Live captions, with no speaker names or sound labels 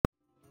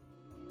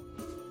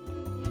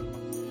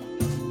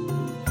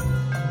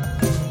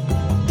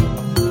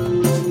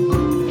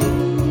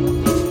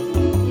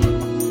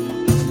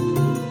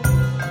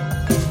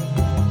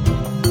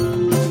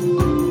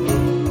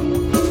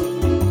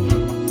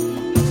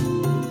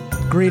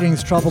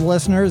Greetings, troubled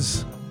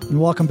listeners, and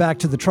welcome back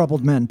to the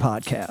Troubled Men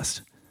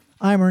podcast.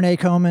 I'm Renee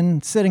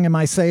Coman, sitting in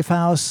my safe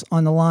house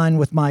on the line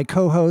with my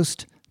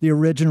co-host, the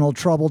original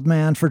troubled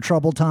man for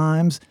troubled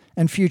times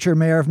and future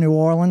mayor of New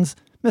Orleans,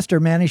 Mr.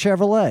 Manny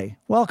Chevrolet.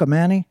 Welcome,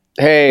 Manny.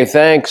 Hey,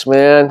 thanks,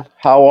 man.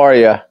 How are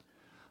you?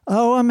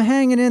 Oh, I'm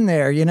hanging in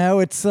there. You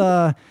know, it's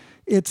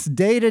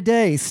day to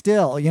day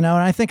still, you know,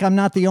 and I think I'm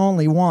not the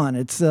only one.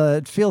 It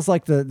feels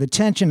like the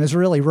tension is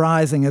really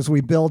rising as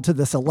we build to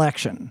this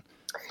election.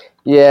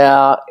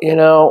 Yeah, you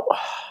know,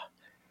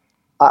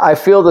 I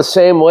feel the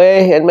same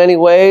way in many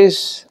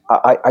ways.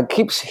 I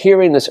keep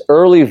hearing this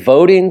early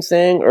voting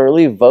thing,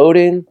 early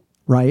voting.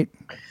 Right.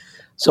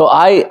 So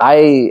I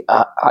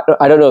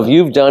don't know if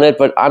you've done it,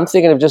 but I'm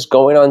thinking of just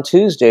going on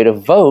Tuesday to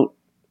vote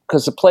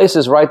because the place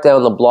is right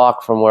down the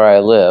block from where I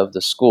live,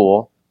 the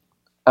school.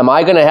 Am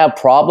I going to have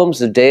problems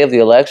the day of the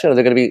election? Are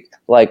there going to be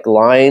like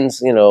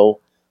lines, you know,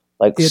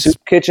 like soup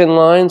kitchen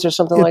lines or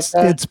something like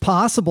that? It's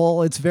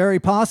possible. It's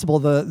very possible.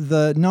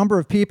 The number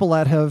of people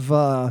that have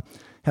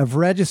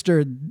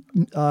registered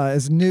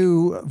as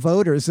new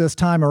voters this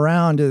time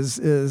around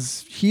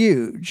is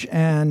huge.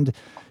 And,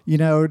 you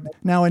know,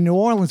 now in New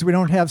Orleans, we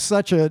don't have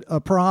such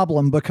a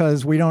problem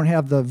because we don't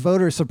have the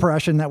voter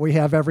suppression that we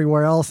have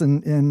everywhere else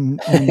in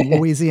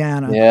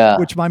Louisiana. Yeah.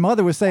 Which my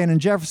mother was saying in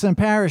Jefferson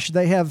Parish,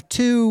 they have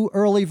 2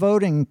 early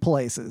voting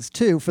places,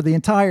 2 for the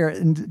entire.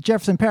 And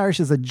Jefferson Parish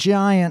is a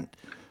giant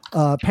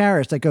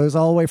parish that goes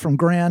all the way from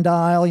Grand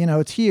Isle. You know,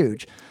 it's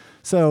huge.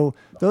 So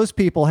those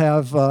people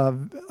have,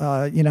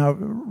 you know,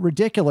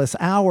 ridiculous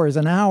hours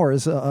and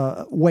hours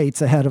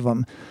waits ahead of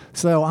them.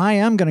 So I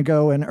am going to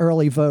go and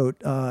early vote.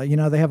 You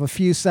know, they have a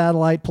few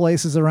satellite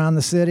places around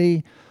the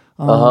city.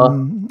 It's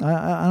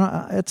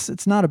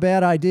not a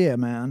bad idea,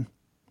 man.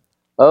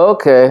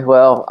 Okay,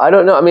 well, I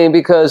don't know. I mean,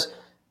 because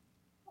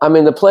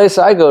the place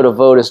I go to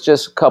vote is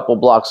just a couple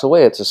blocks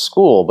away. It's a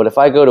school. But if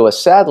I go to a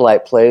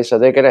satellite place, are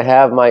they going to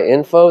have my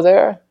info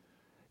there?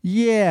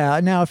 Yeah.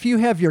 Now, if you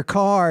have your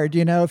card,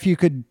 you know, if you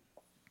could,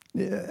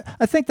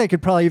 I think they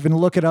could probably even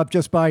look it up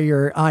just by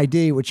your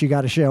ID, which you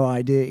got to show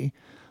ID.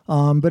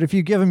 But if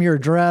you give them your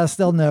address,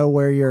 they'll know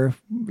where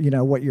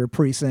what your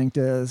precinct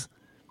is.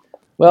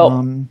 Well,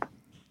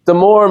 the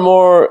more and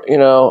more, you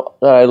know,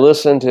 that I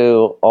listen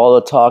to all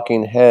the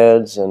talking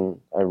heads and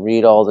I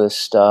read all this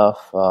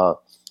stuff,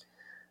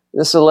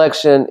 this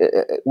election,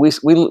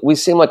 we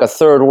seem like a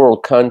third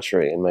world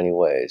country in many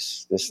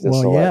ways. This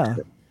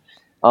election.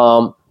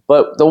 Yeah.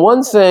 But the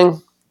one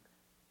thing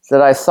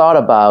that I thought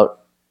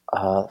about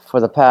for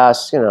the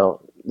past, you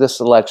know, this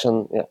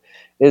election,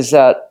 is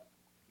that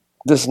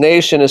this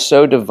nation is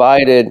so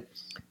divided,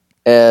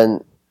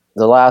 and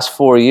the last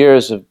 4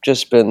 years have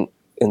just been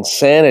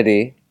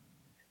insanity,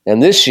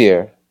 and this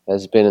year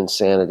has been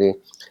insanity.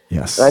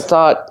 Yes. And I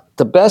thought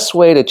the best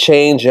way to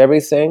change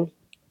everything,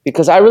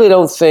 because I really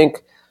don't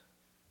think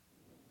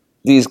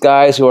these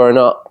guys who are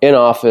not in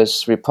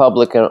office,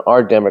 Republican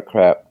or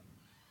Democrat,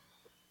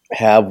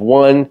 have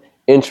one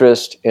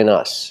interest in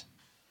us.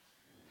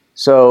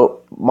 So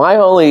my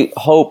only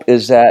hope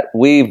is that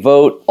we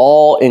vote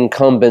all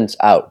incumbents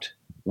out.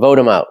 Vote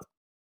them out.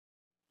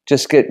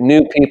 Just get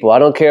new people. I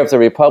don't care if they're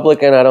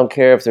Republican. I don't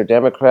care if they're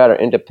Democrat or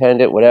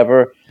independent,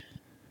 whatever.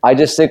 I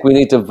just think we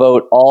need to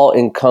vote all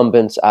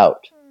incumbents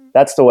out.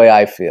 That's the way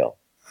I feel.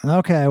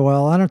 Okay,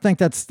 well, I don't think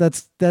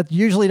that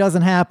usually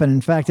doesn't happen.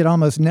 In fact, it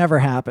almost never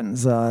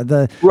happens. I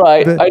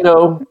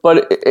know,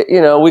 but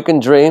you know, we can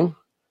dream.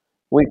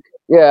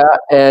 Yeah,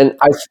 and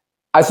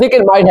I think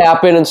it might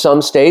happen in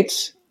some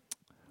states.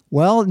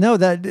 Well, no,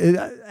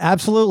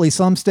 absolutely.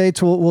 Some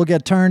states will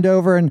get turned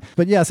over,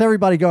 but yes,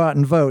 everybody go out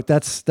and vote.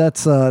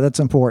 That's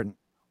important.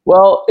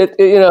 Well,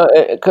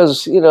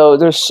 because you know,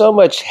 there's so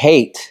much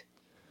hate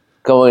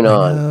going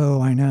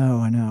on. I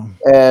know.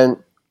 And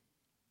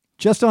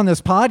just on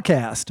this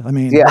podcast, I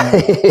mean, yeah.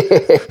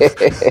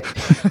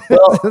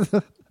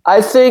 Well,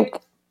 I think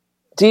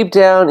deep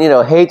down, you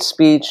know, hate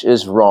speech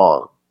is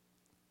wrong.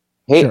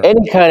 Sure.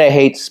 Any kind of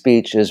hate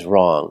speech is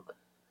wrong.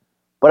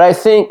 But I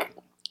think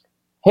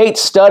hate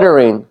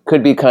stuttering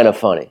could be kind of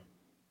funny.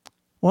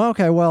 Well,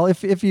 okay. Well,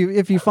 if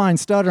you find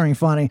stuttering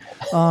funny,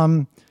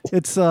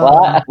 it's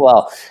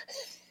well,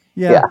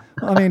 yeah.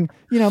 I mean,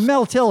 you know,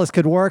 Mel Tillis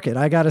could work it.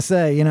 I got to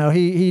say, you know,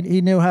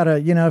 he knew how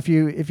to, you know, if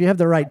you have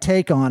the right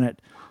take on it.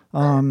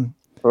 Right.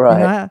 You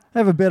know, I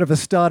have a bit of a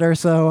stutter,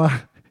 so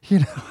you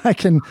know, I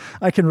can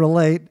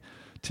relate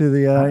to the.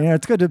 You know,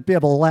 it's good to be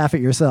able to laugh at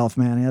yourself,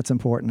 man. That's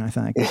important, I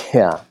think.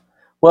 Yeah.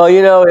 Well,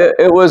 you know,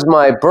 it was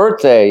my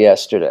birthday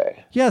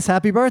yesterday. Yes,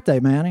 happy birthday,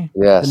 Manny.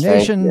 Yes,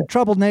 the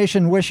troubled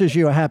nation wishes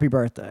you a happy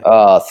birthday.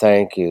 Oh,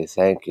 thank you.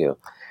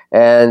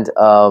 And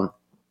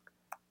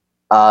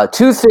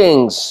 2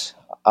 things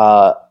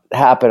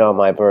happened on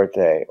my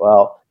birthday.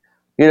 Well,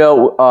 you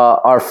know,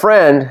 our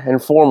friend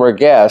and former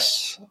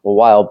guest a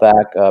while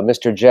back,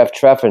 Mr. Jeff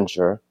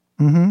Treffinger,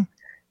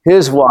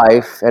 his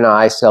wife and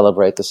I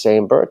celebrate the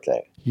same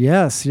birthday.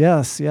 Yes,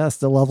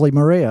 the lovely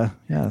Maria.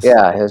 Yes.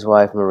 Yeah, his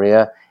wife,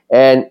 Maria.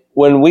 And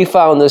when we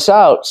found this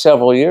out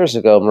several years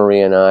ago,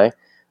 Maria and I,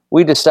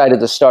 we decided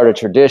to start a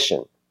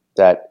tradition.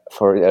 that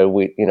for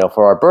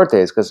for our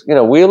birthdays, because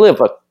we live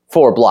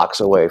 4 blocks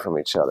away from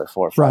each other,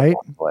 4 or 5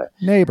 blocks away.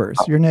 Neighbors,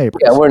 your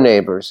neighbors. Yeah, we're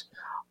neighbors.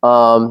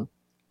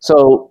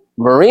 So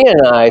Maria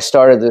and I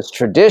started this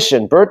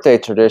birthday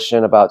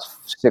tradition, about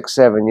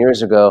 6-7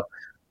 years ago,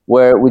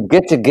 where we'd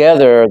get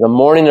together the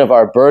morning of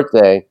our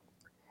birthday,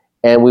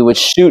 and we would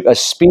shoot a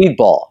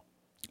speedball.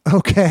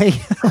 Okay,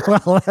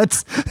 well,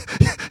 that's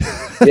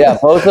yeah,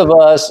 both of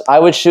us. I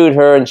would shoot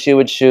her, and she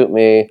would shoot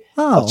me.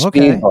 Oh, a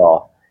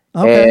speedball.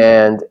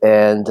 Okay.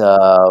 And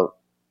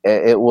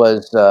it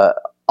was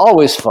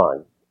always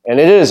fun, and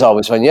it is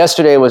always fun.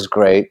 Yesterday was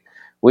great.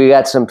 We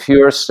got some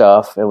pure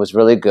stuff. It was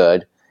really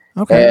good.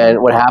 Okay.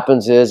 And what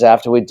happens is,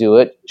 after we do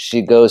it,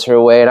 she goes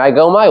her way and I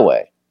go my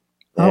way.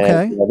 And,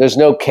 Okay. There's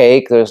no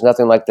cake. There's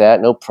nothing like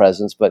that. No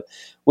presents. But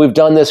we've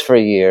done this for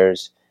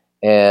years,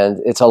 and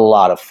it's a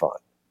lot of fun.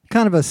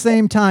 Kind of a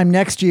same time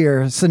next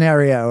year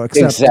scenario,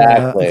 except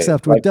Exactly.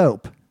 Except with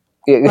dope.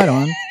 Yeah. Right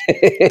on.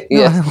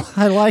 Yeah. No,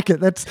 I like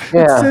it. That's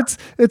Yeah.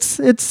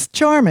 it's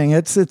charming.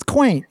 It's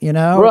quaint.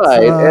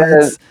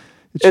 Right.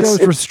 It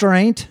shows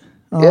restraint.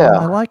 Yeah.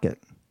 I like it.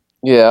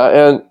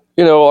 Yeah,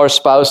 and our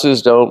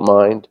spouses don't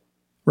mind.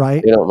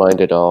 Right. They don't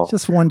mind at all.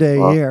 Just one day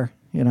a year.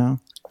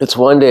 It's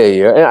one day a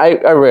year, and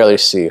I rarely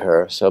see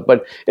her.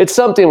 But it's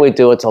something we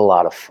do. It's a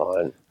lot of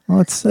fun.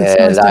 Well, it's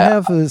nice to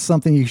have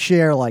something you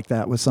share like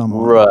that with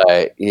someone.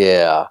 Right.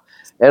 Yeah,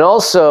 and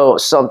also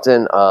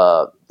something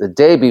the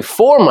day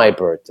before my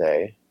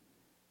birthday.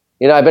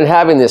 I've been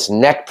having this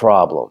neck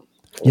problem.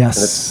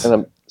 Yes. And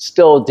I'm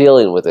still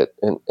dealing with it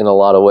in a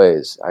lot of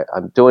ways.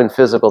 I'm doing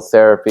physical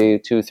therapy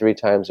 2-3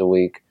 times a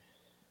week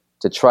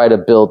to try to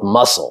build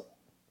muscle.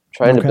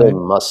 To build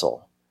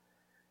muscle.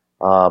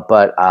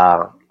 But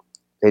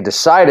they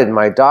decided,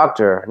 my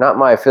doctor, not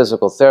my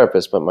physical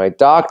therapist, but my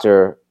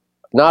doctor,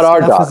 not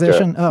our doctor.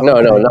 Physician? Oh,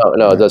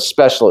 no, the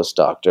specialist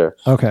doctor.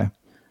 Okay.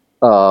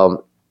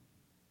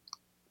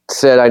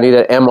 Said I need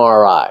an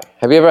MRI.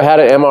 Have you ever had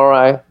an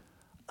MRI?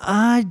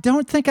 I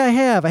don't think I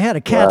have. I had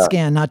a CAT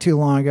scan not too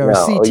long ago. Or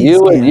CT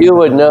scan. You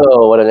would know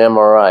what an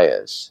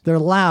MRI is. They're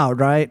loud,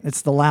 right?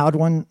 It's the loud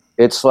one.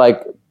 It's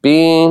like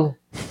being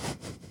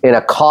in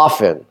a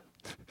coffin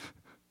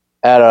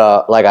at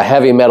a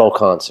heavy metal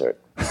concert.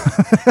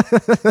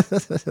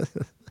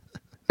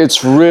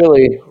 It's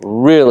really,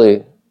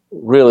 really,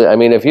 really. I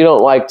mean, if you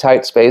don't like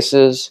tight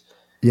spaces,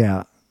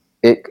 yeah,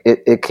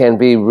 it can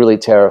be really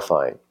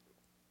terrifying.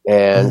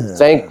 And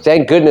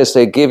thank goodness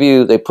they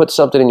put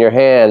something in your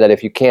hand that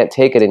if you can't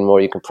take it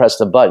anymore, you can press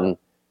the button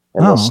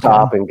and they'll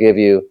stop and give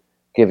you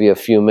a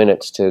few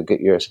minutes to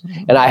get yours.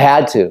 And I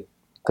had to,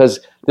 because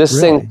this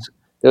thing,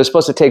 it was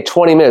supposed to take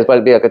 20 minutes, but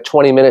it'd be like a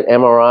 20-minute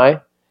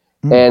MRI.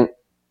 And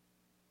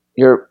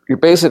you're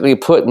basically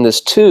put in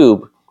this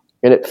tube,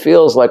 and it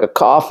feels like a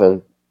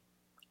coffin.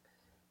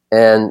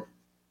 And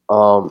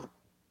all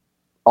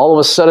of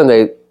a sudden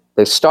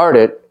they start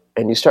it,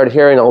 and you start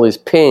hearing all these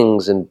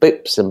pings and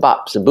bips and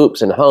bops and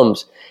boops and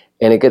hums,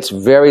 and it gets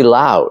very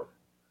loud,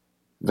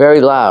 very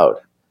loud.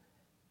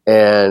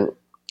 And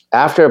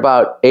after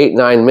about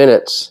 8-9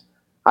 minutes,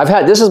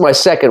 this is my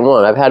second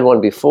one. I've had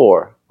one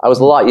before. I was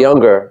a lot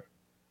younger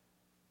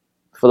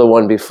for the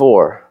one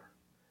before.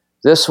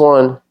 This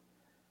one,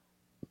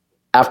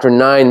 after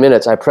 9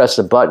 minutes, I pressed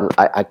the button.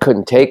 I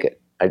couldn't take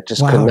it. I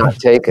just could not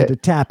take it. To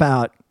tap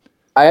out.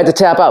 I had to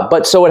tap out.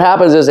 But so what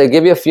happens is they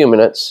give you a few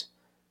minutes,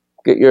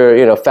 get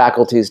your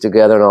faculties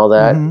together and all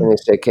that, and they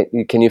say,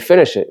 "Can you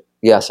finish it?"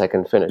 Yes, I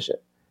can finish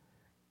it.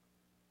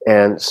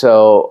 And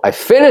so I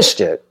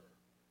finished it.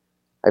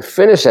 I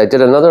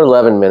did another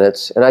 11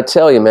 minutes, and I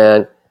tell you,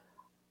 man,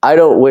 I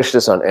don't wish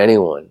this on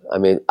anyone. I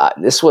mean,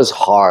 this was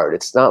hard.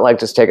 It's not like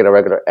just taking a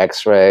regular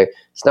X-ray.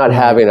 It's not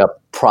having a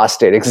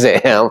prostate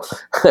exam.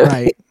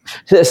 Right.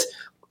 This.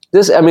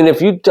 I mean,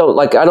 if you don't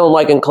like, I don't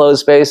like enclosed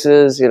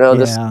spaces.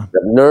 I'm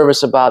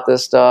nervous about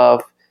this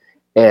stuff.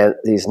 And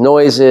these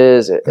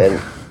noises,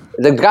 and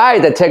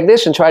the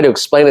technician tried to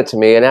explain it to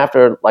me, and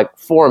after like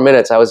 4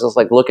 minutes, I was just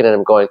like looking at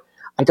him going,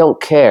 I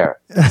don't care.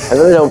 I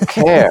really don't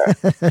care.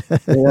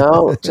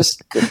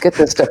 Just get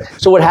this stuff.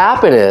 So what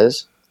happened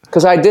is,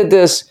 because I did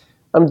this,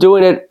 I'm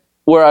doing it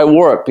where I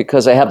work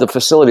because I have the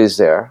facilities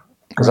there,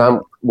 because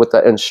I'm with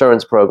the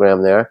insurance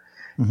program there.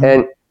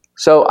 And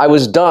so I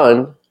was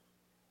done,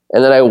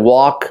 and then I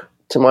walk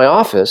to my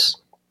office.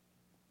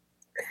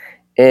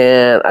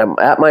 And I'm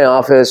at my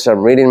office,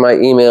 I'm reading my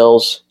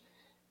emails,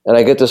 and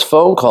I get this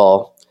phone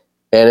call,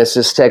 and it's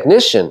this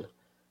technician.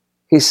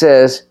 He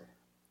says,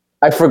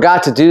 I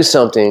forgot to do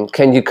something.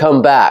 Can you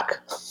come back?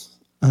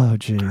 Oh,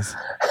 geez.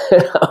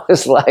 I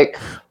was like,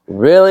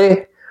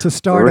 really? To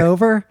start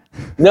over?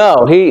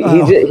 No, he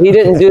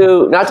didn't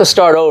do, not to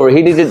start over.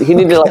 He needed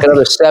like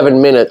another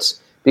 7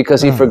 minutes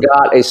because he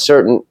forgot a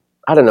certain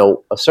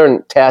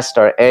test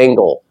or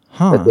angle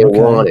that they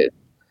wanted,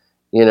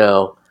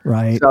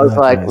 Right. So I was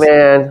like,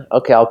 man,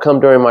 okay, I'll come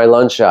during my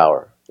lunch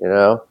hour,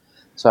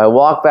 So I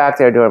walk back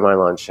there during my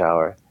lunch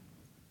hour,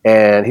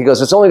 and he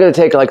goes, it's only going to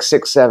take like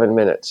 6-7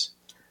 minutes.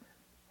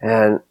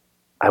 And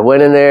I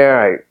went in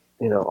there,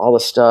 all the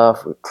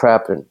stuff, we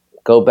prep and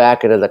go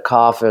back into the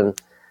coffin,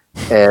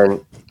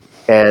 and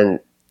and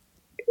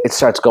it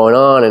starts going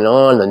on,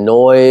 the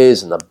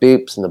noise and the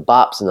beeps and the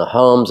bops and the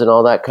hums and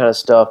all that kind of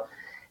stuff.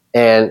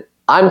 And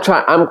I'm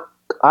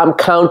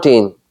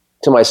counting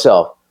to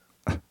myself.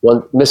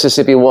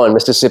 Mississippi 1,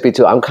 Mississippi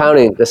 2. I'm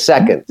counting the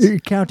seconds. You're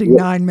counting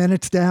 9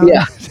 minutes down?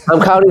 Yeah.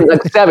 I'm counting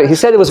like 7. He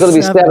said it was going to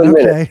be 7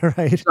 minutes. Okay,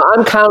 right. So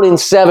I'm counting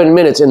 7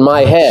 minutes in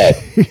my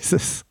head.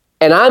 Jesus.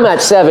 And I'm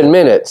at 7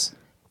 minutes.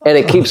 And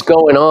it keeps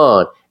going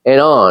on and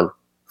on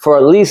for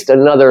at least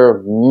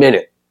another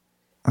minute.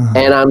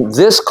 And I'm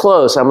this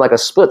close. I'm like a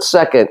split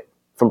second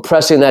from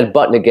pressing that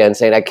button again,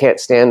 saying, I can't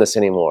stand this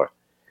anymore.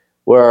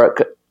 Where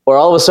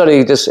all of a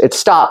sudden it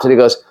stops and he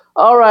goes,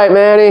 all right,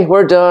 Manny,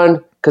 we're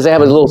done. Because they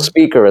have a little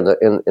speaker in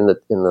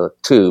the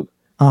tube.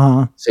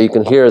 So you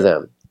can hear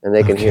them and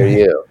they can hear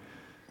you,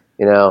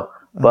 you know,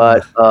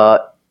 but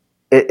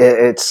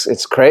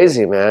it's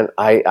crazy, man.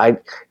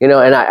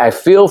 I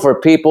feel for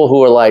people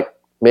who are like,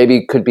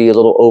 maybe could be a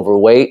little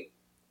overweight,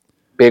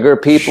 bigger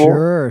people.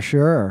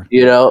 Sure.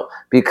 You know,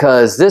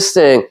 because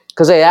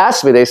they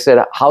asked me, they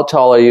said, how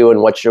tall are you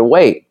and what's your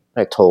weight?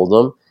 I told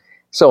them.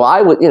 So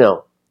I would,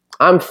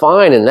 I'm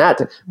fine in that,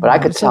 but I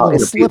could tell a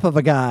slip of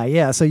a guy.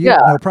 Yeah. So you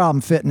have no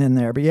problem fitting in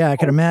there, but yeah, I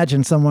could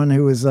imagine someone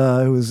who was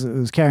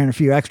carrying a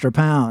few extra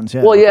pounds.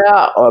 Yeah. Well,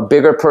 yeah, a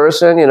bigger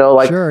person,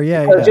 like, sure.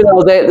 Yeah.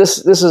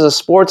 Because, this is a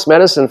sports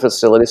medicine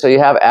facility. So you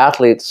have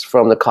athletes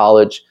from the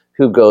college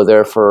who go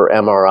there for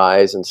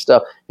MRIs and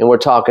stuff. And we're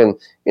talking,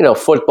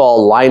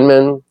 football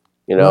linemen,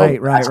 right.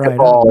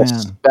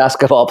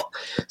 basketball.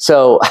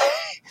 So,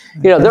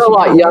 they're a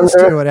lot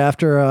younger. To it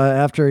after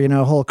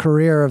a whole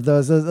career of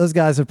those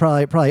guys are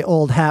probably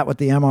old hat with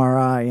the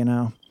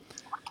MRI.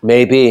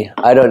 Maybe,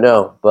 I don't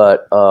know,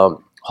 but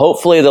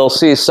hopefully they'll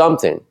see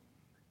something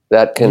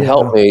that can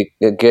help me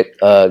get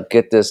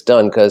this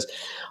done because.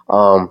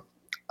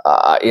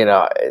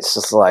 It's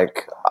just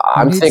like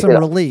I'm thinking some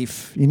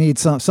relief. You need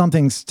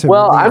something to.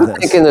 Well, I'm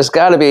thinking there's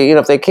got to be.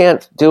 If they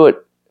can't do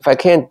it, if I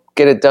can't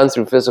get it done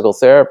through physical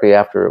therapy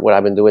after what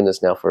I've been doing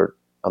this now for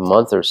a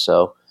month or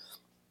so.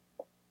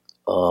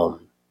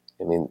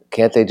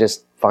 Can't they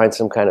just find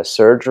some kind of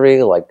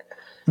surgery, like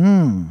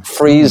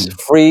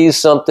freeze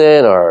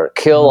something, or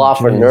kill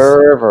off a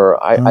nerve,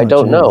 or I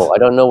don't know. I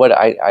don't know what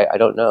I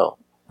don't know.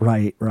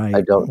 Right.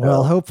 I don't know.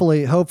 Well,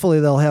 hopefully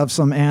they'll have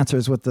some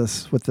answers with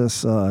this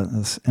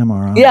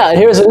MRI. Yeah, and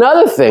here's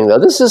another thing though.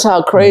 This is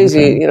how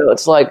crazy,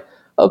 it's like,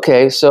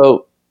 okay,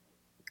 so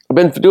I've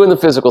been doing the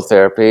physical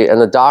therapy and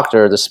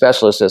the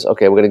specialist says,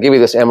 okay, we're going to give you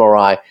this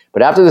MRI,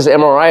 but after this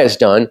MRI is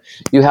done,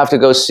 you have to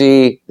go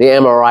see the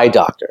MRI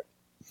doctor.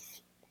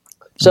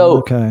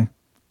 So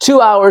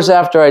 2 hours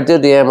after I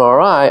did the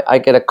MRI, I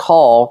get a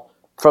call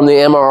from the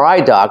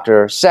MRI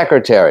doctor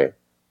secretary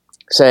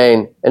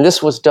saying, and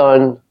this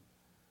MRI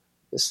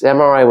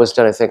was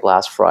done, I think,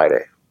 last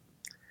Friday.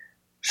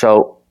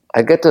 So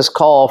I get this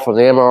call from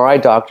the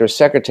MRI doctor's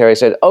secretary.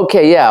 Said,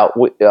 okay,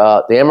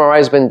 the MRI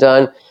has been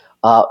done.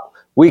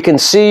 We can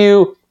see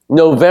you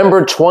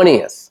November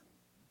 20th.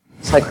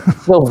 It's like,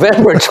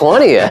 November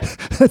 20th?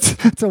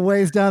 It's a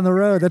ways down the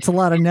road. That's a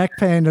lot of neck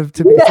pain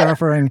to be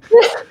suffering.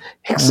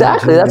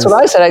 Exactly. That's what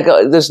I said. I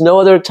go, there's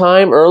no other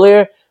time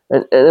earlier?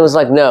 And it was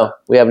like, no,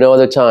 we have no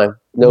other time.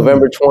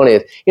 November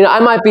 20th. I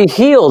might be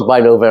healed by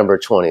November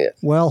 20th.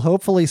 Well,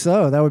 hopefully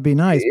so. That would be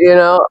nice.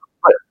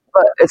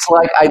 But it's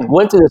like I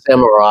went to this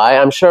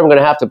MRI. I'm sure I'm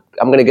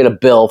going to get a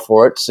bill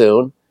for it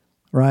soon.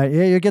 Right.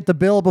 Yeah, you get the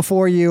bill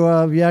before you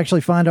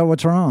actually find out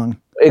what's wrong.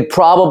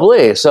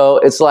 Probably. So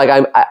it's like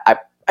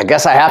I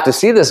guess I have to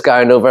see this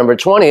guy on November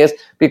 20th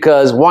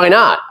because why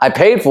not? I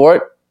paid for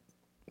it.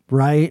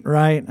 Right.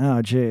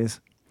 Oh,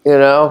 geez.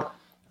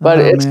 But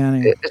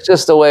it's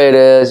just the way it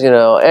is,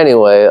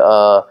 Anyway.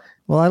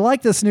 Well, I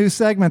like this new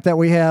segment that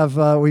we have.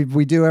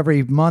 We do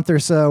every month or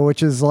so,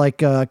 which is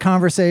like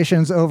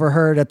conversations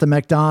overheard at the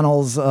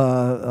McDonald's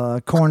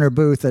corner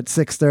booth at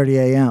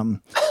 6:30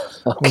 a.m.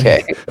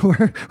 Okay.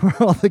 Where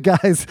all the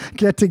guys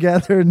get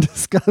together and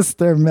discuss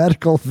their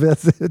medical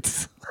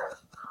visits.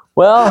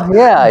 Well,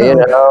 yeah,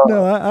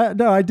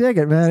 No, I dig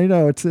it, man.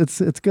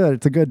 It's good.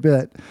 It's a good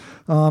bit.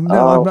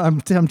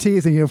 I'm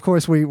teasing you. Of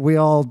course, we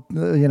all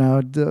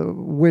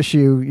wish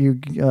you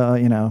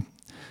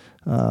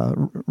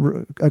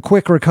a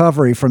quick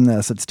recovery from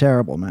this. It's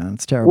terrible, man.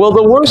 It's terrible. Well,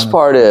 the worst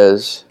part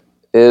is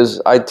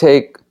I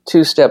take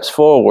 2 steps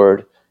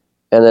forward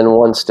and then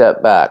 1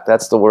 step back.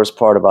 That's the worst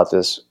part about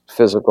this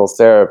physical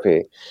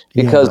therapy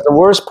because the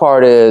worst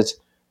part is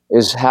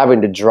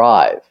having to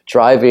drive.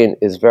 Driving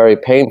is very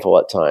painful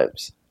at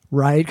times.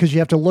 Right, because you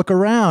have to look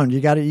around.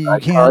 You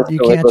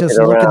can't just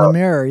look in the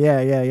mirror.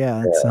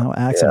 Yeah. That's how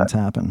accidents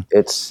happen.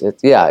 It's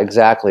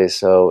exactly.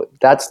 So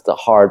that's the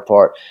hard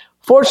part.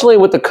 Fortunately,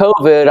 with the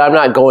COVID, I'm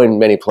not going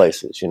many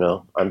places.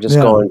 I'm just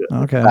going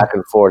back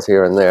and forth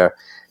here and there.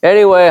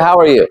 Anyway, how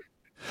are you?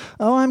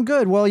 Oh, I'm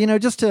good. Well, I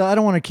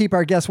don't want to keep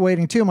our guests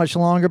waiting too much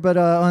longer, but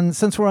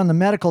since we're on the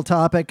medical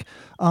topic,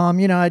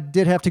 I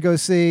did have to go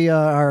see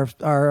our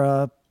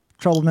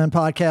Troubled Men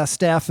podcast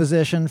staff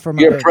physician for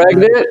my. You're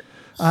pregnant?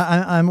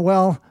 I'm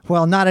well,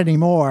 not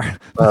anymore.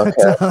 But,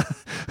 Okay.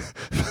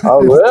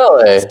 Oh,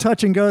 really? it's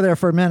touch and go there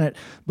for a minute.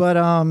 But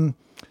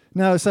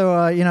no,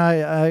 so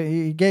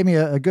he gave me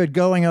a good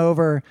going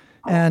over,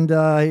 and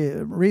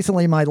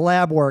recently my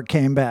lab work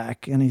came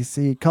back, and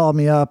he called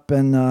me up,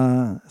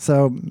 and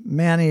so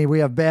Manny, we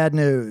have bad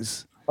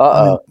news.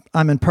 Uh-oh.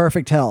 I'm in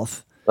perfect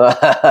health.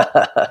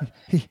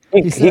 He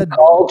He said,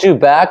 called you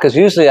back? Because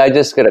usually I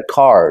just get a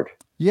card.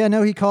 yeah,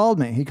 no, he called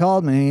me. He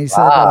called me.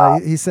 Wow.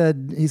 He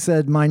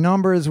said my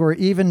numbers were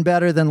even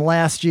better than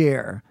last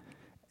year.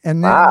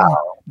 And Wow.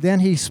 then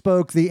he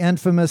spoke the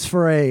infamous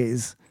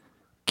phrase,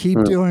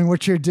 "Keep doing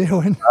what you're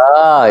doing."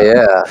 Ah,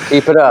 yeah.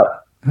 Keep it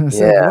up. I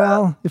said, Yeah.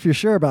 well, if you're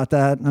sure about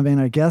that, I mean,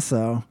 I guess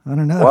so. I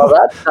don't know. Well,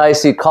 that's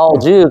nice he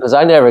called you, because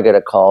I never get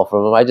a call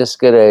from him. I just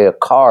get a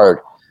card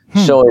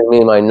showing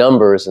me my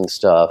numbers and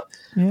stuff.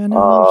 Yeah, no,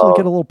 I usually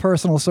get a little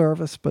personal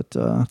service, but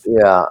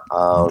Yeah.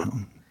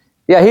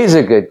 Yeah, he's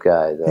a good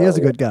guy, though. he is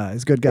a good guy.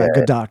 He's a good guy. Yeah.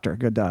 Good doctor.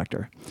 Good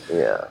doctor.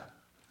 Yeah.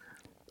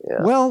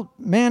 Yeah. Well,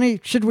 Manny,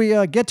 should we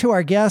get to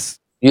our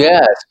guest?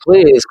 Yes,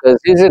 please, because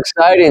he's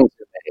exciting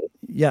to me.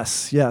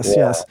 Yes. Yeah.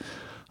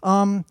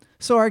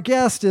 So our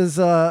guest is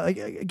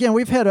again.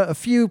 We've had a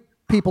few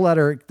people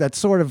that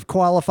sort of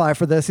qualify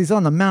for this. He's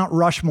on the Mount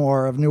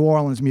Rushmore of New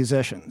Orleans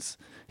musicians.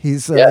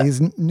 He's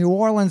New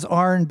Orleans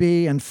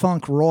R&B and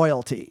funk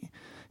royalty.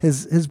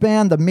 His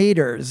band, the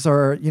Meters,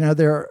 are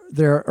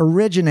they're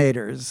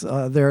originators.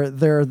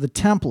 They're the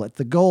template,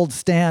 the gold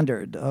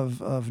standard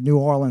of New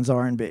Orleans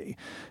R&B,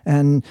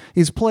 and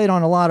he's played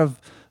on a lot of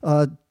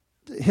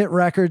hit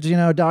records.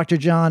 Dr.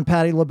 John,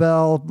 Patti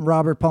LaBelle,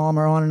 Robert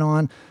Palmer, on and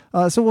on.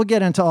 So we'll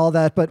get into all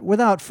that. But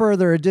without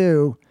further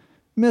ado,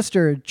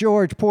 Mr.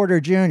 George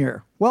Porter Jr.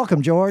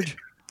 Welcome, George.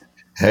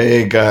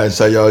 Hey guys,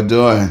 how y'all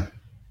doing?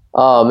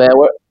 Oh man,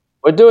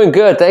 we're doing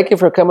good. Thank you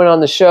for coming on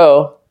the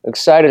show.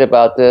 Excited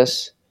about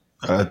this.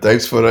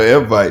 Thanks for the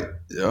invite.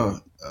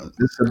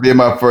 This will be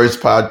my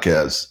first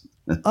podcast.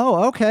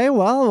 Oh, okay.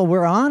 Well,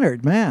 we're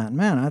honored, man.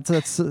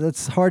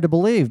 That's hard to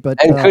believe, but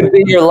And could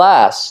be your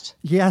last.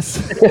 yes.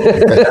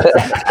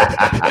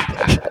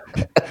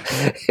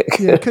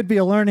 Yeah, it could be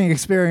a learning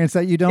experience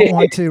that you don't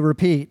want to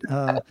repeat,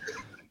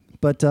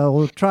 but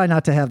we'll try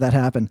not to have that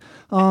happen.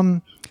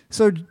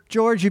 So,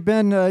 George, you've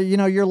been,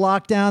 you're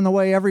locked down the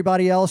way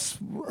everybody else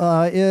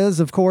is.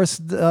 Of course,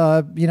 in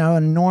a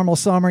normal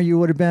summer, you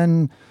would have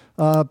been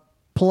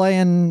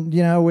playing,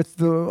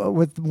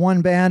 with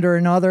one band or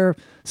another.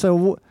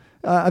 So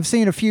I've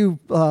seen a few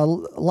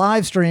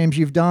live streams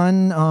you've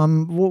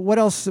done. What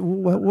else?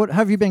 What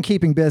have you been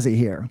keeping busy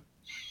here?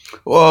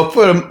 Well,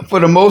 for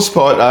the most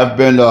part, I've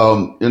been,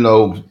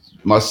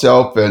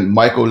 myself and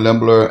Michael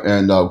Limbler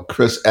and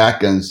Chris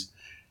Atkins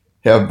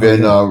have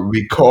been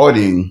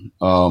recording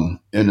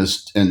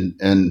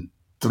in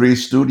three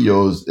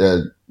studios.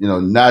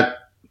 Not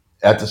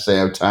at the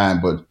same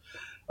time, but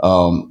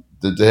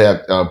they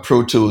have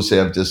Pro Tools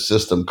have this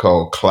system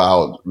called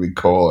Cloud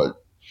Record,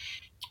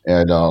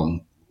 and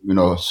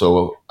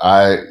so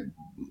I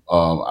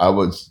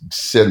would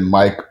send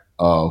Mike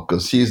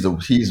because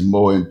he's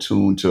more in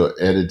tune to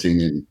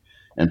editing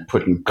and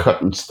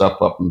cutting stuff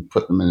up and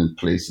putting them in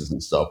places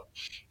and stuff.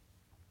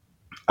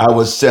 I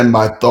would send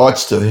my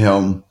thoughts to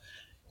him,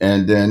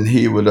 and then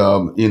he would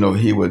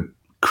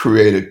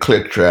create a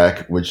click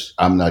track, which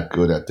I'm not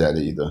good at that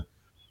either.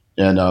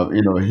 And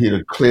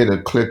he'd create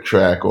a click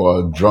track or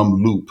a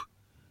drum loop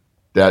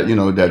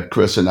that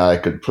Chris and I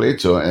could play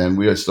to, and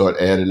we would start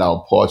adding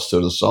our parts to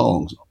the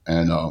songs.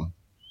 And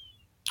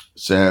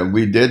so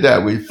we did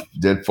that. We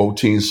did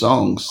 14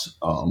 songs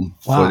Wow.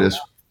 for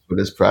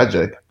this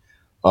project.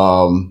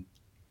 And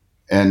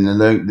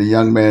the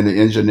young man, the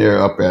engineer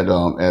up at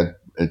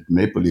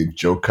Maple Leaf,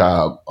 Joe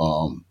Cobb,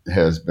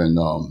 has been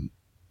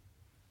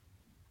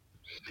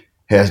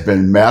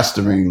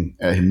mastering,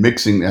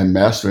 mixing and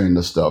mastering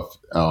the stuff.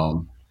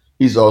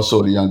 He's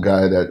also the young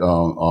guy that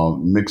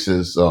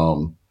mixes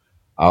our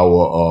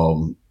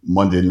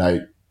Monday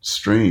night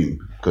stream,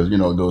 because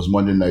those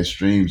Monday night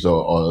streams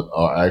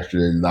are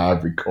actually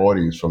live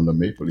recordings from the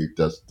Maple Leaf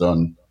that's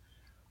done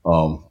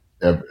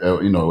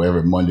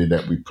every Monday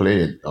that we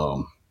play it.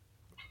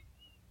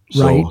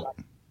 Right.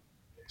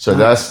 So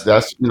that's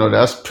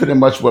pretty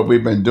much what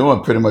we've been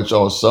doing pretty much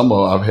all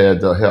summer. I've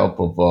had the help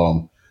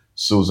of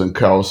Susan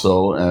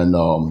Calso and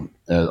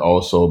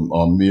also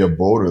Mia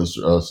Boulders,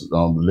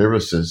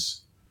 lyricist,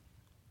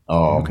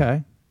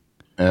 Okay.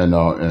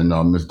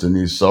 and Miss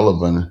Denise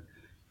Sullivan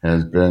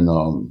has been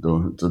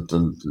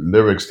the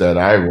lyrics that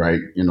I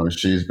write.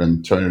 She's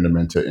been turning them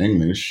into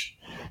English.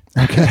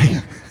 Okay.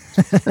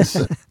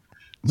 so,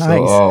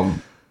 Nice.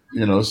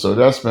 so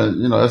that's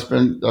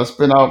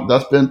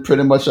been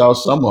pretty much our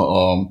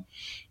summer.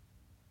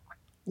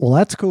 Well,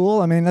 that's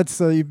cool. I mean, that's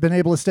you've been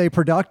able to stay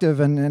productive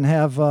and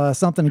have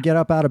something to get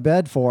up out of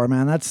bed for,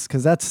 man. That's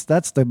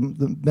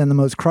been the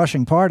most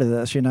crushing part of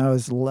this,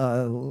 is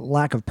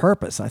lack of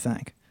purpose, I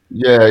think.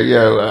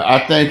 Yeah. I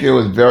think it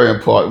was very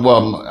important.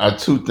 Well,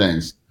 two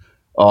things.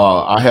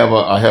 I have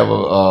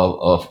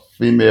a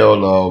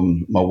female,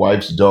 my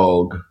wife's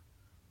dog,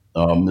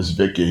 Miss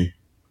Vicky,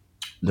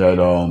 that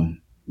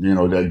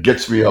that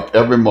gets me up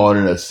every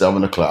morning at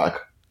 7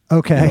 o'clock. You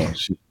Okay. know,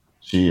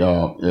 she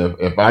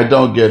if I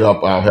don't get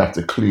up, I'll have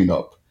to clean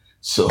up.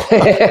 So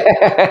Right.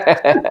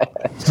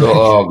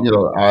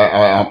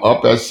 I'm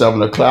up at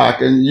 7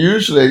 o'clock, and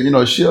usually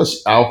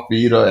I'll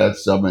feed her at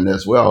 7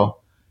 as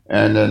well,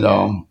 and then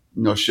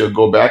she'll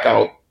go back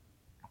out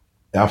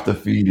after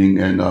feeding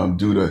and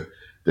do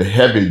the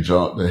heavy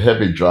drop,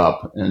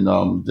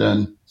 and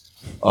then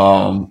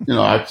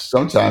I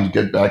sometimes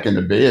get back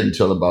into bed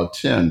until about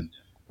 10.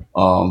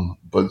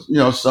 But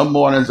some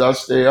mornings I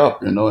stay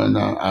up, and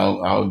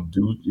I'll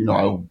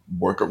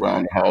work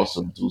around the house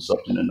or do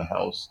something in the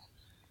house,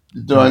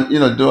 Right.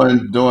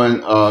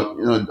 doing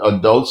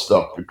adult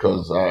stuff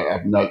because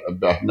I've not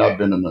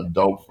been an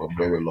adult for a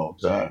very long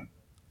time,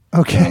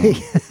 Okay.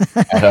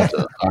 and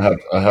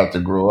I have to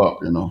grow up.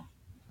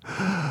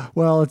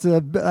 Well, it's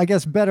I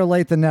guess better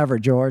late than never,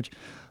 George.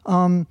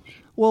 Um,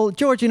 well,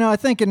 George, I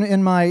think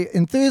in my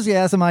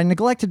enthusiasm, I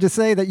neglected to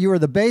say that you were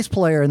the bass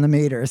player in the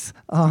Meters.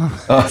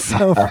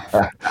 So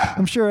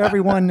I'm sure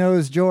everyone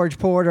knows George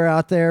Porter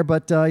out there,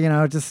 but I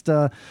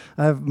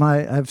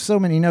have so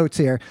many notes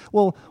here.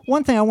 Well,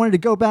 one thing I wanted to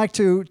go back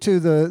to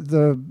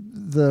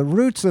the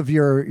roots of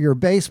your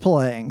bass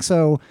playing.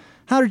 So,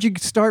 how did you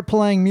start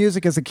playing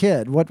music as a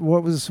kid? What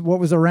was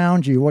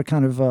around you? What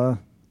kind of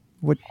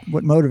what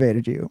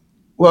motivated you?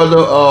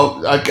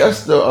 Well, I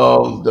guess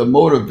the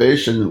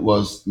motivation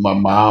was my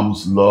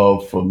mom's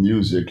love for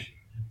music.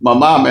 My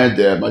mom and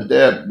dad. My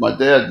dad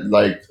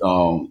liked,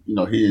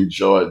 he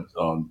enjoyed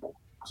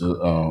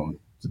the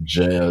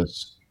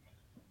jazz,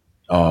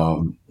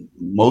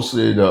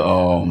 mostly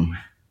the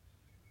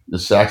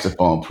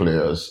saxophone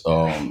players,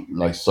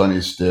 like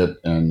Sonny Stitt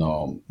and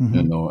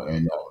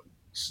Hmm.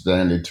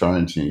 Stanley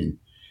Turrentine.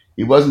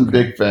 He wasn't a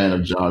Okay. big fan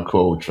of John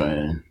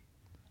Coltrane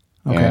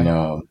and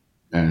Okay.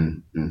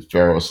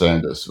 Pharoah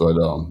Sanders, but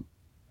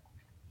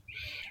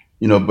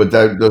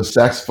that the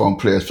saxophone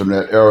players from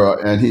that era,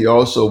 and he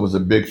also was a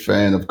big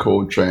fan of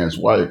Coltrane's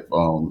wife.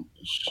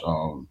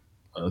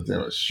 I think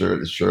it was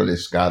Shirley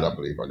Scott, I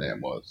believe her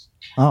name was.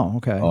 Oh,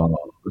 okay. Uh,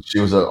 she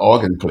was an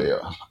organ player,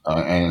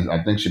 and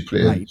I think she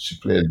played Right. she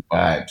played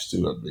vibes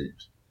too, I believe.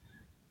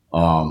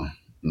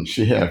 And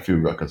she had a few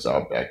records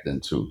out back then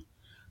too.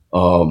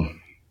 Um,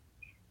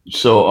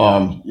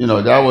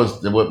 that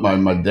was what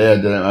my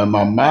dad did, and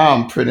my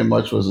mom pretty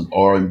much was an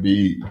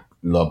R&B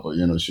lover.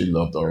 She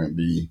loved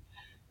R&B,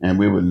 and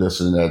we would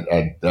listen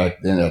at back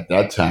then. At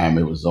that time,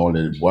 it was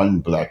only one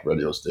black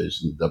radio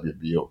station,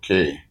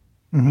 WBOK,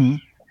 Hmm.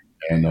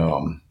 and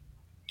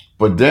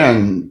but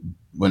then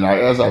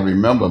as I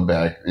remember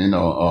back,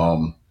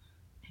 was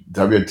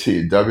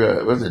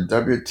it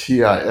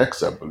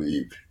WTIX, I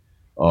believe.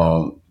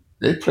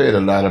 They played a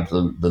lot of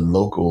the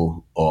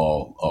local,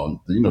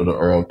 the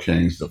Earl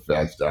Kings, the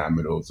Fats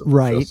Dominoes, the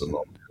Right. Professor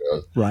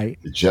Lopez, Right.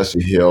 the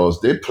Jesse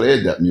Hills. They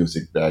played that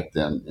music back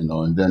then,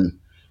 and then,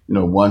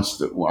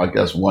 I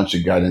guess once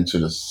you got into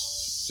the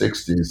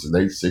 '60s, the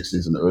late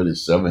 '60s and the early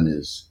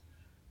 '70s,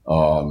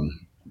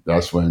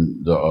 that's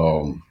when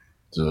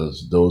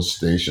those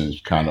stations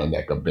kind of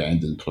like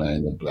abandoned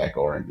playing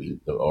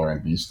the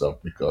R&B stuff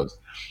because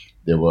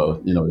there were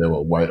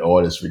white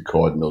artists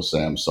recording those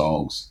same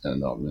songs,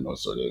 and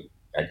so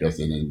I guess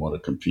they didn't want to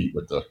compete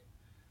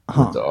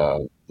Huh.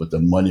 with the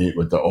money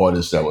with the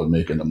artists that were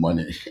making the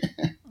money.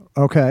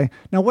 Okay.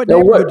 Now, what No,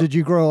 neighborhood what? did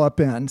you grow up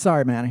in?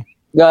 Sorry, Manny.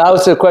 No, that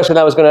was the question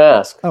I was going to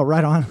ask. Oh,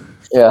 right on.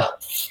 Yeah.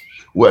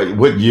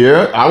 What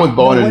year? I was No,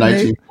 born in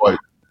 1940.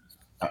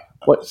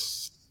 What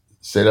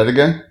Say that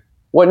again.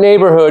 what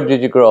neighborhood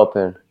did you grow up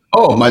in?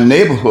 Oh, my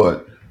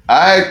neighborhood.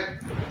 I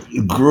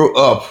grew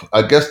up.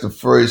 I guess the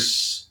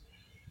first,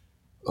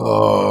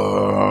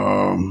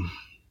 um,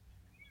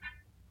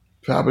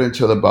 probably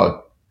until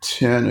about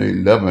 10 or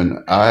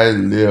 11, I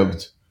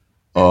lived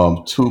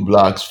 2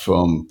 blocks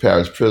from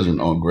Parish Prison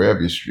on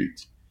Gravy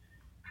Street.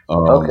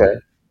 Okay.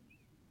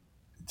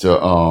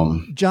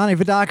 Um, to Johnny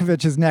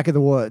Vodakovich's neck of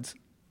the woods.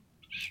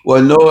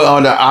 Well, no,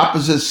 on the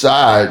opposite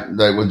side,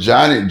 like with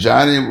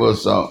Johnny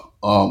was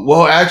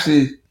well,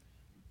 actually,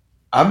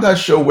 I'm not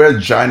sure where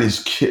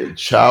Johnny's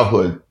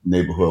childhood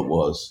neighborhood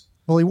was.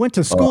 Well, he went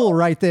to Uh, school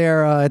right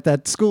there at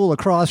that school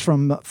across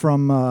from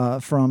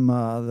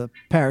the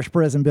parish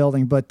prison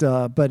building, but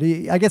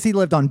I guess he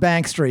lived on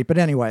Bank Street. But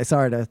anyway,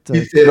 sorry he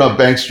to stayed on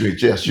Bank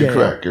Street. Yes, you're yeah,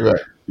 yeah. correct. You're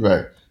right.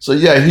 Right. So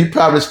yeah, he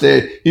probably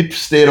stayed. He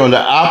stayed on the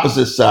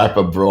opposite side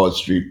of Broad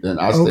Street, and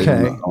I stayed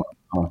on the.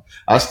 Okay,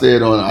 I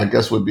stayed on, I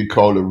guess, would be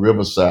called the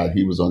riverside.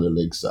 He was on the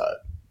lakeside.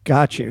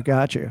 got you.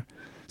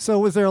 So,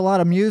 was there a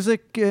lot of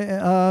music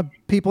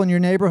people in your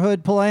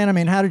neighborhood playing? I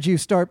mean, how did you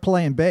start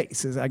playing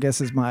bass? I guess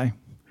is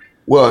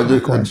Well, my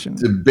question.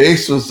 the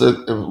bass was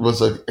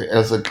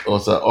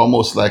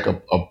almost like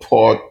a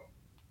part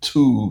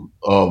two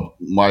of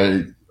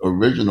my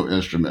original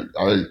instrument.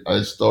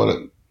 I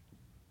started,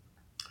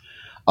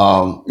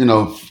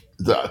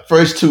 the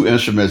first two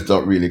instruments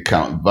don't really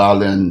count.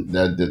 Violin,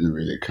 that didn't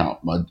really count.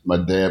 My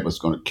dad was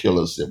going to kill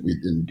us if we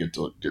didn't get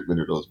rid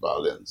of those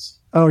violins.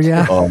 Oh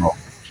yeah.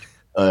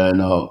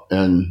 Uh,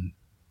 and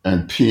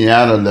and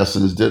piano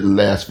lessons didn't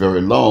last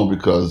very long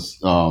because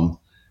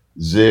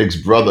Zig's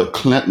brother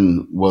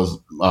Clinton was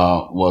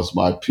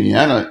my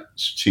piano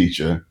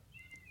teacher,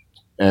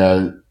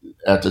 and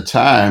at the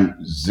time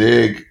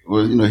Zig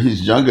was,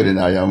 he's younger than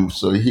I am,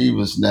 so he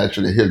was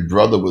naturally, his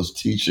brother was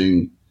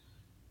teaching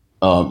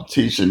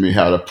me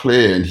how to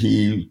play, and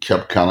he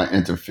kept kind of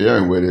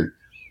interfering with it.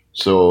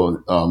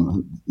 So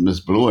Miss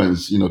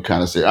Bluens,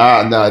 kind of say,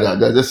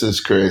 no, this is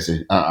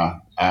crazy.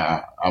 I'm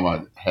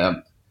gonna have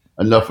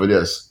enough of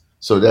this.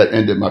 So that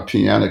ended my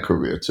piano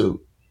career too.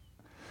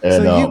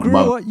 So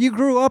And you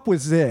grew up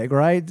with Zig,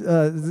 right?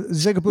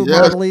 Zigaboo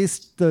yes,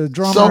 Martelis, the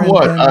drummer,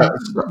 somewhat. and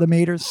the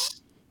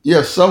Meters.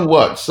 Yeah,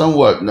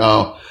 somewhat.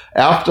 Now,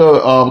 after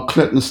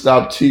Clinton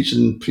stopped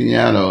teaching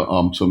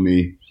piano to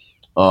me,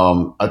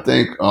 I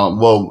think,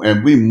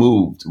 and we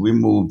moved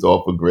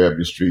off of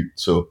Grabby Street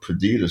to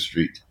Perdita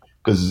Street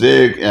because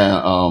Zig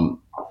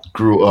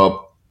grew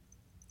up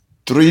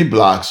 3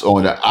 blocks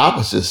on the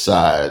opposite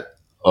side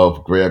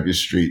of Grabby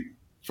Street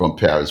from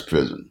Paris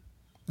Prison.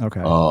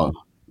 Okay.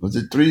 Was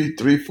it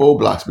 4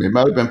 blocks? Maybe it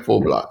might have been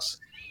 4 blocks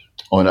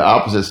on the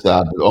opposite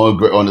side,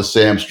 but on the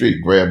same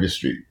street, Grabby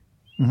Street.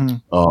 Mm-hmm.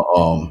 Uh,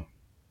 um,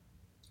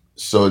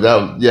 so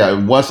yeah.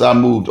 Once I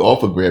moved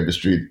off of Grabby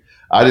Street,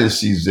 I didn't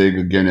see Zig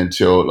again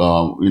until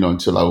I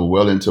was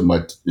well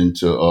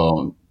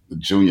into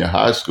junior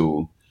high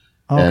school.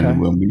 Okay.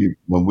 And when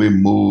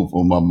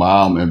my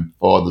mom and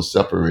father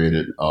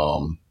separated,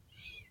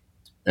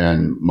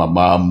 and my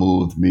mom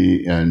moved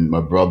me and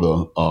my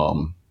brother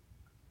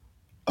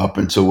up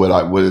into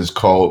what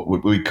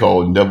we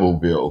call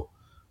Nevilleville,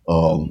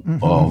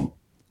 Mm-hmm. on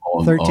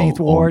 13th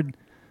on Ward.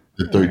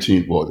 the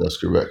 13th ward. That's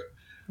correct.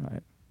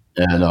 Right.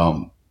 And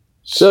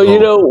So,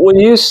 so when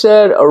you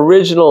said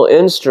original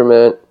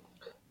instrument,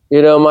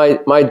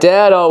 my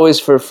dad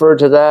always referred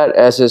to that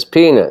as his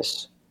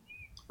penis.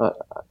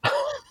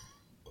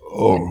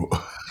 oh.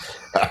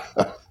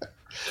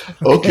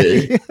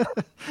 Okay.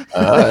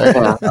 All right.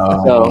 Yeah.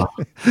 So,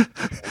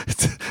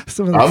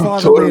 Some of the I'm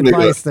fatherly totally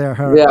advice there,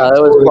 huh? yeah,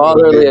 that was totally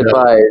fatherly gonna get that.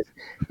 advice.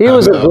 He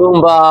was a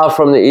Goomba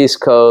from the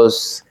East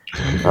Coast,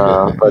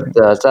 but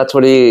that's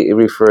what he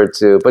referred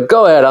to. But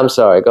go ahead. I'm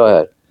sorry. Go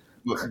ahead.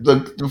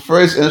 The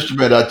first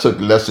instrument I took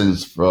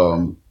lessons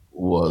from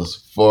was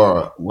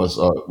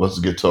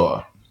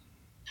guitar.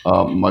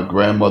 My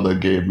grandmother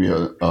gave me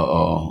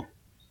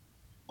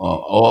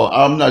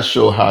I'm not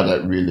sure how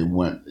that really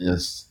went.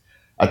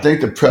 I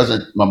think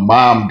my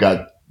mom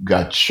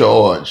got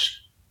charged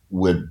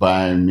with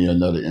buying me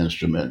another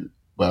instrument,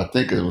 but I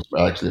think it was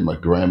actually my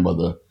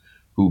grandmother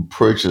who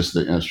purchased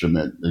the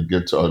instrument, the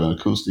guitar, the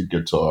acoustic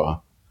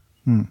guitar,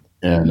 Hmm.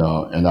 and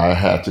I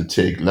had to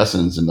take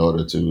lessons in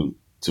order to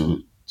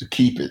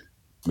keep it.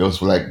 It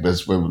was like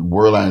that's where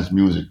Werline's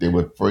music. They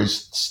were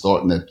first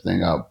starting that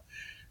thing up,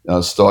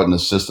 starting the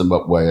system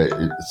up where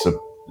it's a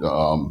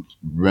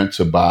rent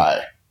to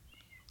buy.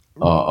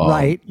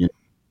 Right.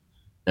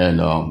 And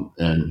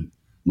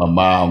my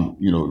mom,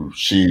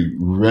 she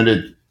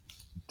rented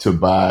to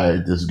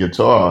buy this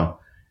guitar,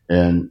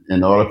 and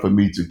in order for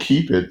me to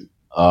keep it,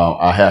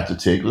 I had to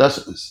take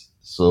lessons.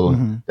 So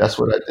Mm-hmm. that's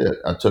what I did.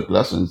 I took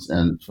lessons,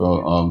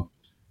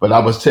 but I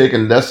was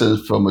taking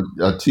lessons from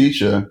a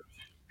teacher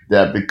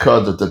that,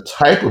 because of the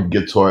type of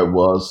guitar it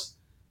was,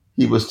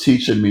 he was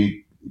teaching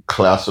me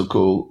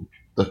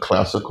the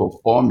classical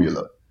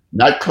formula,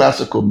 not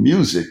classical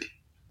music,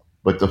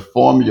 but the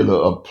formula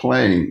of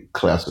playing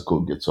classical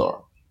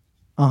guitar,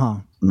 Uh-huh.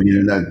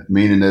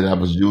 meaning that I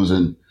was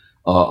using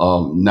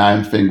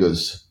 9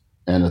 fingers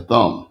and a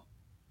thumb,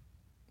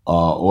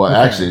 or Okay.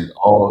 actually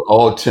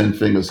all 10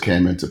 fingers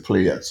came into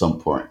play at some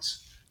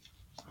points.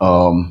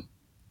 Um,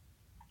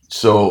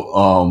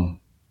 so,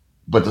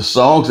 but the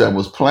songs that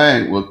was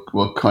playing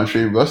were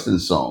country and western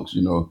songs,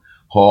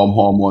 Home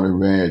Home on the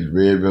Range,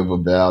 Red River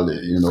Valley,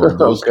 Oh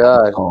those kind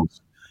of God.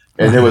 songs.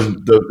 And it was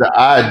Right. the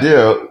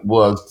idea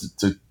was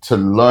to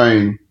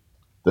learn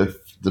the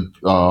the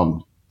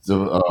um, the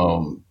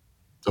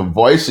the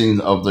voicing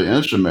of the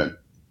instrument,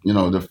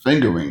 the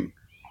fingering,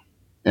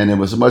 and it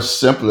was much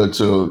simpler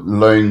to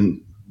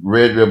learn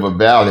Red River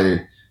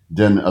Valley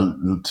than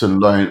to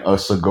learn a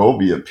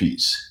Segovia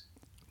piece.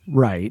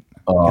 Right.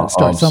 You got to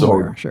start So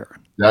somewhere. Sure.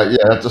 I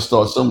have to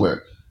start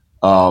somewhere.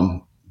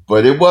 Um,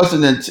 but it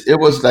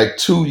was like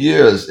 2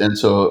 years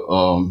into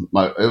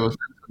it was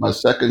my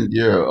second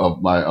year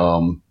of my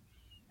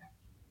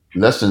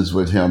lessons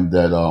with him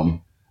that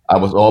I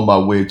was on my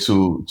way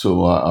to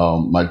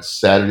my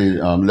Saturday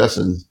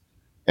lessons,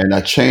 and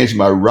I changed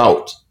my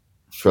route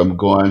from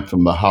going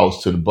from the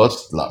house to the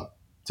bus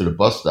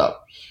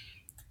stop.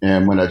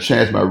 And when I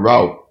changed my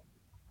route,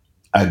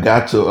 I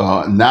got to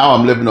now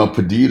I'm living on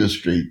Perdita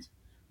Street,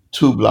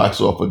 2 blocks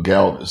off of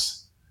Galvez.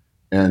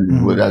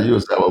 And what Mm-hmm. I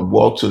used, I would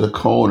walk to the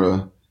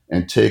corner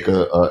and take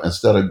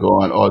instead of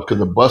going on, because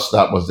the bus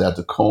stop was at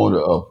the corner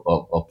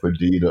of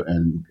Perdita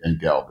and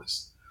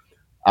Galvez.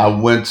 I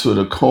went to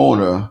the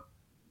corner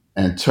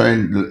and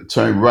turned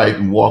right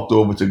and walked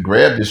over to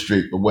Grabby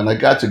Street. But when I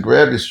got to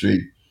Grabby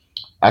Street,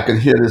 I could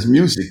hear this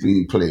music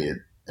being played,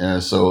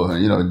 and so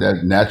that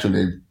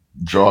naturally.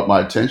 draw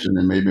my attention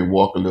and made me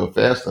walk a little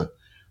faster.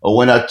 Or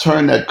when I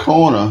turned that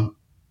corner,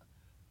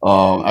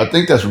 I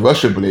think that's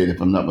Russia Blade,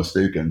 if I'm not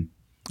mistaken.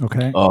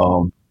 Okay.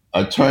 Um,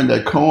 I turned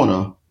that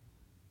corner,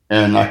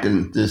 and I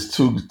can there's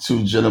two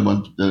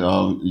gentlemen,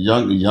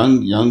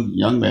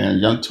 young man,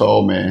 young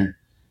tall man,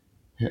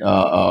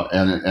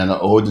 and an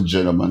older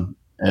gentleman,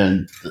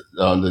 and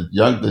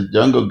the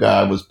younger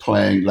guy was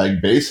playing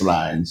like bass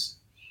lines,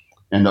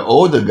 and the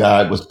older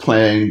guy was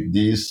playing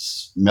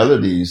these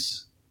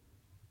melodies,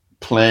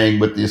 playing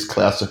with this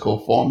classical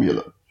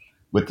formula,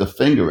 with the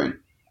fingering.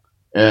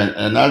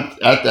 And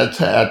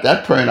at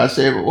that point I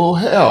said, "Oh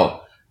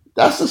hell,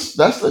 that's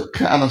the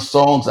kind of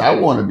songs I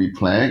want to be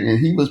playing." And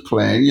he was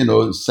playing,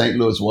 St.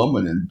 Louis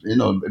Woman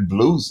and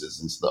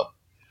blueses and stuff,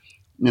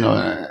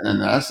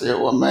 And I said,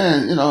 "Well,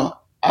 man,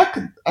 I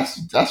could.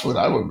 That's what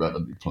I would rather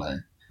be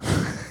playing."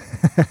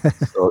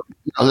 So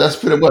that's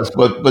pretty much.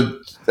 But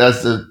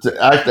that's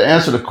to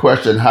answer the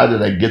question, how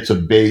did I get to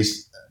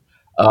bass?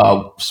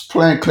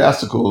 Playing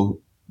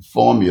classical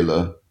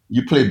formula,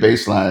 you play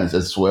bass lines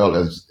as well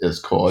as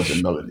chords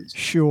and melodies.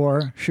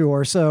 Sure,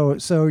 sure. So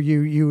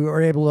you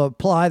were able to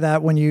apply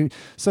that when you.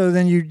 So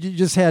then you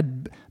just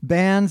had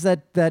bands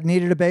that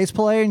needed a bass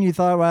player, and you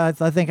thought, well,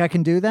 I think I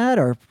can do that,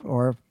 or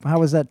how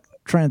was that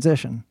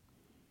transition?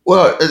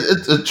 Well,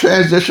 the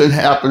transition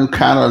happened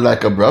kind of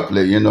like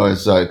abruptly.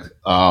 It's like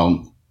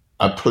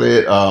I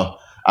played. I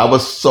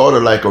was sort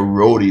of like a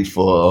roadie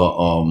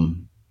for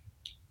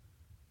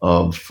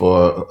a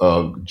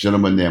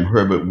gentleman named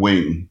Herbert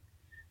Wing,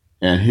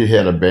 and he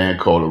had a band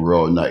called the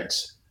Royal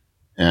Knights.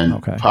 And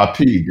Okay,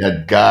 Papi,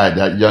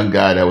 that young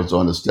guy that was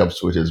on the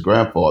steps with his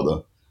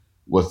grandfather,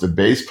 was the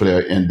bass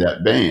player in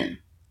that band.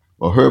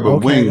 Well, Herbert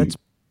okay. Wing, That's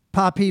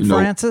Poppy you know,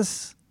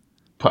 Francis.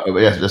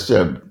 yes, just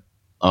said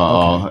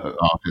Okay,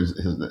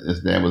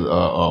 his name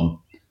was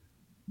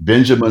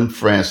Benjamin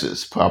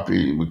Francis.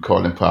 Papi, we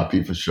call him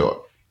Papi for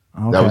short.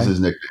 That was okay, his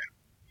nickname.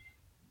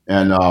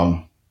 And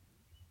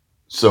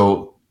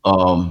so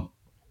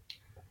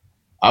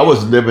I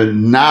was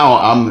living. Now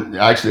I'm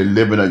actually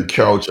living in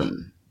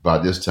Carrollton by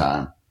this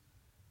time,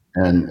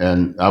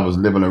 and I was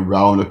living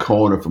around the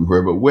corner from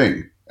Herbert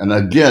Wing. And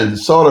again,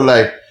 sort of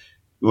like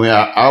when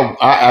I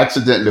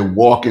accidentally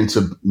walk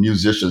into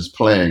musicians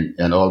playing,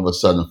 and all of a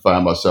sudden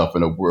find myself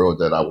in a world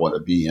that I want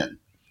to be in.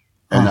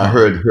 uh And I huh.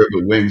 heard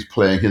Herbert Wings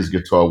playing his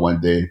guitar one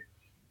day,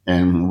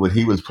 and what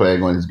he was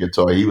playing on his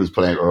guitar, he was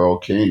playing Earl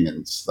King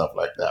and stuff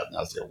like that. And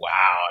I said,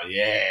 "Wow,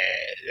 yeah,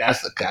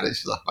 that's the kind of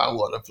stuff I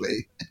want to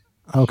play."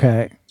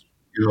 Okay,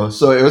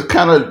 So it was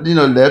kind of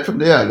led from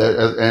there.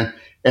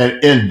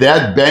 And in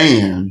that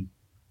band,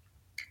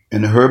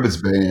 in the Herbert's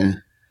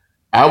band,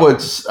 I would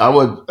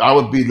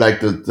be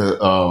like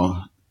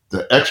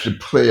the extra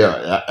player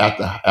at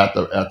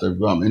the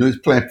rum, and he was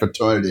playing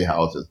fraternity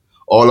houses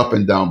all up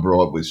and down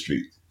Broadway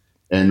Street,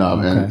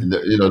 okay,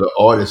 the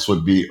artists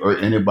would be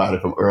anybody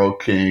from Earl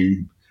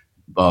King,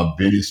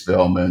 Benny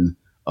Spellman,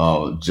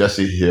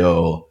 Jesse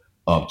Hill,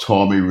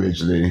 Tommy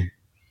Ridgely.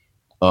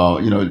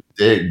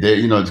 They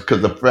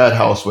because the frat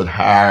house would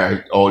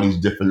hire all these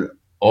different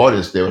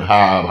artists. They would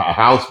hire a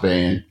house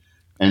band,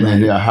 and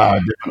then they right. would hire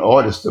different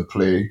artists to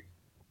play.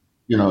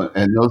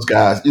 And those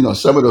guys,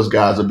 some of those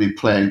guys would be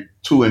playing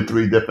two and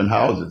three different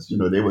houses.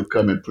 They would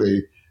come and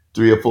play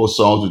three or four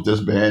songs with this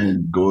band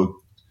and go,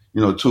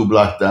 two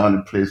blocks down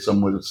and play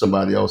some with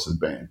somebody else's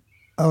band.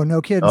 Oh,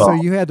 no kidding. Uh, So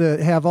you had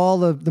to have all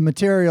the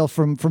material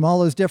from all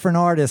those different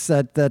artists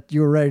that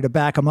you were ready to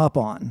back them up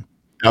on.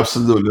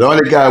 Absolutely. The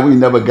only guy we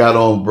never got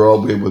on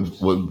Broadway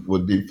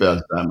would be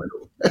Fats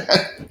Domino.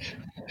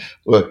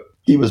 But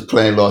he was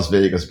playing Las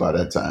Vegas by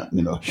that time.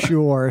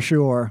 Sure,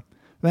 sure.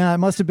 Man, it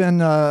must have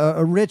been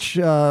a rich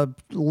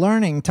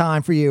learning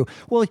time for you.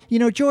 Well,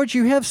 George,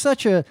 you have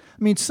I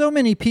mean, so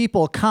many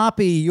people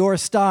copy your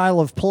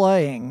style of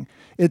playing.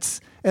 It's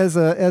as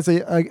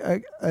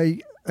a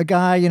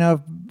guy, a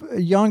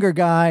younger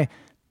guy,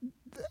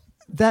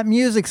 that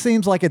music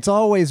seems like it's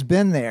always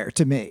been there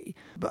to me.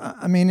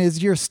 I mean,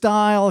 is your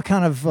style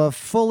kind of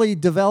fully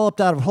developed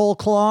out of whole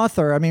cloth,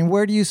 or I mean,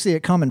 where do you see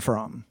it coming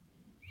from?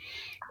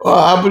 Well,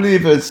 I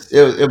believe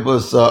it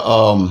was.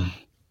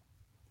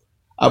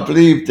 I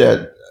believe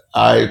that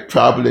I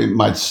probably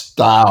my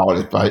style,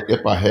 if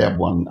I have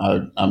one,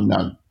 I'm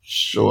not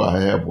sure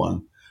I have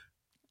one.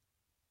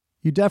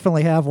 You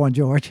definitely have one,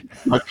 George.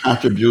 My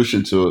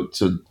contribution to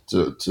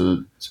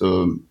the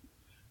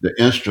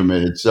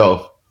instrument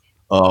itself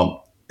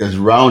is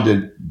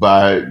rounded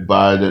by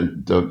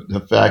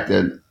the fact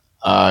that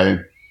I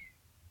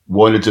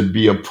wanted to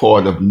be a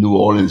part of New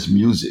Orleans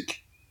music.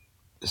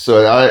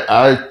 So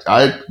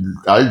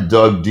I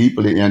dug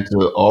deeply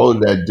into all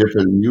of that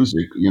different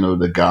music.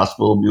 The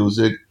gospel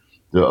music,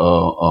 the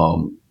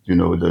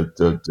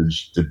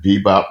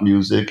bebop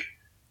music,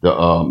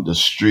 the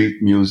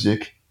street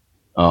music,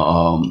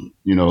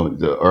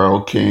 the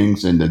Earl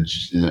Kings and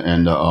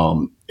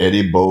the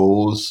Eddie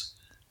Bowles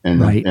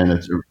Right. and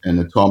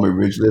the Tommy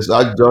Ridgelis.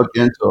 I dug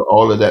into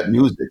all of that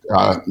music.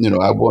 I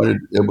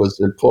wanted. It was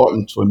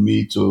important for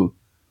me to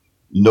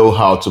know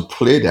how to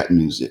play that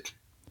music.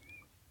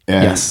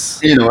 and Yes.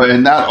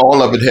 and not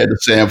all of it had the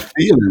same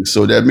feeling.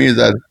 So that means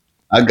that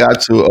I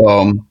got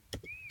to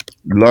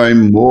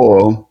learn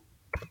more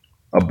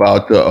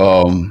about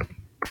the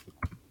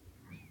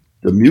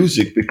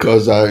music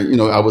because I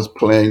was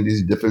playing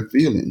these different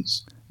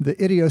feelings. The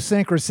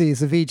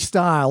idiosyncrasies of each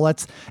style.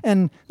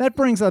 And that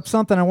brings up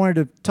something I wanted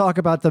to talk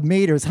about, the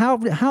meters.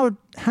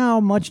 How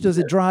much does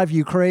it drive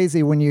you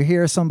crazy when you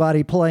hear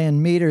somebody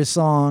playing meter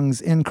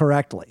songs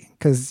incorrectly?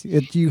 Because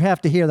you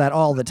have to hear that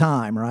all the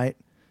time, right?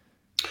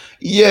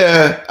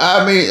 Yeah,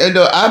 I mean,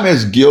 I'm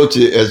as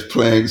guilty as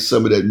playing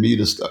some of that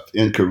meter stuff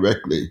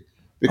incorrectly Are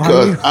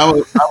because you?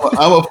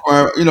 I'm a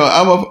firm,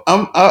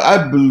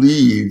 I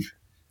believe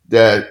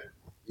that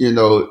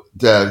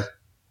that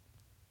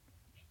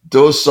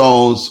those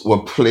songs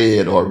were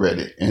played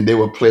already and they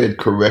were played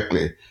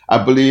correctly.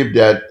 I believe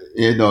that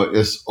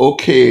it's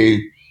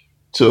okay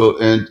to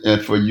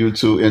and for you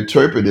to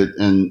interpret it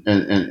and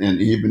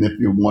even if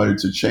you wanted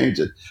to change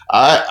it. Okay.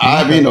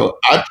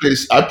 I play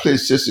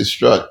Sissy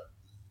Strut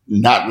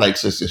not like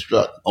Sister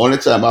Strut. Only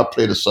time I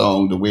play the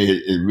song the way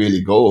it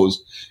really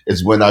goes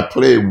is when I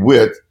play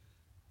with,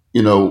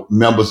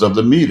 members of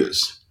the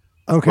Meters.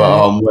 But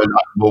Okay.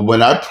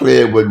 when I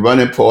play it with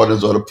Running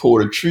Partners or the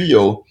Porter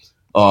Trio,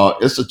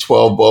 it's a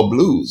 12-bar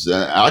blues.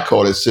 And I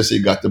call it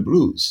Sissy Got the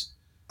Blues.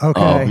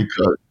 Okay.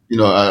 Because,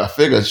 I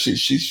figure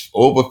she's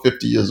over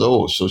 50 years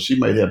old, so she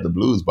might have the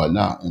blues by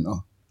now.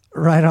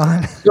 Right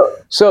on.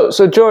 So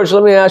George,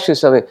 let me ask you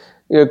something.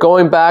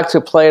 Going back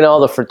to playing all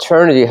the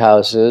fraternity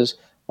houses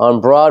on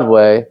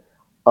Broadway,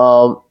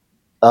 um,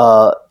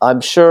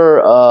 I'm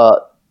sure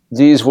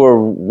these were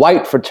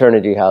white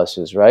fraternity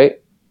houses, right?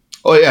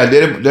 Oh, yeah,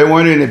 there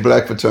weren't any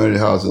black fraternity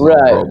houses on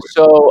Right. Broadway.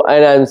 So,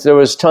 and there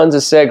was tons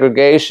of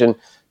segregation.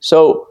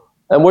 So,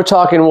 and we're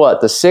talking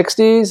what, the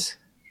 '60s?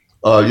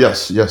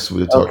 Yes,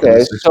 we're talking the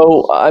Okay.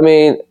 So, 60s. I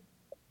mean,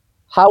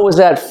 how was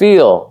that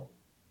feel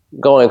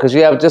going? Because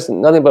you have just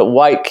nothing but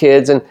white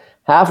kids, and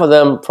half of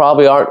them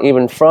probably aren't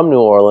even from New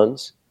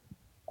Orleans.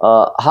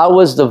 How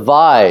was the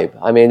vibe?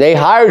 I mean, they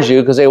hired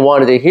you because they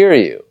wanted to hear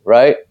you,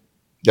 right?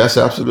 That's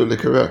absolutely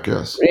correct,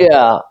 yes.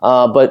 Yeah.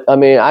 But I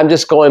mean, I'm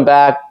just going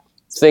back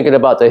thinking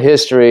about the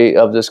history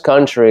of this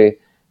country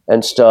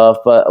and stuff.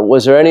 But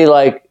was there any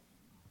I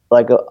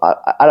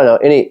don't know,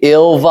 any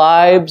ill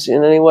vibes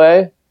in any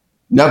way?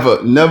 Never,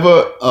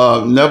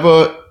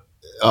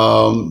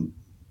 um,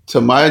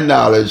 to my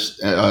knowledge,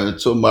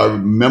 to my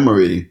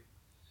memory,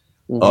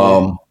 Hmm.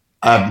 um,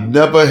 I've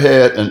never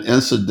had an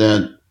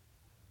incident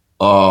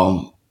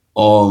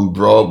on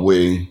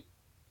Broadway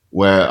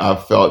where I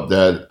felt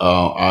that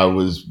I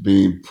was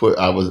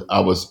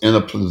in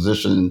a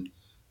position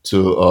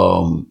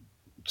to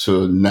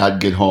not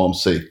get home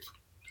safe.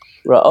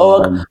 Right. Oh,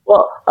 okay. Um,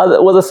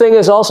 Well, the thing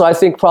is also, I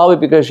think probably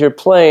because you're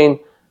playing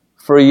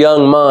for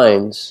young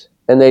minds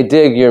and they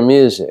dig your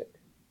music.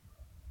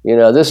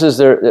 This is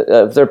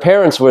if their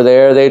parents were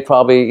there, they'd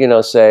probably,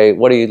 say,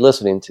 "What are you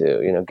listening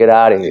to? Get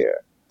out of here."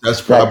 that's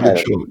That probably kind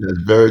of, true.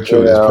 That's very you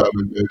true. That's know.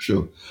 probably very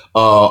true.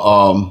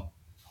 Uh, um,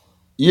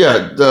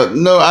 Yeah,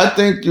 no, I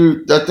think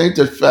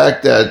the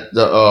fact that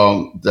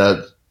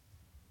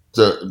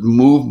the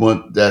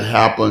movement that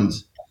happened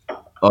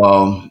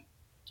um,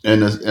 in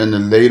the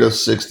later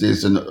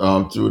 '60s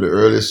and through the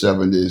early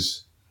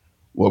 '70s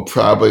were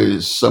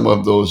probably some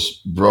of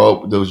those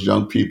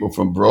young people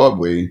from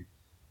Broadway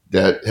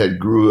that had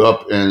grew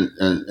up well,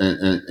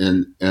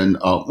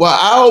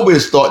 I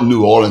always thought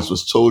New Orleans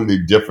was totally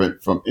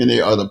different from any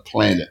other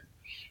planet.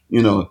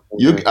 Mhm.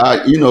 You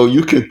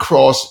can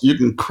cross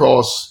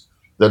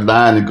the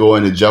line and go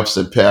into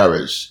Jefferson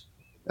Parish.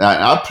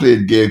 I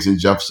played gigs in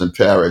Jefferson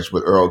Parish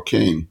with Earl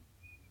King,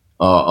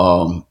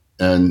 and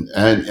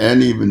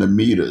even the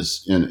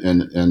Meters in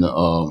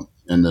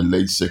the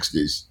late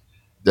 '60s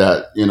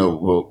that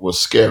were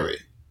scary,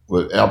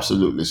 were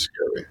absolutely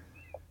scary.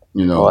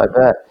 You Oh, I know,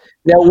 bet.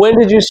 Now, when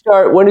did you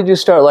start? When did you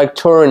start like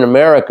touring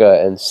America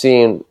and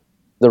seeing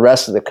the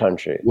rest of the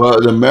country? well,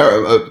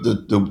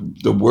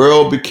 the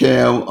world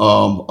became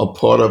a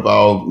part of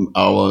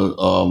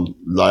our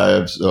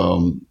lives.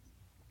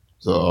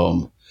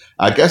 So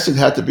I guess it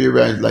had to be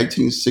around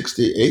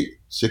 1968,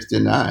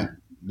 69,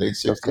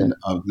 Okay.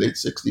 late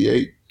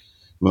 68,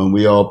 when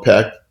we all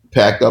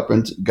packed up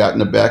and got in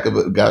the back of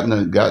it, got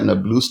in a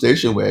blue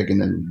station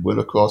wagon and went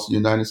across the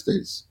United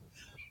States.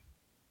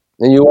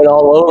 And you went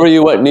all over.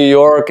 You went New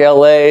York,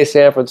 L.A.,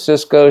 San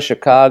Francisco,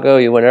 Chicago.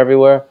 You went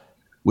everywhere.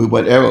 We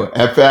went everywhere.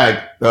 In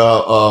fact,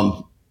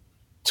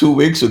 2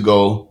 weeks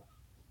ago,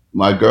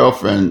 my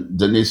girlfriend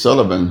Denise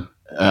Sullivan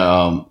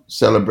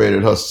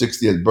celebrated her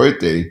 60th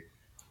birthday,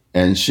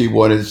 and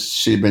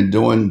she'd been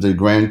doing the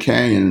Grand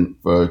Canyon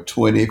for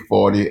 20,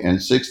 40,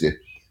 and 60.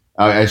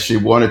 And she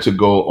wanted to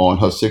go on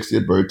her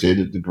 60th birthday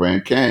to the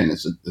Grand Canyon.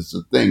 It's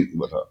a thing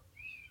with her.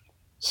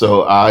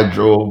 So I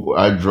drove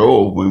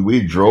when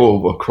we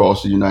drove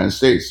across the United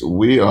States.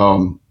 We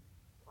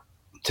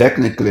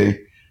technically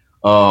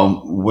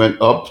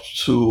went up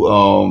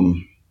to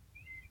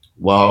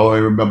well, I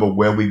don't remember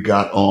where we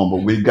got on,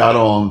 but we got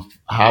on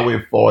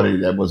Highway 40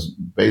 that was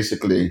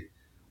basically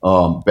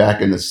back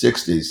in the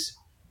 60s.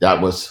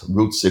 that was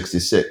Route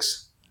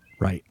 66.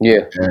 Right.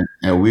 Yeah.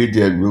 And we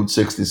did Route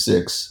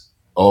 66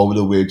 all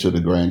the way to the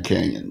Grand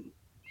Canyon.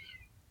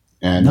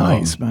 And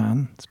nice,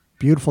 man. It's a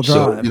beautiful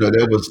so, drive.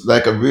 that was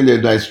like a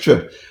really nice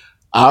trip.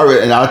 I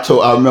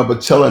remember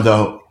telling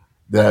them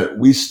that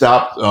we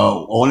stopped,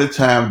 only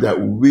time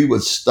that we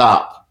would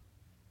stop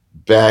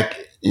back,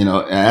 and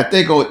I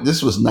think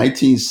this was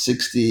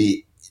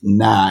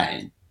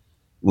 1969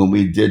 when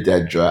we did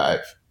that drive.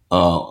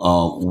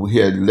 We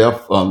had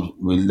left.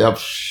 We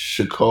left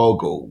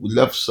Chicago. We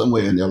left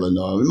somewhere in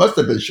Illinois. It must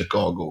have been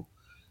Chicago,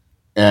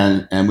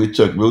 and we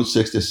took Route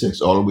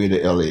 66 all the way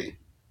to LA.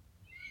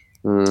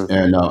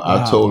 And Wow.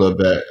 I told her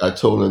that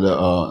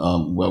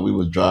while we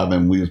was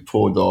driving, we was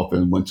pulled off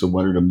and went to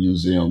one of the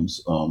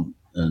museums.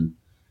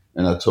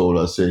 And I told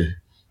her, I said,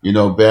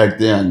 back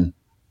then,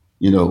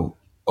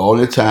 all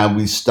the time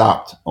we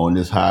stopped on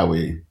this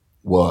highway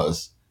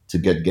was to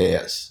get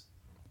gas,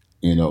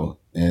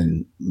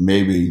 and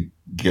maybe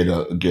get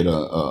a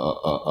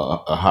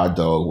hot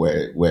dog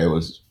where it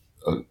was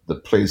the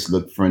place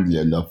looked friendly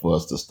enough for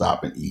us to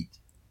stop and eat.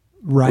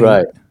 Right.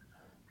 Right.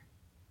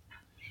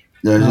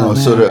 Yeah, Oh,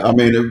 so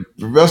man.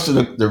 the rest of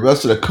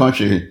the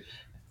country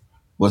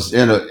was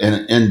in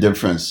an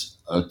indifference,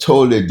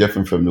 totally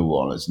different from New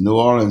Orleans. New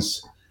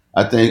Orleans,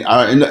 I think,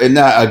 and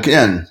now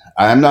again,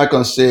 I'm not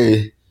going to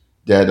say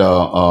that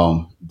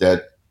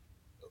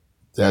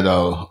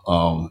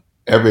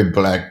every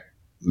black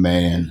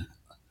man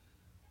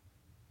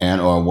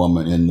and or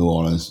woman in New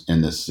Orleans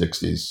in the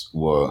 '60s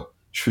were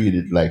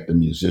treated like the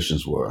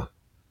musicians were,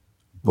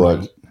 but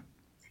Right.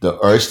 the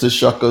oyster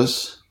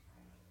shuckers.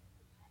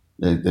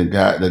 The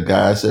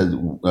guys that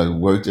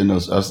worked in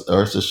those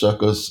oyster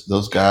shuckers,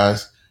 those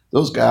guys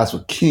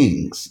were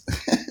kings.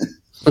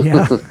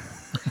 Yeah.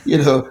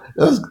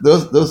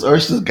 Those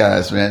oyster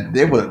guys, man,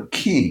 they were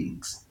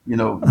kings.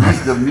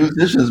 The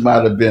musicians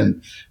might have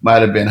been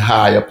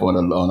high up on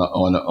a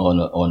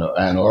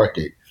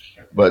anarchy,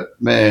 but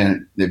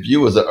man, if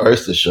you was an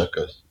oyster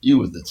shucker, you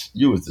was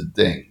the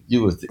thing.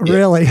 You was the it.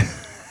 Really?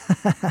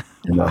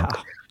 Wow.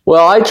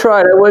 Well, I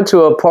went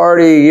to a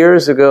party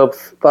years ago,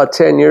 about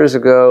 10 years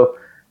ago.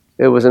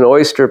 It was an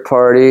oyster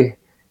party,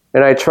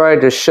 and I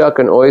tried to shuck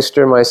an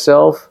oyster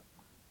myself,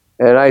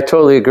 and I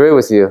totally agree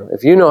with you.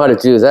 If you know how to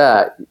do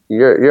that,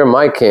 you're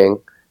my king,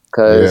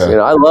 because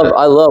I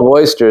love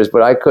oysters,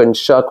 but I couldn't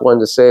shuck one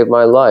to save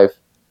my life.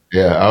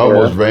 Yeah, I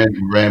almost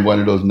ran one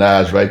of those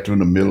knives right through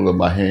the middle of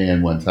my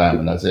hand one time,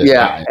 and I said,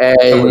 "Yeah,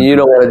 and you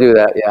don't want to do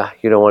that. Yeah,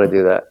 you don't want to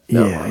do that."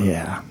 No.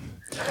 Yeah.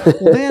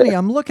 Well, Manny,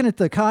 I'm looking at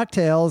the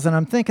cocktails and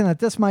I'm thinking that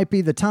this might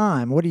be the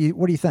time. What do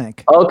you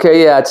think?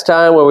 Okay, yeah, it's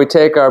time where we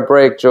take our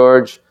break,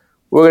 George.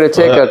 We're going to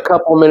take a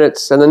couple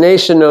minutes, and the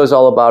nation knows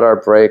all about our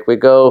break. We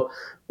go.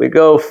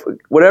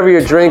 Whatever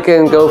you're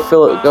drinking, go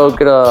fill it. Go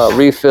get a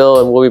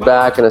refill, and we'll be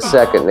back in a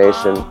second,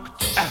 nation.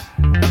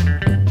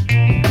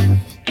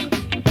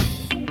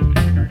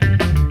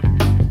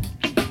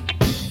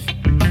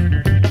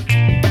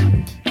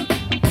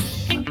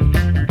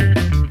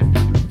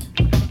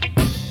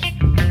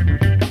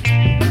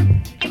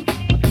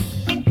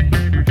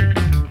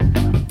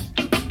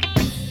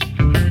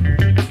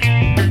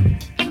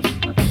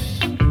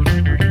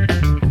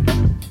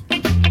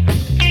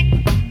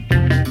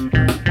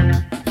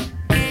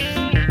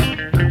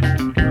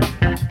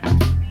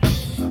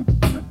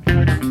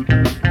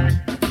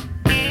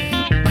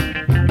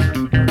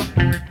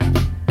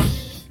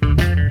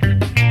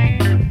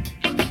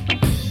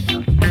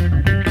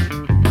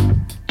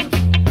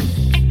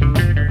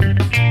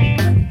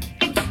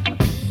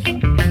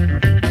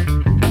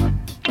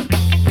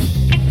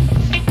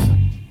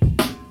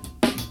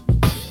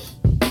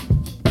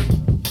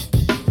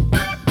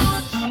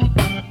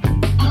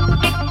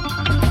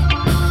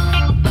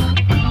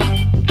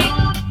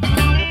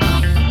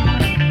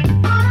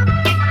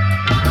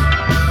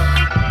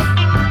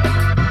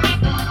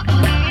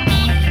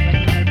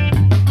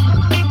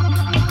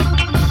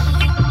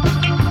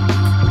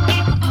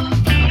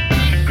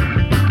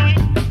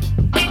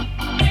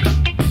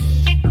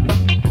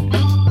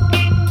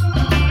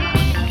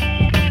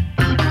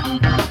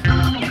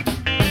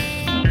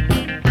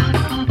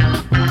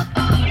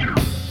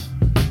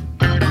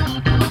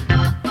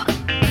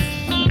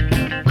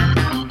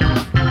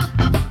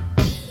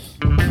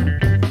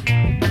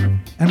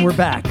 And we're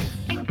back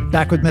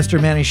with Mr.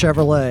 Manny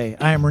Chevrolet.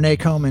 I am Renee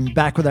Coman,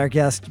 back with our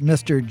guest,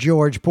 Mr.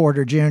 George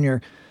Porter Jr.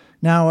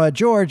 Now,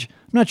 George,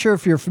 I'm not sure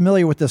if you're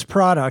familiar with this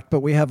product,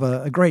 but we have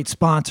a great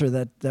sponsor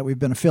that we've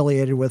been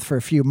affiliated with for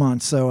a few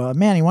months. So,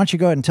 Manny, why don't you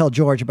go ahead and tell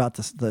George about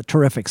the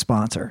terrific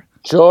sponsor?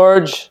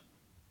 George,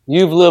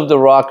 you've lived the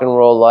rock and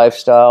roll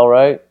lifestyle,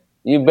 right?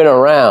 You've been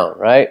around,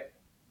 right?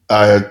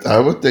 I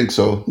would think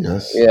so,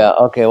 yes. Yeah,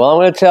 okay. Well, I'm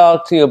going to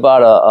talk to you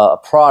about a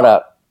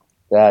product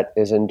that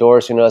is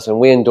endorsing us, and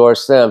we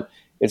endorse them.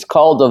 It's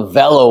called the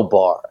Velo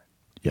Bar.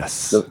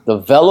 Yes. The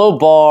Velo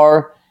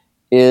Bar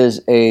is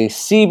a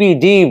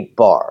CBD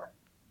bar.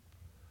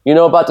 You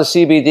know about the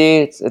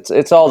CBD?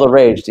 It's all the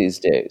rage these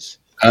days.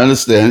 I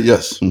understand,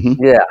 yes.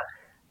 Mm-hmm. Yeah.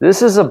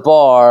 This is a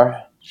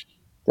bar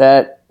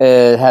that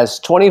has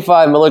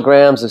 25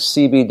 milligrams of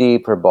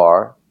CBD per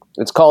bar.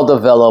 It's called the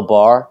Velo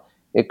Bar.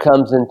 It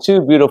comes in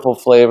 2 beautiful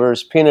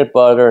flavors, peanut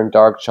butter and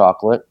dark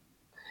chocolate.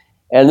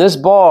 And this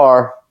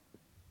bar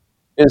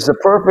is the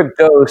perfect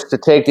dose to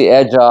take the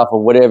edge off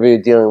of whatever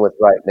you're dealing with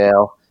right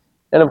now.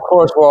 And of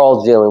course, we're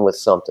all dealing with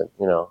something.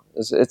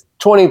 It's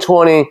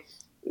 2020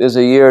 is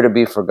a year to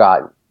be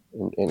forgotten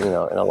in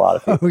a lot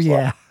of people's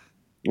lives.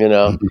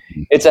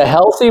 It's a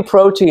healthy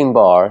protein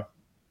bar.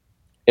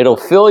 It'll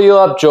fill you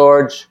up,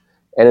 George,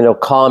 and it'll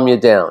calm you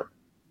down.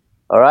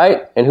 All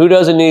right? And who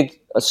doesn't need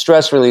a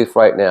stress relief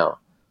right now?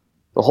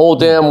 The whole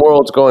damn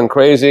world's going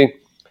crazy.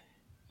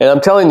 And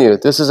I'm telling you,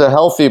 this is a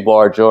healthy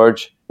bar,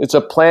 George. It's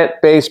a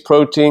plant-based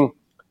protein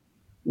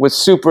with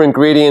super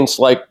ingredients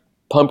like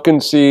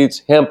pumpkin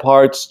seeds, hemp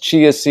hearts,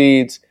 chia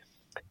seeds.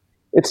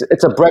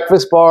 It's a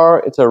breakfast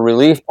bar. It's a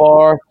relief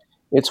bar.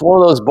 It's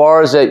one of those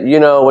bars that,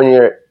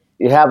 when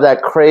you have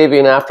that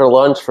craving after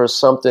lunch for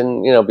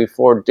something,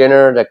 before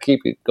dinner that keep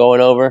you going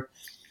over.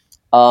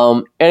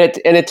 And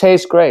it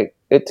tastes great.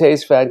 It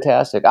tastes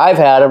fantastic. I've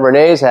had them.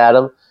 Renee's had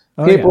them.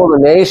 People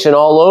in the nation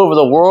all over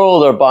the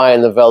world are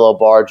buying the Velo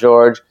Bar,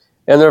 George,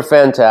 and they're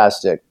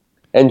fantastic.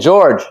 And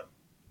George,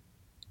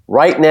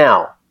 right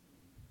now,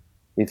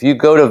 if you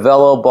go to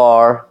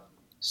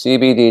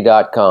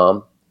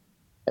velobarcbd.com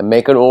and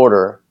make an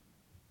order,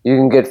 you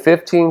can get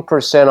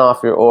 15%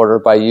 off your order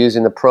by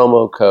using the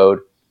promo code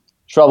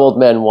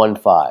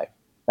TroubledMen15.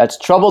 That's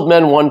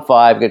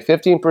TroubledMen15. Get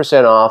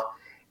 15% off,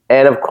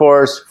 and of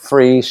course,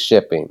 free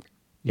shipping.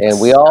 Yes.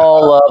 And we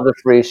all love the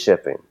free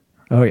shipping.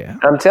 Oh yeah!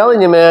 I'm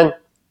telling you, man,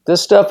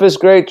 this stuff is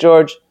great,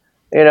 George.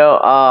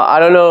 I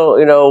don't know,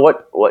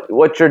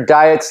 what your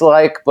diet's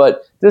like,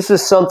 but this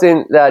is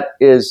something that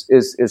is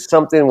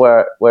something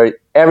where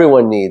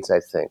everyone needs.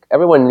 I think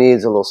everyone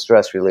needs a little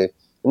stress relief,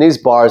 and these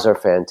bars are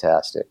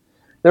fantastic.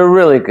 They're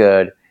really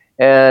good.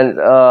 And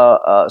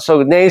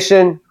so,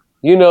 Nation,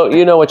 you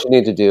know what you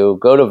need to do.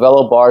 Go to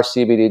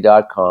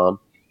velobarcbd.com.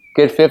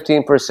 Get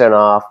 15%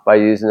 off by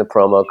using the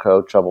promo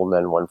code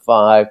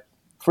TroubledMen15.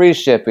 Free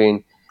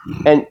shipping.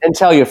 And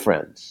tell your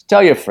friends.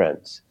 Tell your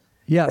friends.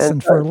 Yes,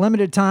 and for a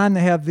limited time,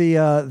 they have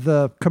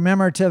the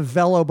commemorative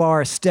Velo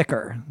Bar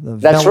sticker.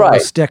 That's right.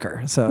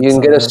 Sticker. So you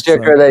can get a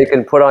sticker that you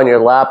can put on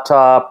your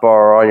laptop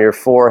or on your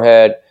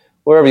forehead,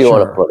 wherever you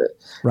want to put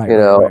it. Right.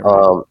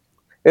 Right.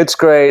 It's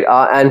great.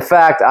 In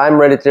fact, I'm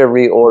ready to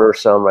reorder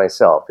some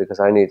myself because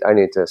I need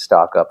to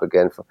stock up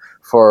again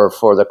for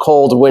the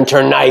cold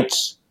winter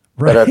nights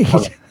that are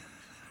coming.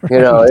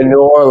 In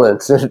New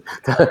Orleans,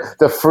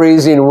 the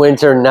freezing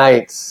winter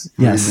nights.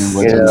 Yes.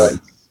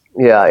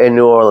 Yeah, in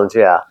New Orleans,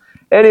 yeah.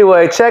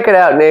 Anyway, check it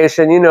out,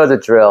 Nation. You know the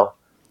drill.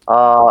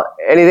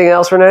 Anything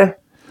else, Renee?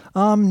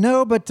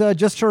 No, but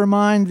just to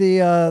remind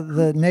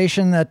the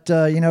nation that,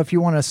 if you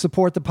want to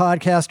support the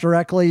podcast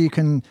directly, you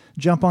can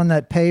jump on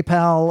that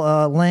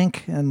PayPal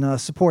link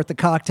and support the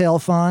Cocktail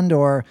Fund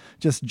or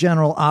just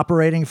general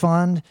operating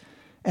fund.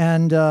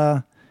 And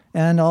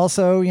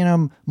also,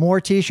 more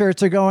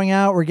T-shirts are going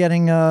out. We're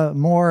getting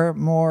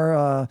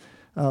more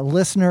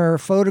listener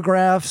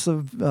photographs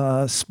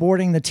of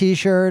sporting the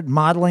T-shirt,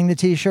 modeling the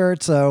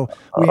T-shirt. So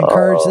we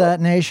encourage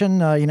that,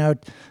 Nation.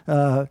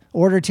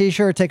 Order a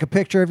T-shirt, take a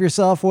picture of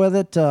yourself with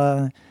it,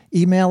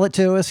 email it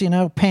to us.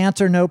 Pants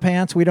or no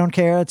pants, we don't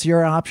care. It's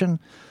your option.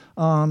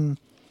 I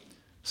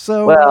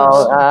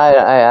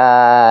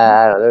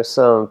there's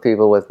some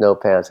people with no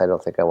pants I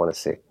don't think I want to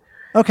see.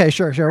 Okay,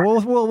 sure.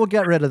 We'll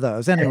get rid of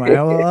those anyway.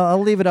 I'll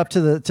leave it up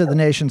to the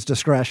nation's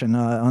discretion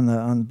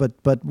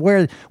but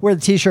wear the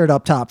T-shirt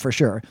up top for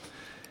sure.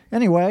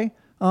 Anyway,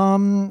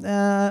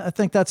 I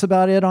think that's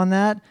about it on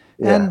that.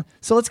 Yeah. And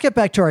so let's get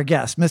back to our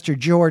guest, Mr.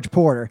 George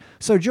Porter.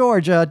 So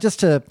George, just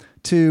to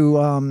do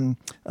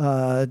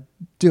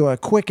a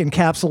quick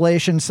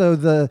encapsulation. So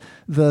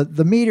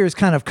the meters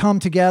kind of come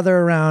together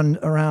around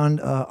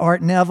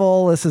Art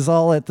Neville. This is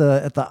all at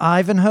the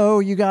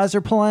Ivanhoe you guys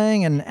are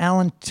playing, and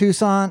Alan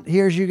Toussaint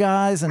hears you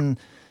guys and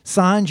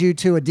signs you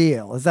to a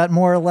deal. Is that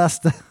more or less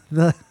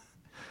the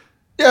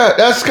Yeah,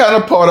 that's kind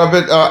of part of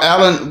it.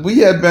 Alan, we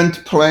had been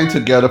playing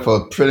together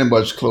for pretty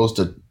much close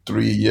to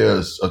 3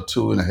 years or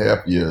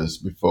 2.5 years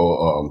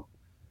before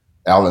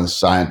Alan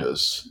signed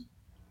us.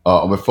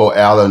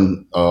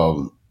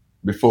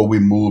 Before we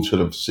moved to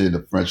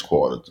the French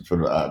Quarter to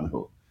the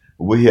Ivanhoe,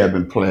 we had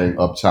been playing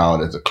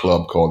uptown at a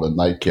club called the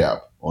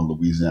Nightcap on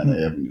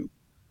Louisiana Avenue.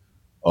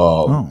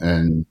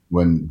 And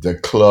when the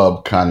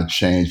club kind of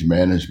changed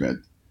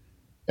management,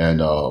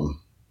 and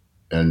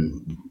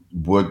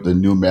what the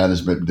new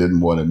management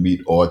didn't want to meet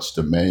Art's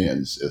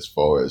demands as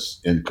far as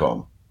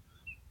income,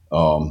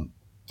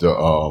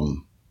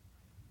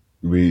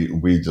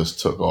 we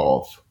just took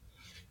off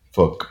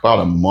for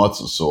about a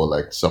month or so,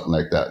 like something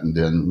like that. And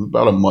then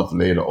about a month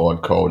later,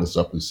 Art called us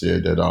up and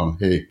said that,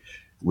 hey,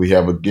 we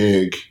have a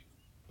gig,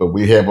 but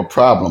we have a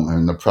problem.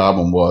 And the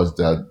problem was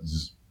that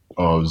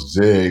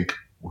Zig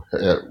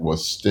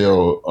was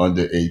still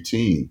under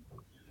 18.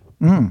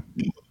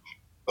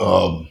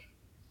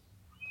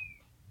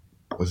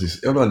 Was he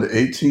still under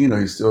 18 or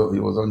he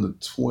was under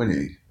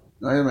 20?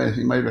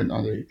 He might have been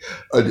under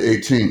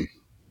 18,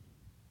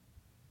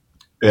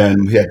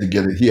 and he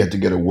had to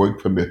get a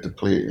work permit to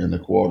play in the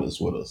quarters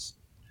with us.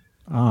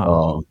 Ah,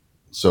 Um,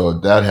 so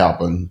that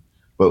happened.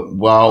 But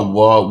while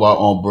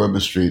on Bourbon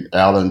Street,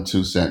 Alan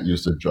Toussaint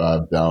used to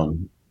drive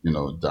down,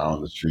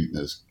 down the street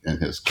in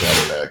his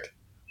Cadillac,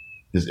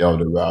 his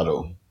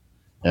Eldorado,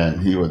 and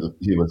he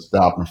would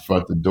stop in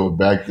front of the door.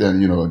 Back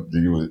then, you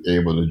were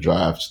able to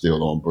drive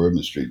still on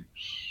Bourbon Street,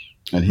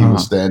 and he would uh-huh.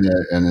 stand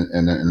there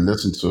and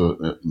listen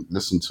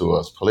to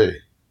us play.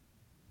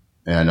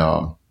 And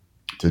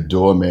the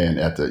doorman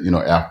at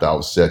the after I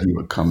was set, he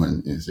would come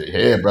in and say,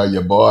 "Hey, bro,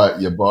 your boy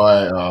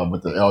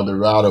with the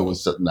Eldorado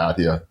was sitting out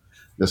here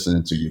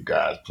listening to you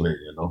guys play."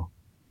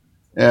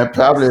 And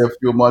probably a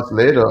few months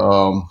later,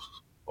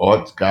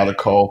 Art got a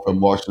call from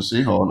Marshall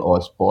Sehorn,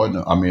 Art's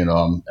partner. I mean,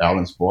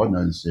 Alan's partner,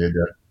 and said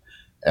that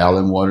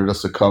Alan wanted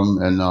us to come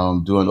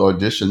and do an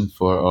audition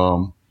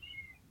for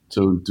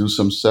to do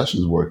some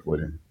sessions work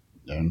with him.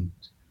 And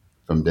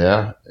from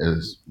there,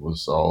 it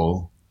was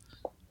all.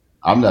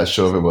 I'm not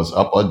sure if it was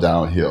up or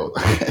downhill.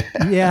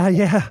 Yeah,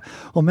 yeah.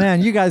 Well,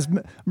 man, you guys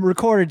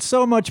recorded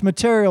so much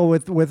material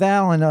with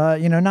Alan.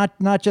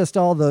 Not just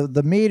all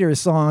the meter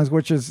songs,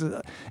 which is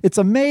it's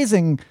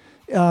amazing.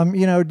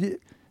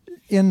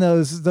 In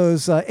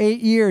those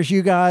 8 years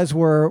you guys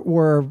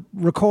were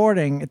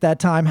recording at that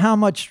time, how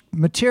much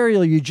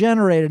material you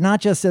generated, not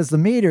just as the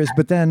meters,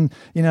 but then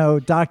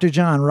Dr.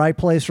 John, Right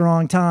Place,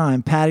 Wrong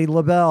Time, Patti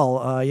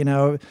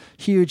LaBelle,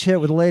 huge hit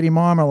with Lady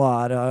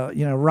Marmalade,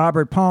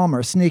 Robert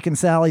Palmer, Sneaking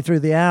Sally Through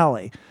the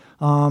Alley.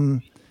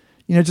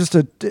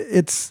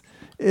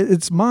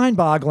 It's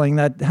mind-boggling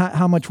that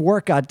how much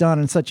work got done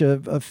in such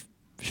a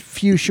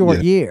few short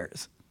Yeah,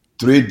 years.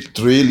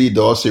 three Lee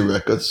Dorsey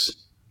records,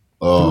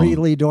 Three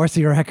um, Lee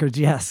Dorsey records,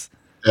 yes.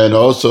 and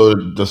also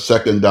the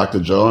second Dr.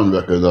 John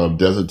record,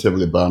 Desert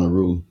Tivoli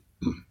Bonnaroo.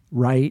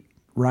 Right,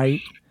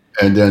 right.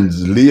 And then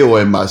Leo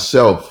and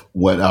myself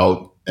went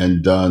out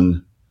and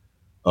done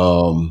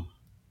um,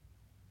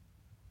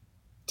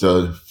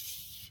 the.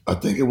 I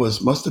think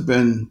must have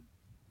been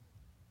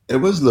it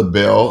was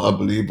LaBelle, I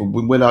believe. But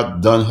we went out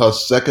and done her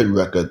second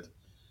record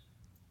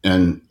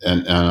and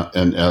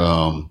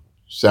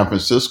San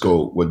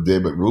Francisco with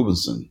David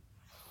Rubinson.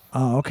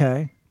 Oh,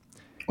 okay.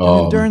 And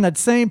then during Um, that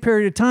same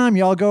period of time,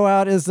 y'all go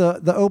out as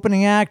the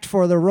opening act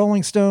for the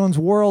Rolling Stones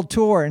World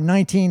Tour in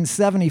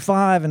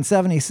 1975 and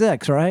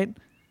 76, right?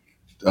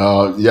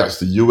 yes,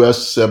 the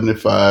US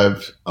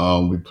 75.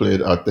 We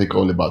played, I think,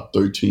 only about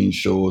 13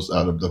 shows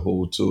out of the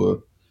whole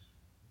tour.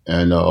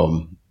 And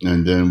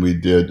then we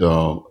did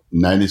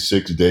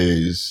 96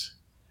 days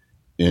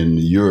in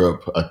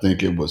Europe. I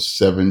think it was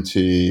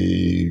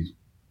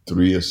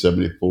 73 or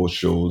 74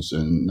 shows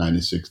in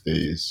 96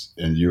 days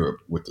in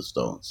Europe with the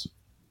Stones.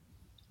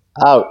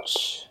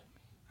 Ouch.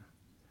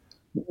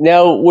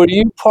 Now, were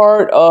you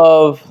part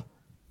of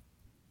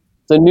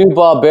the New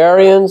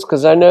Barbarians?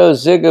 Because I know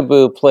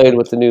Zigaboo played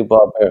with the New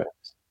Barbarians.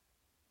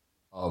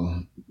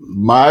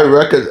 My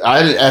record,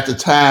 at the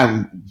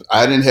time,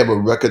 I didn't have a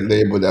record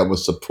label that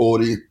was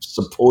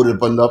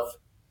supportive enough,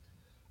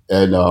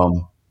 and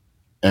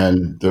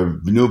the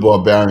New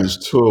Barbarians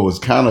tour was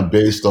kind of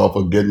based off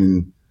of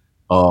getting,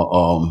 uh,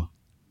 um,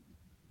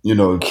 you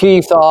know,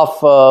 Keith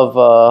off of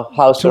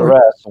House Tour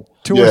Arrest.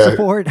 tour yeah,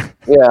 support.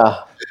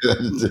 Yeah.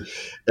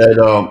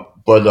 and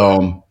but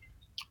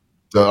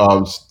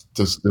the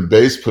the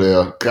bass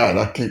player, God,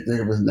 I can't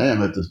think of his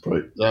name at this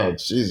point. Oh,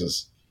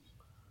 Jesus.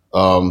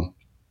 Um,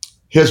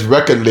 his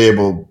record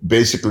label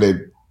basically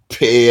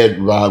paid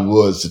Ron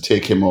Woods to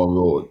take him on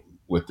road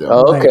with them.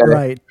 Oh, Right, okay.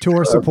 right.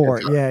 Tour Okay.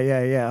 support. Yeah,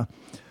 yeah, yeah.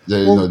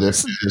 They Well, paid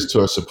his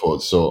tour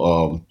support.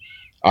 So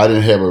I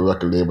didn't have a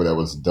record label that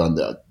was done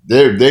that.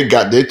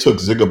 They took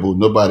Zigaboo.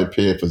 Nobody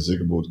paid for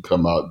Zigaboo to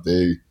come out.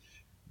 They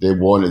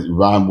wanted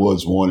Ron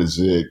Woods wanted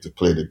Zig to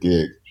play the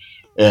gig,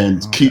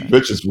 and Keith okay.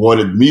 Richards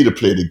wanted me to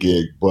play the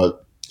gig,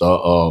 but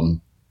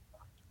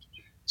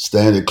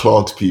Stanley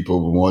Clark's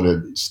people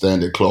wanted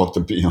Stanley Clark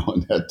to be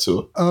on that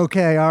tour.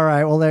 Okay, all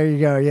right. Well, there you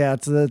go. Yeah,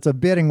 it's a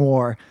bidding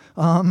war.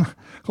 Um,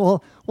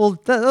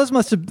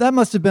 that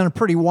must have been a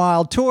pretty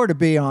wild tour to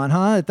be on,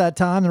 huh? At that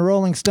time, the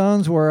Rolling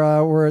Stones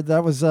were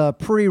that was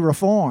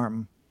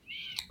pre-reform.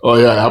 Oh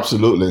yeah,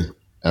 absolutely,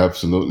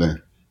 absolutely.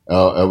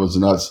 It was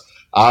nuts.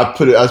 I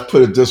put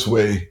it this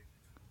way: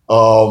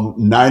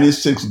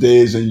 96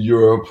 days in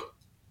Europe.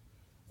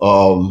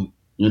 I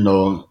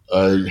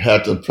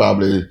had to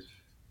probably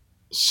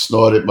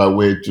snorted my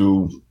way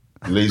through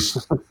at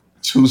least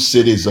two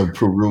cities of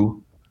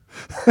Peru.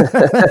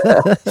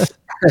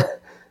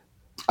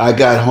 I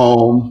got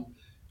home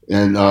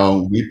and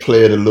we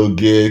played a little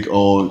gig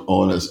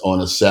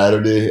on a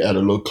Saturday at a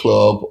little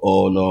club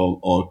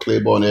on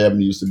Claiborne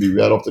Avenue. Used to be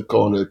right off the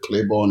corner of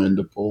Claiborne and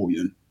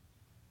Napoleon.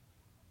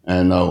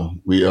 And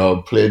we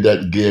played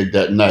that gig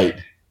that night.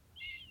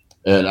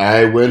 And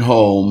I went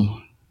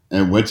home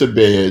and went to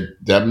bed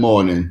that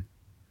morning.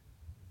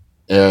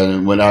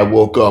 And when I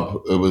woke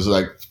up, it was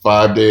like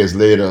 5 days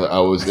later. I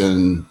was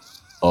in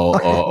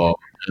Hotel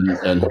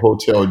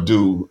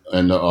Du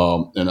in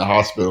the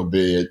hospital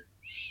bed,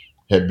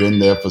 had been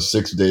there for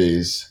 6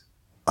 days,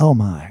 Oh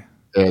my.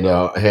 and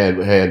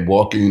had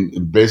walking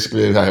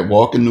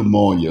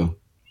pneumonia.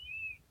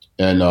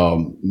 And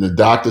the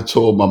doctor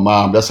told my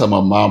mom. That's how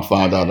my mom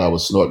found out I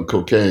was snorting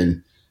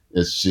cocaine.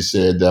 And she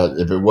said that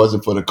if it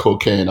wasn't for the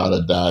cocaine, I'd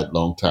have died a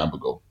long time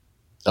ago.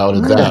 I would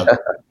have Really? died.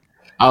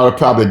 I would have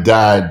probably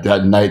died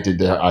that night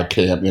that I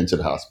came into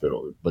the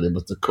hospital. But it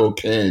was the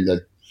cocaine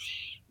that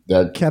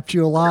Kept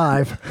you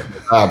alive.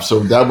 so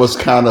that was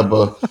kind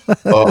of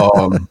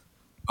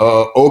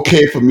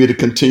okay for me to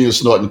continue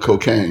snorting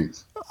cocaine.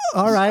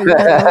 All right.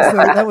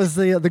 That was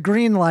the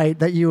green light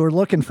that you were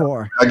looking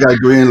for. I got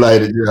green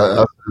lighted.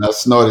 Yeah, I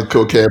snorted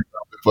cocaine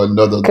for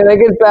another. Can I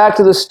get back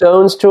to the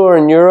Stones tour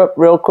in Europe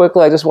real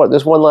quickly? There's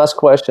one last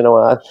question I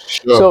want to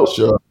ask.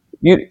 Sure.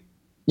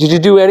 Did you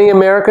do any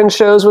American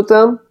shows with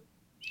them?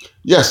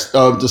 Yes,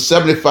 the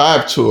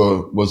 '75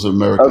 tour was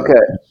American.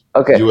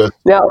 Okay. US,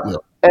 Now, yeah.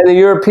 and the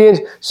Europeans.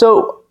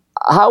 So,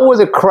 how were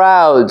the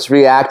crowds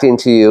reacting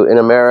to you in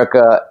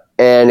America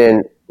and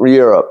in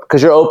Europe?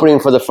 Because you're opening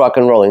for the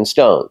fucking Rolling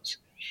Stones.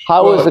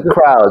 How was the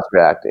crowds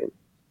reacting?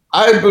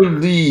 I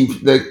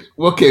believe that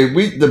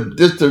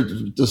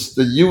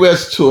the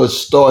U.S. tour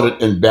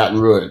started in Baton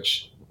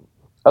Rouge.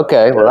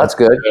 Okay, well that's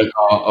good.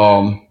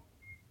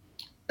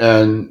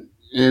 And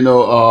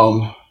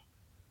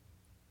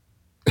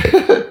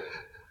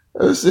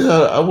let's see.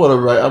 I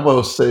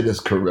want to say this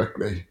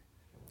correctly.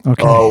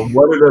 Okay.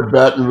 One of the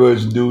Baton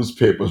Rouge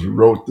newspapers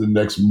wrote the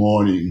next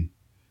morning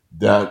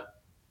that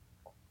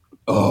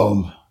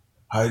how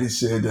did he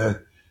say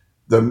that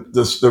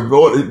the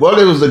road? Well,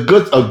 it was a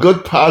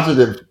good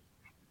positive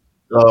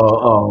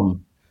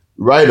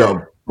write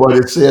up, but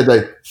it said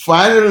that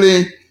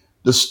finally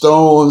the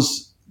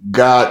Stones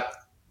got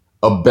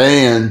a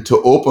band to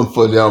open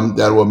for them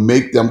that will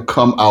make them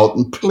come out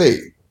and play.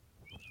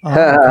 Oh,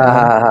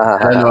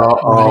 okay. And,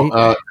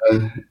 Right.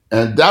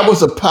 and that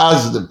was a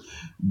positive,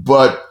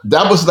 but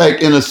that was like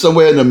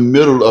somewhere in the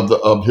middle of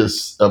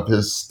his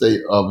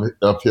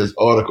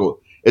article.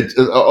 An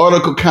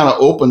article kind of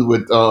opened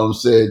with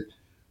said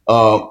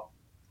uh,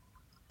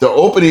 the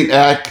opening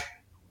act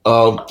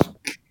of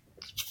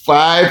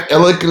 5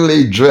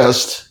 elegantly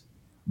dressed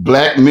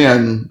black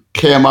men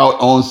came out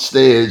on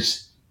stage,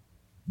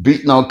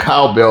 beating on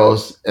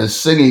cowbells and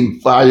singing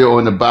 "Fire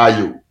on the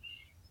Bayou."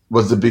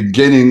 Was the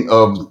beginning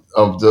of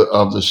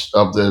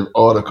the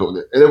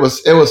article. It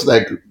was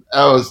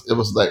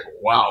like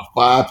wow,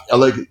 5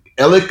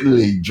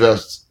 elegantly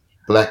dressed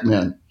black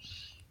men.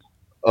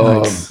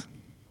 Nice.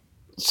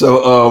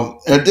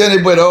 And then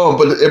it went on,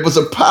 but it was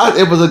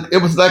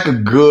like a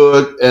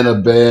good and a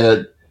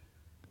bad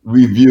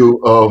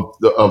review of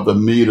the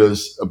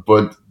meters.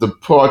 But the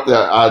part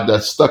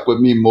that stuck with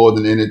me more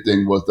than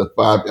anything was the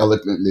 5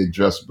 elegantly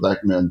dressed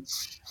black men.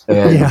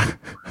 And Yeah.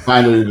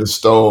 finally the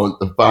Stones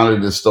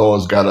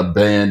got a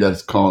band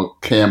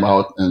came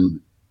out and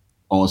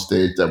on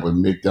stage that would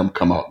make them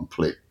come out and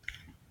play.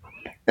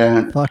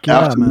 And Fuck yeah,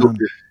 absolutely, man.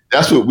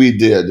 that's what we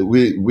did.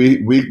 We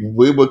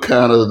were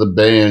kind of the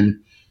band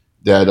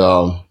that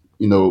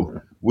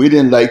we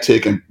didn't like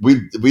taking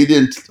we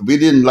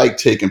didn't like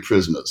taking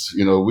prisoners.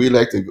 We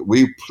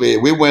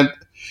went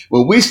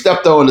when we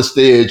stepped on the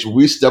stage.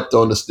 We stepped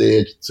on the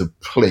stage to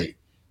play.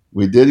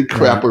 We didn't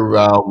crap Right.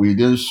 around. We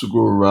didn't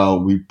screw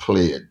around. We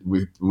played.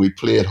 We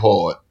played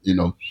hard.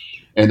 And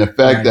the fact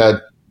Right.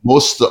 that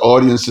most of the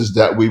audiences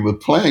that we were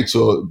playing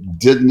to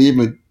didn't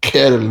even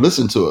care to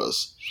listen to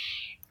us.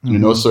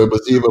 Mhm. So it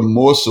was even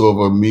more so of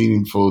a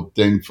meaningful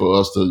thing for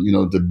us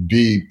to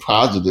be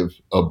positive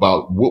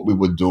about what we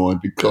were doing,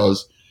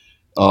 because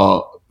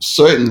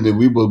certainly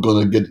we was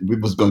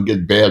gonna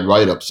get bad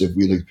write ups if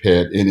we'd have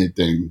had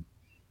anything,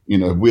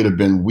 if we'd have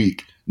been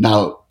weak.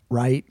 Now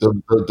Right.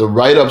 the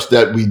write ups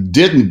that we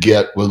didn't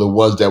get were the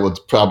ones that was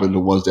probably the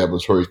ones that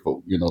was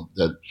hurtful,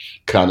 that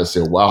kind of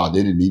said, wow,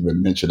 they didn't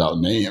even mention our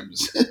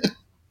names.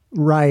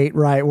 Right.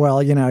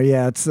 Well,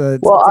 yeah, it's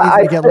Well,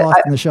 easy to get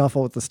lost in the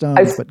shuffle with the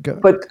Stones, but go.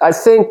 But I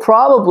think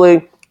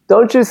probably,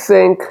 don't you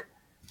think,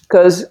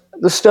 because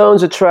the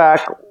Stones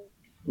attract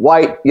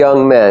white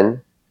young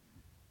men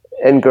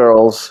and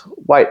girls,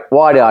 white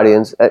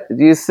audience,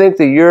 do you think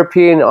the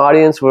European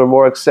audience were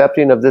more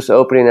accepting of this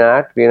opening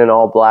act being an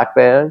all black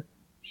band?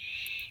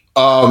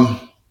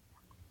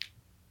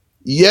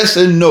 Yes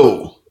and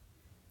no.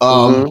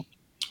 Mhm.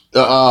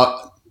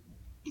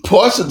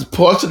 Parts of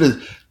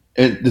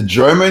the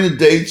German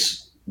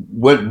dates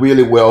went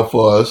really well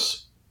for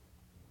us.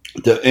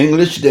 The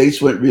English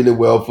dates went really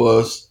well for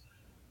us.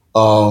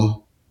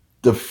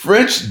 The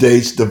French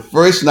dates, the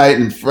first night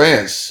in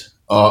France,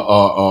 we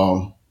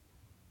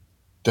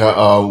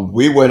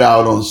went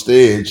out on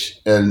stage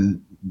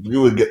and we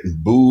were getting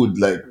booed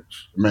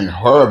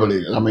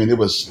horribly. I mean,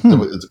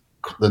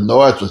 the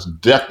noise was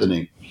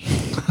deafening.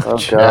 Oh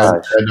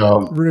And,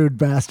 gosh. Rude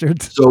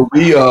bastards. so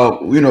we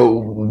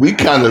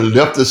kind of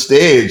left the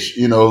stage,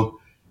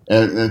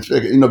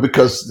 and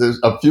because there's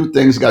a few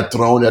things got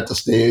thrown at the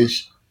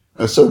stage,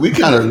 and so we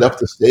kind of left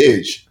the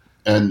stage,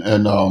 and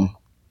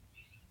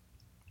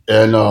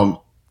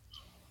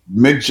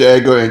Mick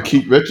Jagger and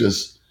Keith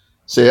Richards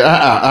say,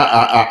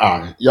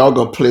 y'all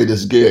gonna play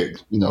this gig,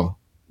 y'all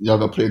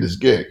gonna play this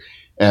gig,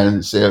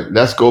 and say,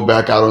 let's go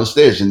back out on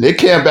stage. And they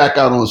came back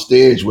out on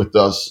stage with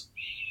us.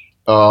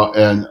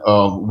 And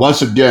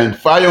once again,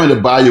 Fire in the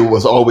Bayou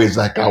was always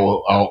like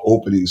our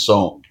opening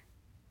song.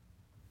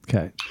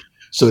 Okay.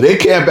 So they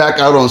came back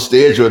out on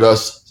stage with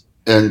us,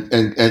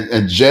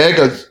 and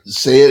Jagger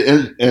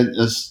said,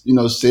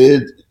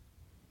 said,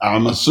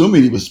 I'm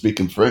assuming he was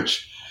speaking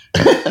French.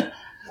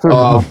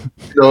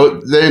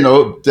 They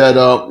know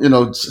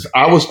that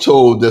I was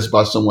told this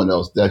by someone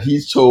else, that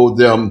he told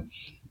them,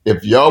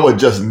 if y'all would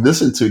just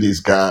listen to these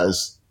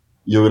guys,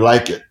 you would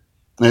like it.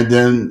 And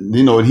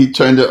then he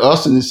turned to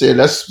us and he said,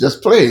 let's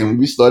just play. And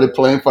we started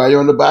playing Fire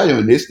on the Bayou,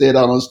 and they stayed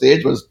out on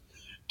stage with us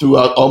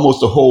throughout almost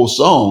the whole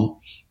song.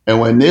 And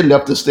when they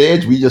left the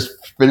stage, we just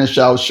finished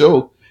our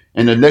show.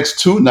 And the next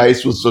 2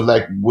 nights was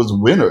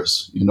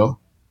winners.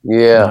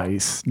 Yeah.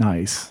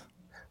 Nice.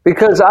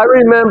 Because I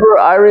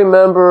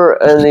remember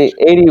in the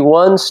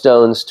 '81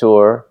 Stones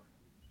tour.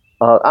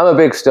 I'm a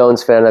big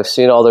Stones fan. I've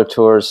seen all their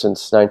tours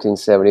since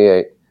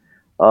 1978.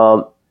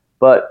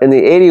 But in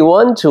the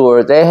 '81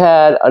 tour, they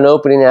had an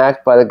opening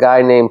act by the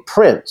guy named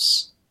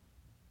Prince.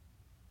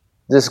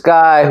 This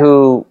guy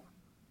who,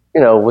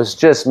 was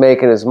just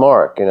making his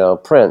mark.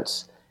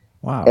 Prince.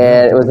 Wow.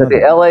 And it was at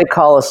the LA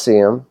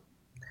Coliseum.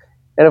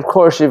 And of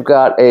course,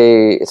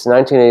 it's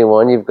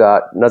 1981. You've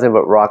got nothing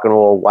but rock and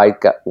roll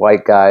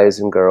white guys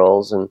and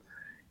girls, and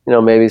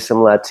maybe some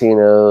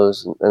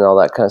Latinos and all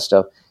that kind of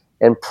stuff.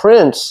 And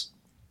Prince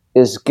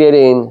is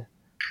getting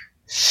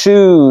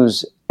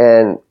shoes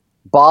and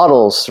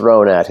bottles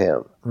thrown at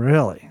him.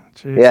 Really?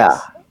 Jesus. Yeah.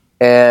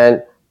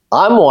 And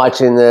I'm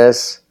watching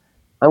this.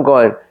 I'm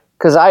going,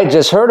 because I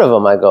just heard of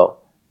him. I go,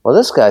 well,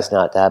 this guy's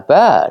not that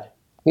bad.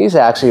 He's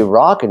actually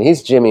rocking.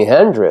 He's Jimi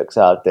Hendrix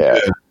out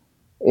there,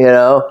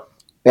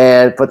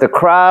 But the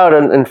crowd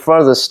in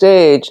front of the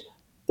stage,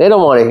 they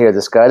don't want to hear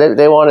this guy.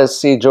 They want to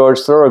see George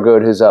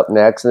Thorogood, who's up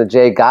next, and the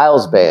Jay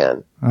Giles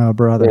Band. Oh,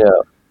 brother.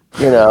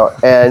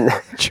 And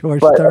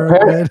George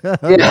Thorogood.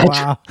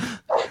 Wow.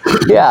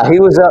 Yeah,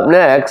 he was up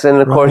next, and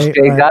of course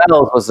Jay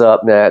Giles was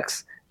up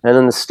next, and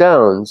then the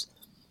Stones.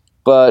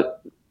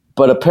 But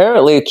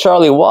apparently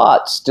Charlie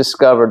Watts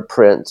discovered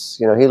Prince.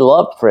 He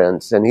loved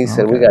Prince, and he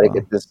said, "We got to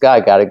get this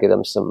guy. Got to get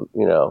him some.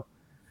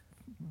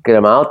 Get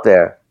him out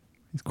there."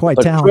 He's quite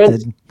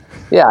talented. Prince,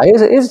 yeah,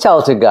 he's a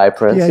talented guy,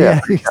 Prince.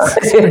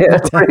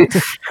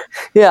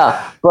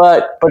 Yeah.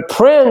 But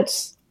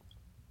Prince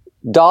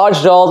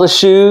dodged all the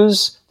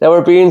shoes that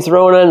were being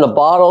thrown in, the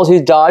bottles.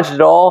 He dodged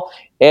it all,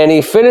 and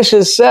he finished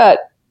his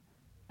set.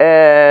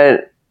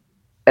 And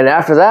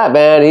after that,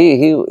 man,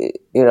 I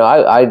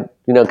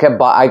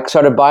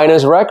started buying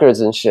his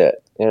records and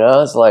shit.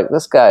 It's like,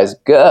 this guy's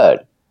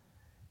good.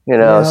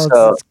 It's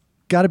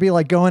got to be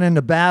like going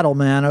into battle,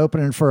 man,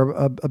 opening for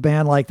a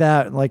band like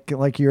that,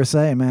 like you were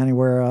saying, man,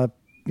 where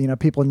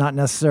people are not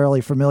necessarily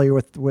familiar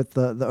with the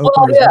openers.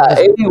 Well, yeah,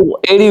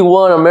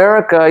 81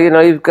 America,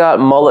 you've got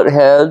mullet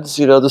heads,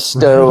 the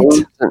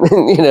Stones,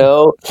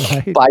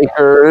 right.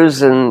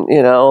 Bikers, and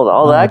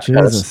all that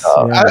kind of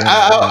stuff. Yeah,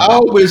 I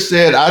always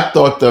said I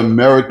thought the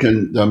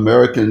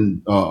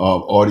American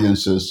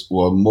audiences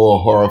were more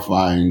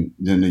horrifying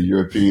than the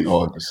European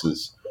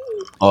audiences.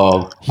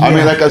 I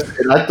mean, like I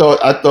said, I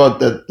thought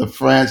that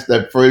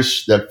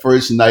that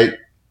first night,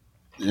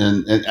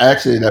 and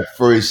actually that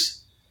first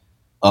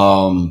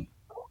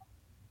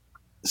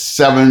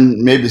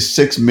 7, maybe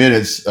 6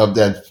 minutes of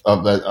the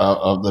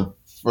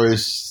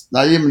first,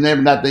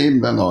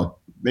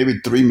 maybe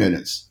 3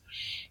 minutes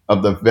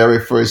of the very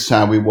first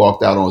time we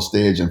walked out on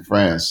stage in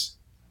France,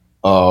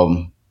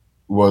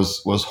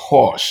 was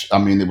harsh. I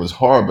mean, it was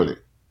horribly,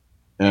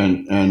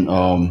 and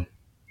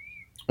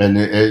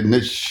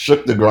it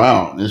shook the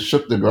ground. It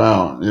shook the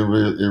ground. It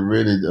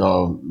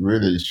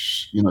really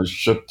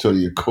shook to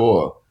your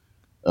core.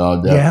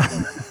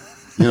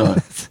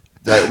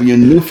 That you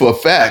knew for a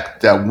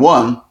fact that,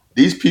 one,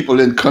 these people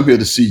didn't come here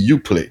to see you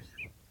play,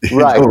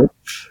 right?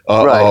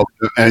 Right.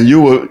 And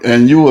you were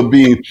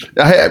being.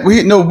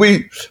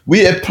 We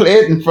had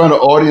played in front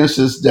of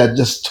audiences that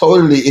just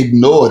totally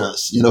ignored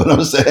us. You know what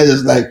I'm saying?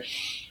 It's like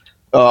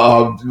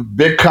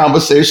big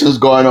conversations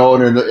going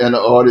on in the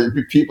audience.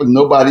 People,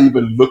 nobody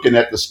even looking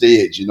at the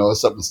stage.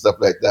 Stuff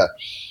like that.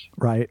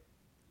 Right.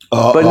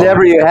 But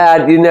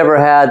you never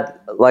had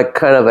like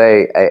kind of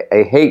a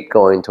hate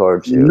going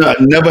towards you. No,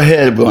 never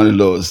had one of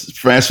those.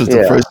 France was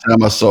the first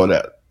time I saw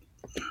that.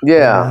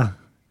 Yeah.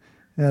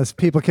 Yes,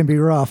 people can be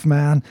rough,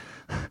 man.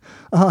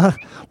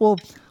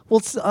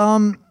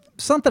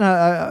 Something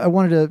I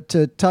wanted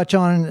to touch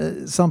on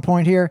at some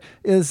point here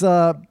is,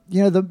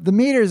 the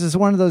Meters is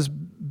one of those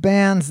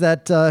bands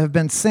that have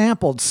been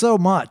sampled so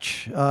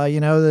much.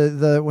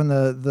 When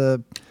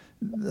the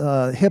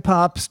hip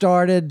hop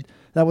started,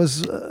 that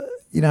was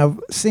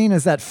seen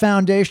as that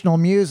foundational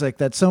music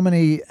that so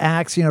many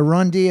acts,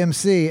 Run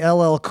DMC,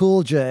 LL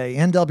Cool J,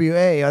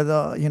 NWA,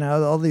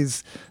 all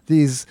these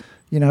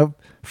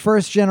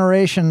first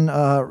generation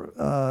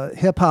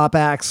hip hop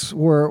acts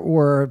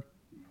were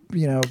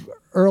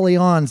early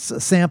on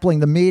sampling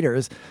the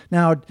meters.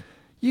 Now,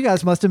 you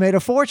guys must have made a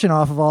fortune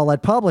off of all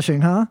that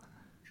publishing, huh?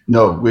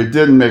 No, we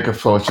didn't make a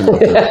fortune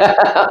off it.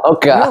 Oh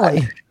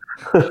God.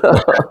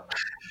 Really?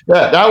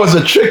 That was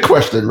a trick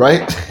question, right?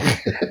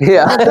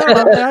 Yeah.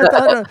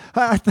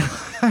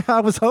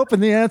 I was hoping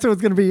the answer was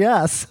going to be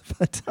yes,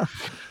 but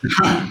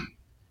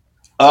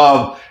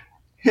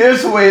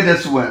Here's the way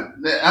this went.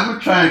 I'm gonna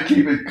try and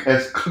keep it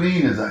as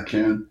clean as I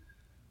can.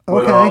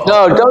 But okay.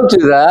 No, don't do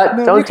that. No,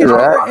 you Don't do can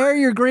that. air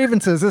your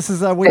grievances. This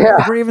is we Yeah. air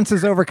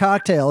grievances over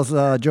cocktails,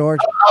 George.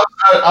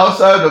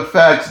 outside of the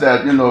facts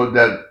that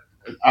that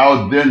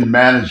our then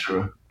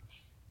manager,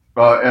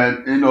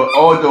 and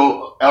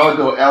although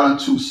Alan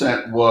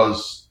Toussaint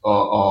was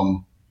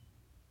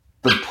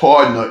the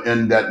partner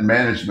in that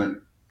management,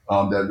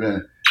 that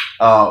man,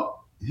 uh,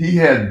 he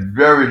had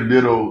very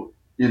little.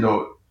 He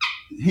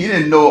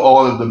didn't know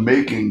all of the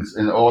makings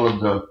and all of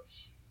the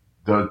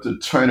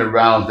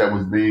turnarounds that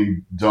was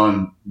being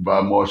done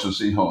by Marshall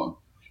Sehorn.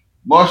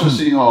 Marshall Hmm.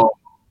 Sehorn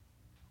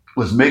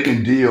was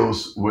making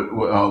deals with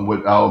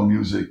our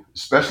music,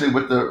 especially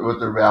with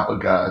the rapper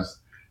guys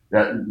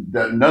that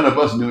none of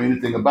us knew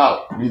anything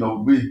about. We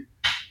knew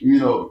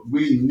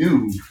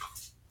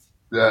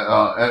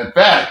that. In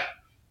fact,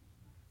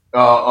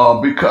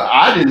 because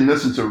I didn't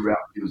listen to rap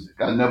music,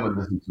 I never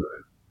listened to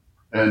it,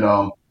 and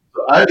so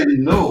I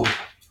didn't know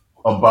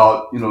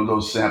about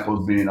those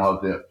samples being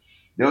out there.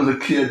 There was a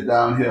kid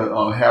down here,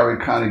 Harry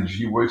Connick.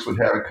 He works with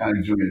Harry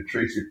Connick Jr. and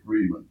Tracy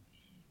Freeman.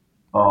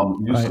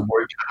 Used to Right.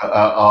 work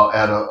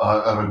at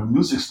a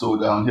music store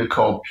down here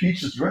called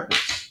Peaches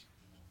Records,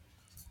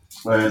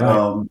 and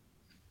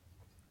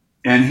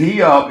Right.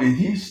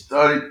 he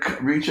started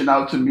reaching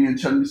out to me and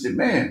telling me, said,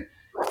 "Man,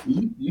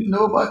 you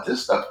know about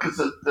this stuff because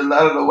a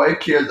lot of the white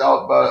kids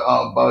out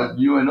by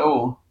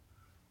UNO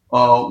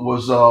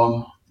was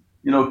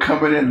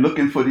coming in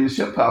looking for these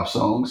hip hop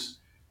songs,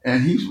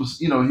 and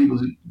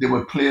they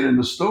were playing in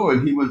the store,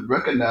 and he would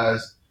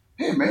recognize,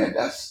 hey man,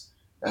 that's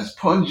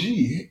Pun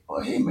G.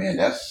 Or hey man,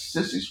 that's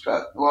Sissy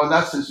Strut. Well,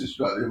 not Sissy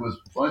Strut. It was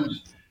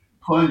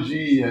Pun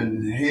G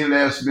and Hey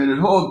Last Minute.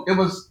 Oh, it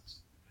was.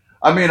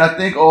 I mean, I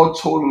think all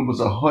total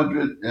was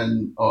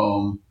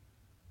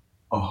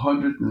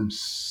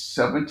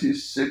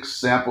 176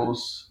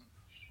 samples.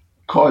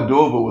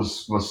 Cordova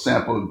was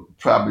sampled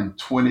probably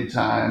 20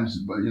 times,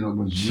 but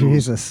was used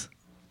Jesus.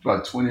 by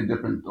 20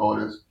 different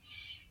artists.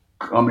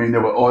 I mean,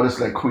 there were artists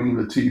like Queen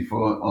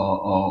Latifah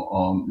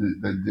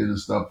that did the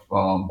stuff.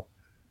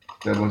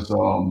 There was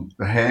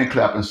the hand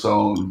clapping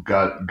song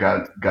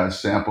got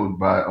sampled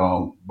by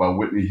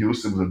Whitney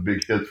Houston. It was a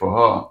big hit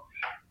for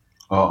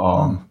her.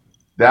 Hmm.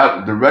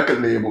 That the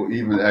record label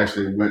even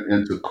actually went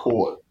into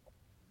court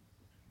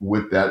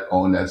with that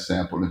on that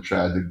sample and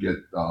tried to get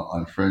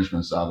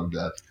infringements out of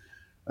that.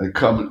 To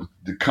come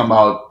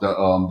out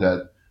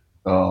that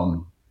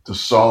the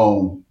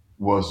song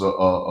was a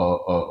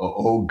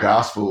old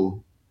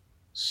gospel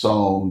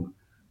song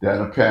that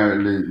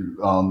apparently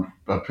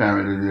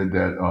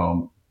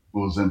that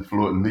was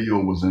influenced.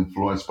 Leo was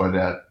influenced by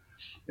that,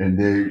 and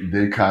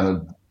they kind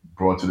of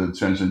brought to the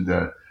attention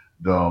that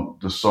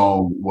the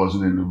song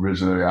wasn't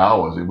originally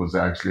ours. It was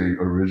actually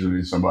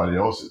originally somebody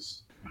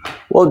else's.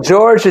 Well,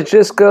 George, it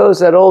just goes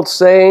that old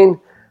saying: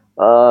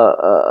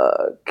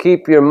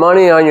 keep your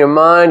money on your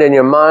mind and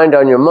your mind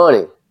on your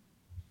money.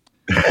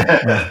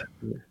 Well,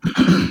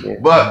 Yeah.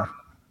 But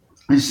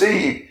you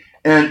see,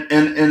 in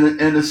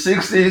the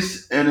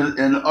 '60s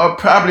and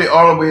probably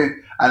all the way,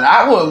 and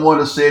I wouldn't want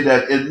to say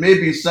that it may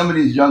be some of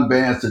these young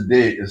bands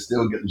today is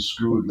still getting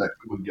screwed like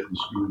we were getting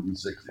screwed in the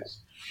 '60s.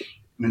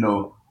 You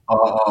know,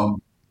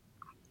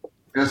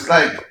 it's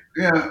like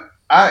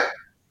I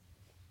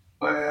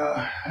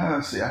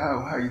let's see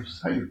how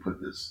you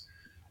put this.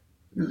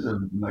 This is a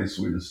nice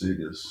way to say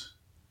this.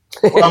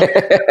 Well, I mean,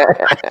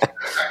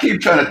 I keep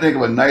trying to think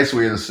of a nice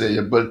way to say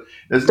it, but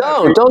it's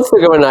not. Don't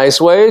think of a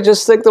nice way.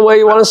 Just think the way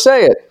you want to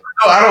say it.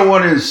 No, I don't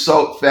want to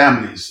insult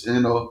families.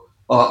 right.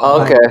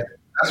 Okay.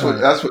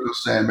 Right. That's what I'm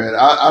saying, man.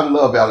 I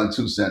love Alan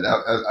Toussaint.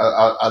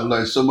 I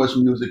learned so much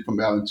music from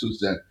Alan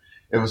Toussaint.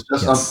 It was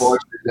just Yes.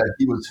 unfortunate that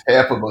he was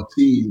half of a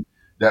team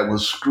that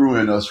was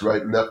screwing us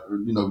right and left,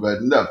 right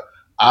and left.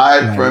 I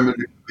Right. firmly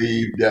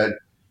believe that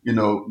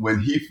when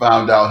he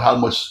found out how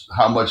much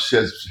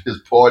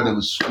his partner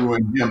was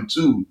screwing him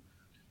too,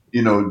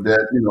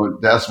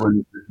 that's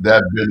when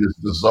that business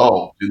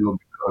dissolved.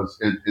 Because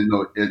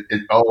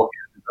it all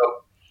ended up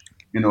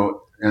in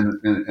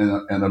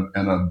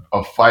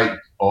a fight.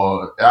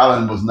 Or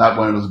Allen was not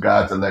one of those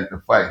guys that like to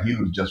fight. He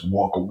would just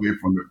walk away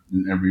from it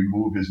and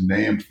remove his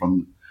name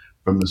from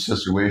the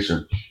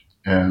situation,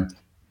 and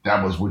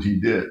that was what he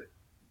did.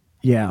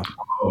 Yeah.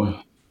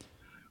 Um,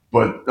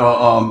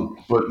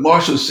 but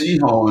Marshall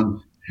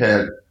Sehorn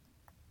had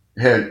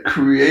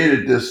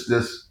created this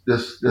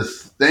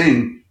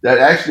thing that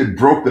actually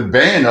broke the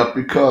band up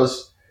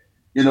because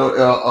he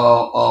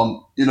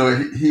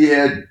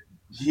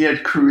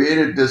had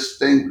created this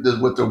thing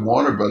with the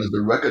Warner Brothers,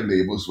 the record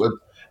labels, with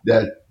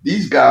that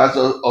these guys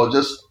are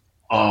just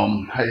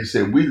how you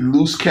say, we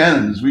loose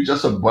cannons. We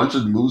just a bunch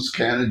of loose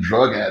cannon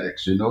drug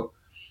addicts.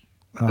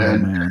 Oh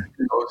And man.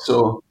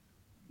 so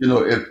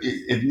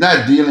if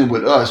not dealing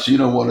with us, you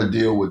don't want to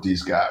deal with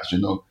these guys,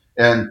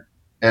 and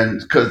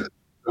because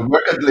the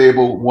record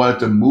label wanted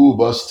to move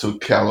us to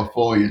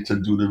California to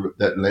do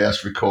that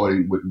last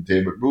recording with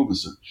David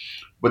Rubinson.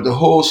 But the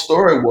whole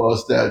story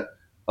was that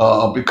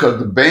because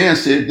the band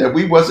said that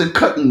we wasn't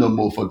cutting no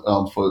more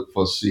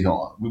for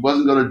Seahorn, we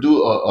wasn't going to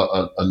do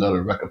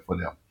another record for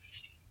them,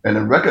 and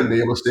the record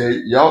label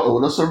said y'all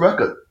owe us a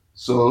record.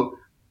 So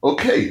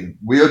okay,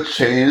 we'll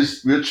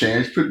change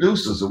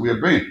producers, and we'll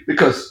bring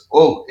because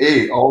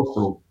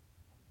also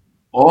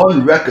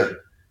on record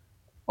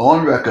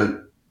on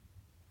record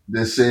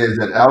that says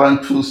that Alan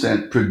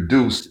Toussaint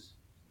produced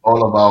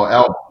all of our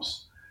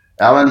albums.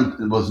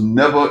 Alan was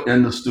never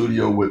in the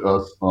studio with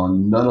us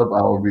on none of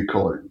our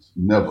recordings.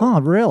 Never.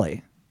 Huh,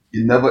 really?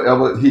 He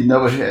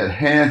never had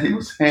hands. He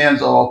was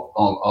hands off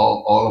on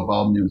all of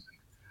our music.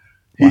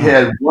 He Wow.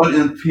 had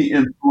he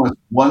influenced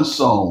one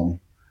song,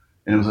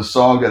 and it was a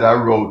song that I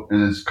wrote,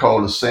 and it's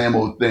called "The Same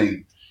Old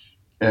Thing."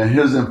 And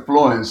his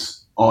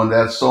influence on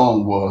that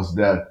song was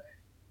that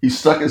he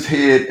stuck his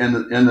head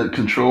in the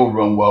control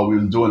room while we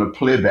was doing a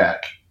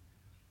playback,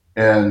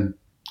 and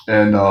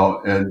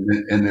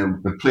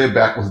the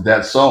playback was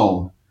that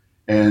song,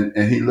 and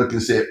he looked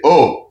and said,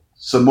 "Oh,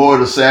 some more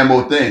of the same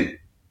old thing,"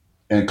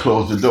 and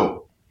closed the door.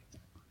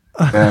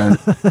 And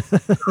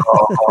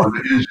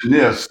the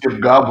engineer Skip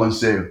Godwin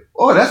said,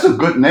 "Oh, that's a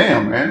good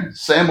name, man.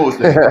 Same old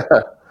thing,"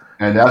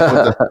 and that's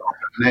what the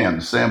name,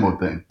 the same old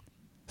thing.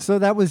 So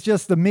that was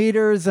just the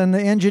meters and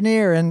the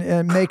engineer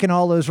and making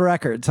all those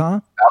records,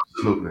 huh?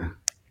 Absolutely.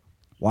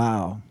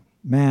 Wow.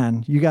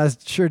 Man, you guys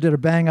sure did a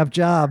bang up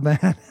job,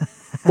 man.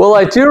 Well,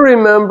 I do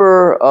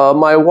remember,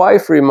 my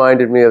wife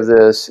reminded me of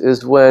this,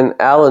 is when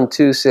Alan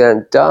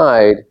Toussaint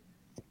died,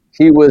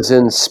 he was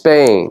in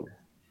Spain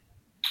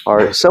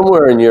or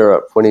somewhere in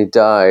Europe when he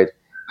died.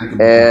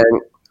 And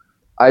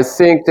I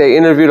think they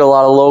interviewed a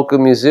lot of local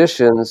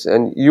musicians,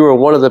 and you were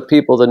one of the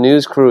people the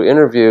news crew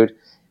interviewed,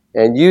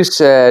 and you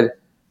said,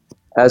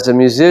 as a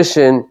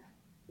musician,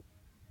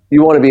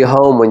 you want to be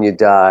home when you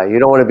die. You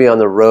don't want to be on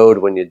the road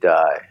when you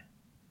die.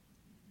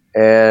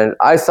 And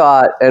I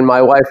thought, and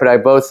my wife and I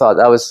both thought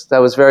that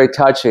was very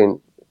touching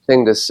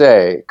thing to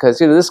say, because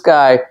this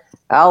guy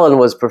Alan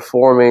was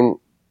performing.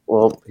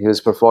 Well, he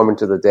was performing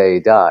to the day he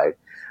died,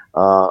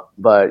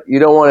 but you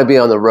don't want to be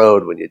on the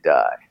road when you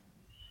die.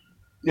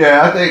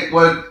 Yeah, I think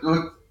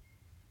I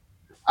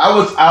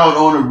was out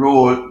on the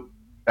road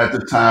at the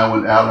time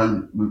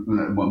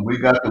when we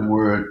got the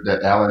word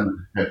that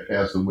Alan had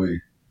passed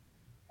away.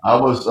 I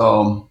was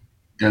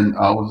in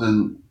I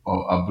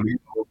believe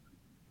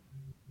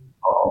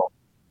uh,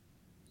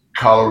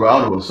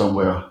 Colorado or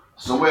somewhere up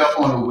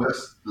on the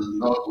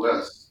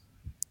northwest.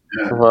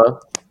 And Uh-huh.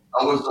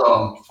 I was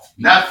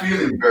not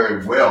feeling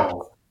very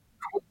well.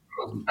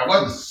 I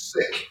wasn't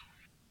sick,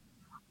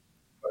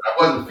 but I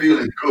wasn't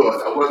feeling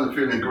good. I wasn't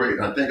feeling great.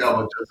 I think I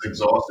was just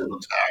exhausted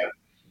and tired.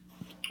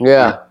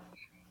 Yeah.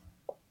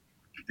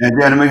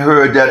 And then we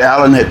heard that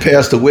Alan had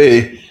passed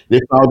away. They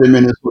found him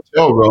in his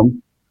hotel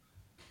room,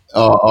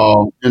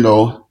 uh, you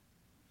know,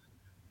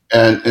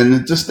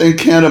 and this thing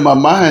came to my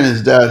mind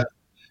is that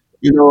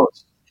you know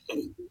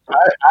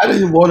I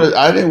didn't want to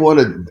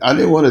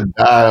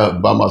die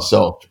by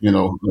myself,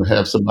 and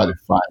have somebody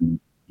find me,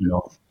 you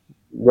know. Uh,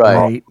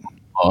 Right.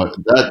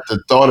 that the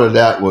thought of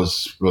that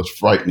was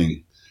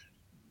frightening,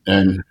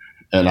 and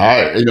I mean,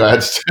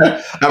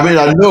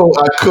 I know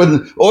I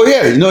couldn't. Oh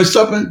yeah,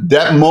 something.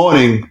 That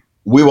morning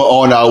we were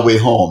on our way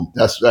home.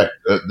 That's right.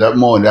 That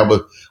morning,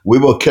 we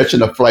were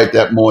catching a flight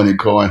that morning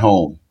going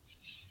home,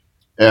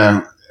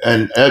 and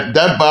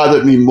that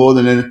bothered me more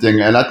than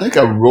anything. And I think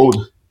I wrote.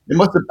 It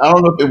must have. I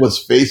don't know if it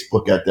was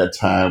Facebook at that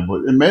time,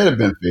 but it may have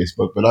been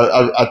Facebook. But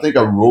I think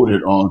I wrote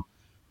it on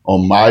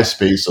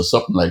MySpace or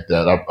something like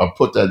that. I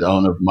put that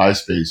on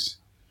MySpace,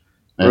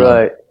 and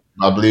Right.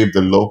 I believe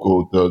the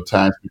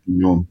Times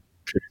Picayune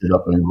picked it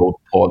up and wrote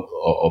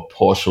a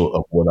partial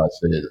of what I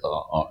said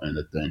in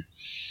the thing.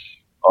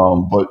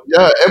 But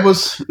yeah, it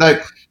was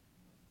like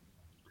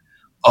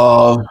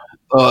uh,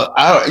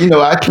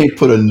 I can't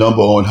put a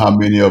number on how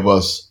many of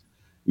us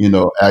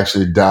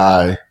actually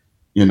die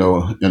in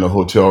a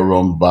hotel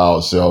room by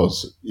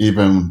ourselves.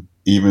 Even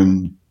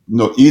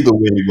either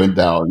way it went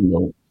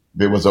down.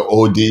 There was an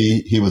OD,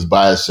 he was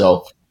by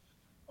himself,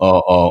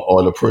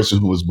 or the person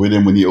who was with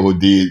him when he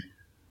OD'd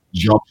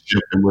jumped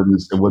ship and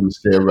wouldn't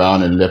stay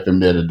around and left him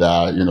there to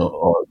die,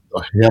 or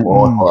him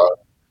or Mm. her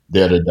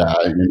there to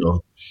die.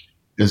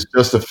 It's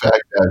just the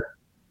fact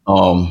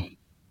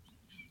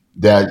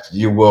that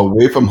you were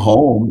away from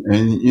home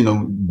and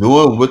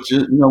doing what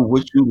you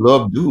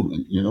love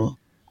doing, and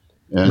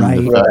the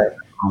Right. fact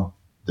Right.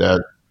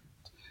 that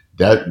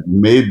that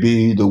may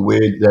be the way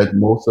that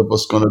most of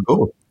us gonna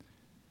go.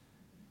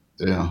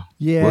 Yeah. What?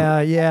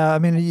 Yeah, yeah. I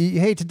mean, you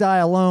hate to die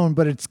alone,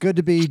 but it's good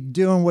to be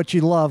doing what you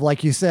love,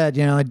 like you said.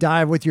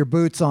 Die with your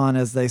boots on,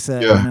 as they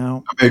say. Yeah.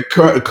 I mean,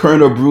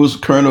 Colonel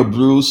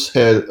Bruce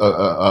had,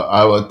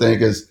 I would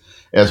think,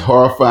 as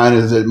horrifying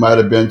as it might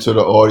have been to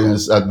the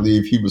audience. I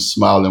believe he was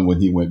smiling when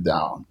he went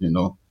down.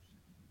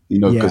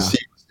 because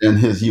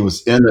Yeah. he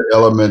was in the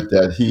element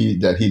that he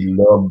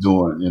loved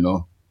doing.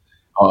 Right.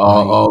 There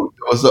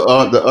was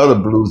the other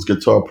blues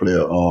guitar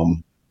player.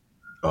 Um,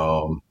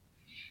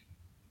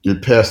 he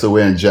passed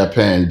away in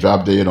Japan. He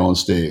dropped dead on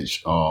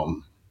stage. Hmm.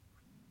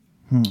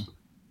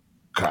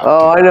 God,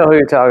 Oh, I know who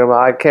you're talking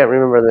about. I can't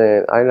remember the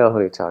name. I know who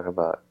you're talking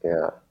about.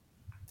 Yeah.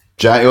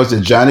 Was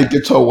it Johnny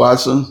Guitar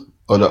Watson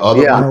or the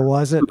other Yeah. one? Oh,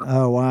 was it?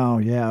 Oh, wow.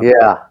 Yeah.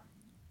 Yeah.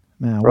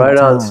 Man, what a Right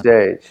on talent.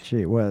 stage.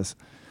 Gee whiz.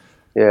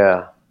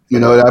 Yeah. You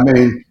know what I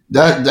mean?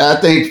 That I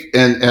think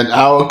in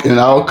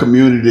our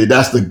community,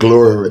 that's the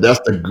glory. That's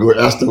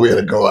the way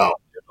to go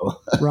out.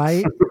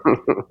 Right.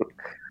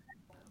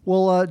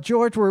 Well,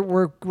 George,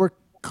 we're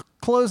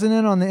closing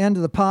in on the end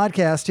of the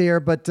podcast here,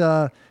 but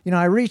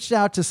I reached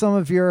out to some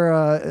of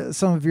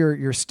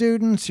your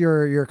students,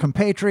 your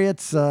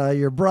compatriots,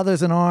 your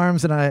brothers in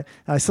arms, and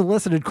I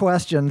solicited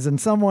questions,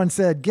 and someone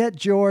said, "Get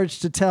George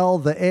to tell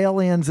the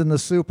aliens in the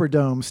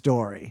Superdome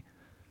story."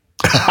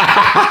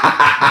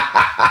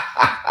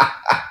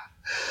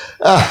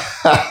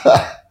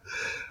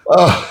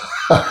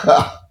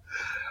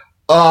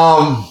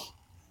 um,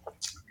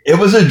 it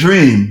was a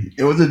dream.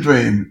 It was a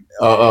dream.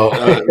 More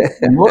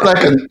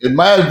like it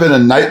might have been a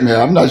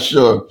nightmare. I'm not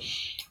sure,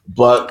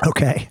 but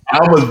Okay. I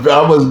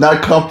was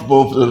not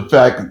comfortable for the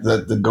fact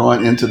that the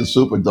going into the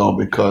Superdome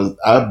because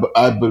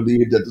I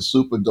believed that the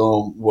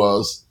Superdome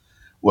was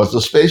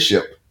a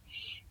spaceship,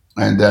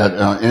 and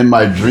that in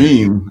my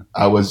dream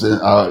I was in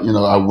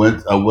I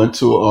went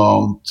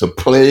to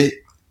play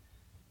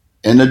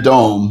in the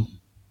dome,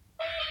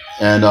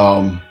 and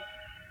I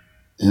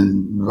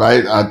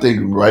think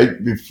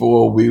right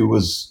before we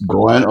was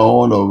going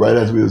on, or right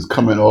as we was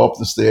coming off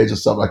the stage or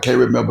something, I can't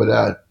remember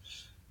that.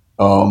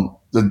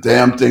 The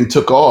damn thing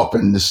took off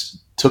and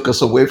just took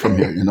us away from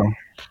here,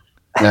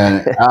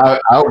 And I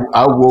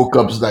woke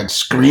up like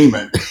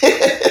screaming.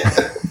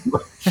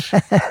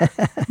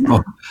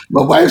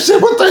 My wife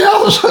said, "What the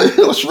hell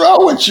what's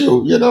wrong with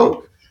you?"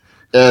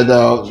 And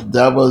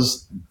that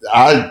was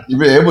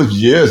it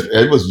was years.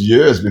 It was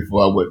years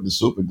before I went to the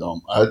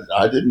Superdome.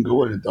 I didn't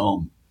go in the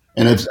dome,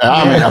 and Yeah.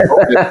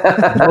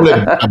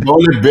 I've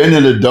only been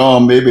in the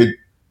dome maybe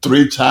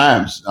 3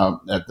 times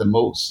at the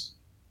most.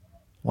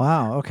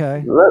 Wow.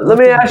 Okay. Let me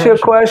Lifting ask you a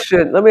impression.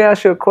 question. Let me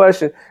ask you a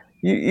question.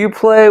 You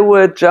play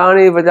with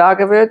Johnny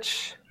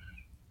Vodakovich?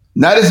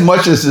 Not as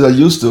much as I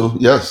used to.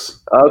 Yes.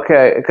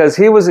 Okay, because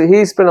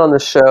he's been on the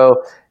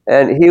show,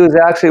 and he was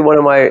actually one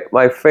of my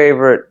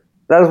favorite.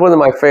 That was one of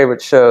my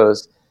favorite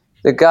shows.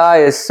 The guy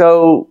is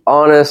so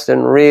honest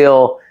and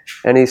real,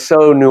 and he's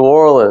so New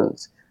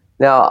Orleans.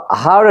 Now,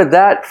 how did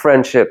that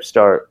friendship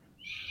start?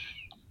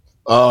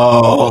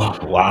 Oh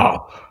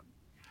wow!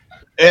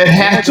 It You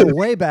had all to go be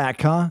way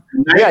back, huh?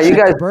 Yeah, you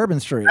Back guys. to Bourbon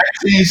Street.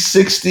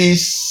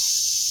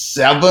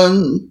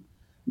 1967,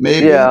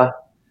 maybe. Yeah.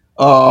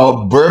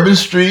 Bourbon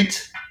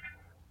Street.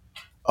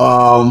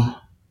 Um,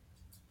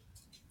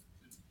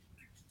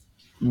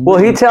 Well,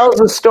 he we, tells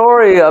the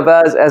story of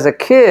as a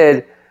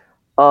kid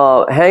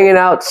hanging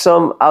out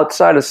some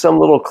outside of some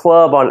little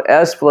club on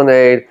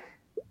Esplanade,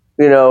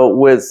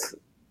 with,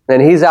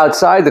 and he's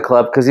outside the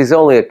club because he's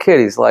only a kid.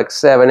 He's like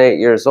 7, 8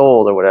 years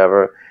old or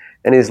whatever,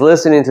 and he's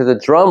listening to the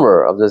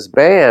drummer of this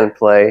band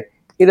play.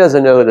 He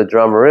doesn't know who the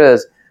drummer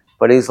is,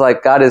 but he's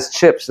like got his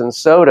chips and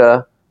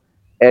soda,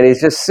 and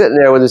he's just sitting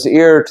there with his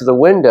ear to the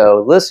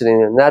window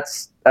listening, and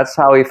that's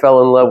how he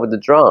fell in love with the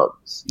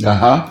drums.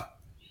 uh-huh.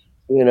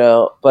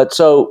 But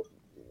so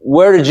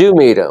where did you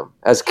meet him?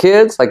 As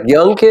kids, like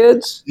young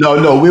kids?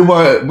 No, we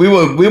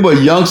were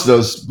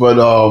youngsters, but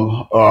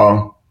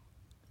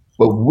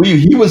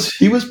he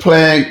was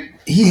playing.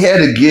 He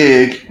had a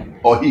gig,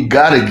 or he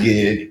got a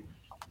gig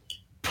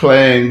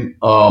playing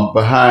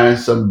behind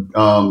some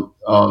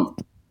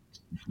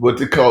what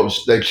they call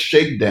like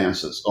shake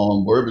dancers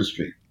on Bourbon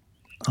Street.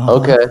 Uh-huh.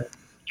 Okay.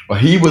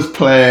 But he was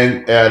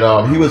playing for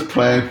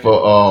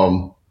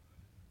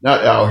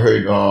not Al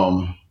Hurd,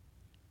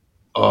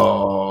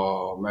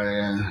 oh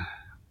man,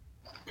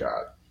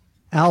 God,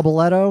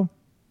 Alboletto.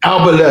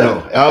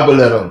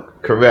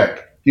 Alboletto,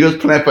 correct. He was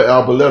playing for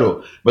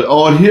Alboletto, but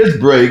on his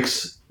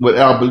breaks with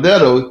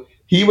Alboletto,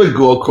 he would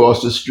go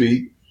across the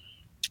street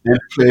and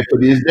play for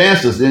these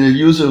dancers, and it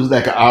usually was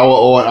like an hour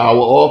on, hour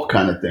off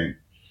kind of thing.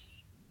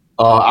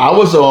 I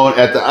was on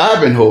at the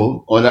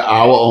Ivanhoe on the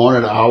hour on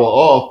and hour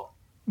off,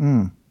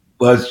 Mm.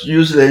 but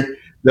usually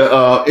they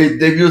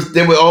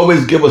would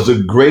always give us a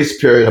grace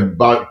period of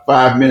about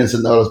 5 minutes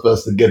in order for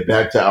us to get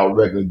back to our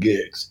regular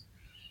gigs.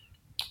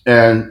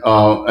 And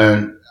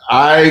I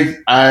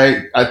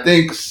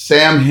think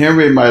Sam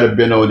Henry might have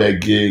been on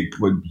that gig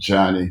with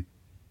Johnny,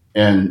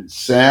 and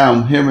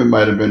Sam Henry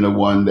might have been the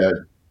one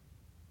that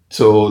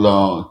told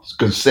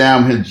because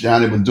Sam and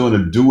Johnny was doing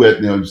a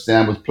duet.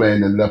 Sam was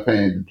playing the left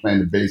hand, playing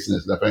the bass in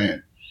his left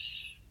hand,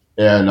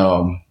 and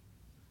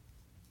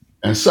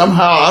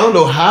somehow I don't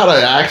know how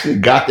I actually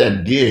got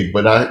that gig,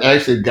 but I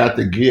actually got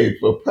the gig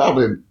for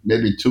probably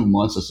maybe 2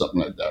 months or something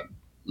like that.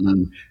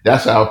 And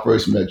that's how I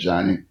first met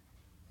Johnny.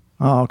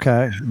 Oh,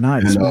 okay.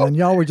 Nice, And man.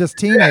 Y'all were just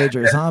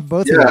teenagers, huh?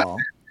 Both of yeah, y'all.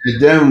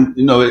 and then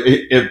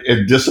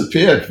it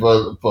disappeared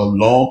for a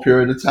long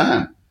period of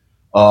time.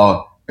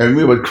 And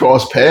we would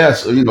cross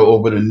paths,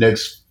 over the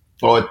next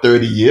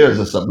 30 years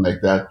or something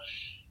like that.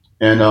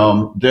 And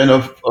then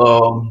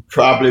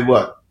probably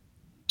what,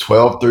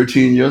 12,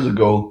 13 years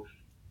ago,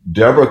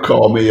 Deborah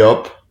called me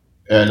up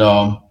and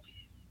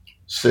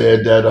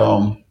said that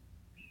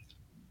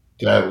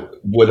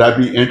would I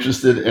be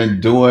interested in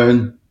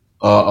doing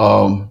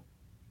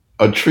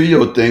a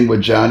trio thing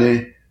with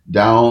Johnny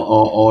down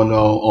on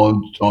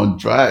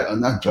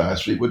not Dry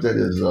Street. What that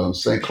is,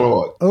 St.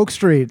 Claude. Oak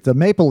Street, the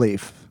Maple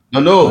Leaf.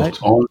 No, Right?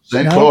 on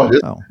St. No? Claude.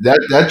 Oh.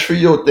 That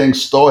trio thing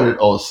started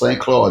on St.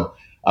 Claude.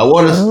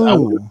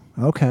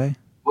 Okay.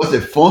 Was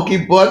it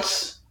Funky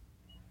Butts?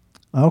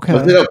 Okay.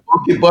 Was it a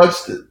Funky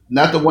Butts?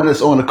 Not the one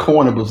that's on the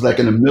corner, but it was like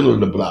in the middle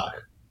of the block.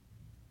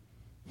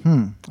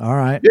 All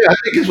right. Yeah, I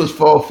think it was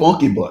called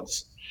Funky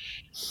Butts.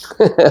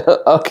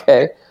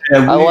 Okay.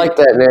 And I like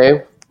that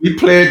name. We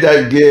played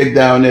that gig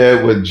down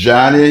there with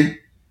Johnny,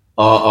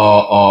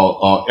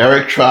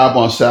 Eric Traub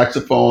on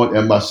saxophone,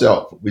 and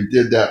myself. We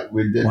did that.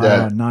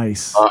 Wow,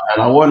 nice.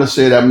 And I want to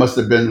say that must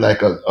have been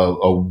like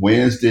a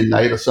Wednesday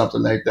night or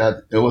something like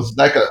that. It was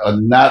like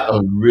not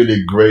a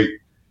really great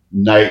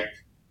night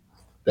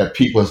that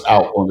people was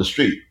out on the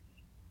street.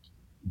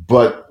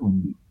 But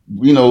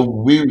we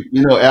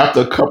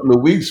after a couple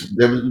of weeks,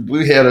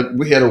 we had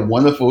a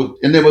wonderful,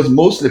 and it was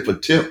mostly for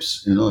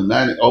tips.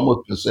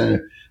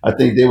 90% I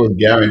think they was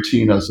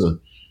guaranteeing us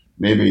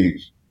maybe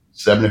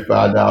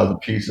 $75 a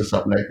piece or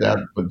something like that.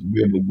 But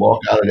we would walk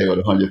out of there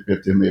with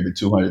 $150, maybe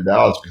 $200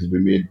 because we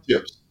made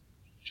tips.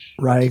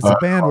 Right. The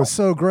band was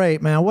so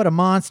great, man. What a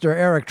monster,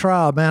 Eric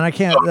Traub, man. I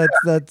can't.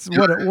 That's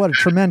what a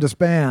tremendous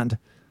band.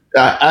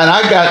 And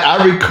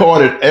I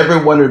recorded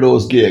every one of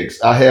those gigs.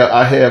 I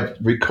have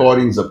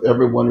recordings of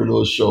every one of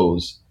those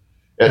shows.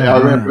 And I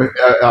remember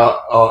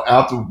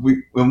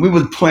when we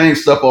were playing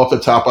stuff off the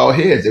top of our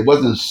heads, it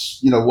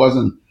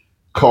wasn't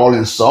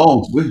calling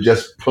songs. We would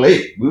just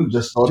play. We would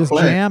just start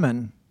playing.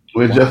 Jamming.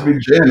 We'd just be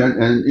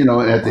jamming, and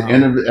at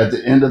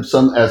the end of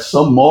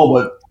some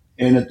moment,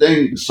 and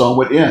the song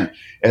would end.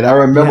 And I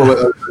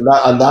remember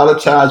a lot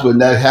of times when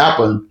that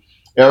happened,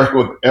 Eric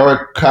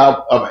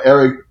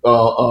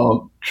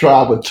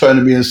Traub would turn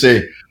to me and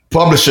say,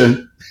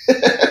 "Publishing."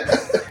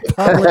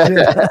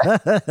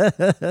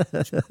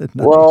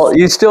 Well,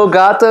 you still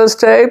got those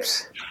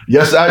tapes?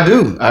 Yes, I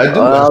do.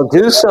 I'll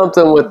do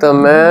something with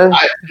them, man.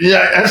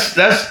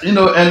 That's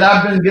and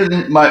I've been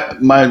getting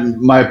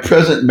my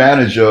present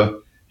manager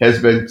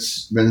has been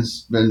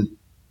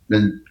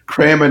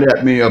cramming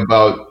at me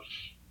about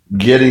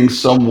getting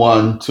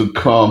someone to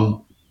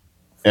come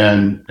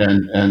and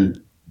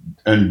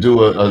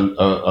do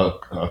a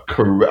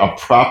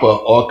proper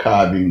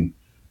archiving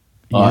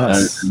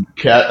Yes. and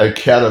a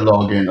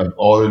cataloging of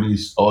all of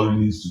these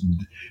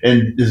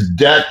and is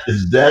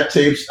that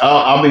tapes.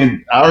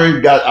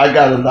 I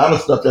got a lot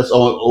of stuff that's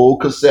on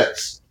old cassette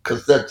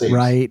tapes.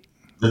 Right.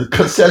 The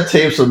cassette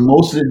tapes are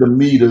mostly the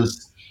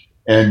Meters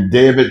and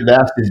David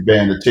Lasky's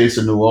band, The Taste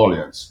of New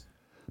Orleans.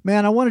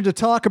 Man, I wanted to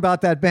talk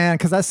about that band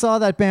because I saw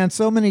that band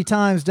so many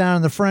times down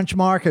in the French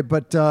Market.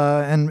 But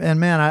and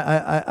man,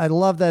 I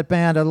love that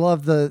band. I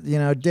love the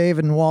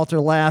David and Walter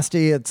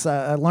Lasty. It's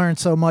I learned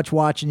so much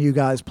watching you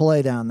guys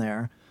play down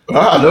there.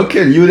 No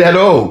kidding, you that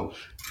old?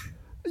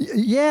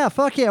 Yeah,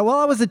 fuck yeah. Well,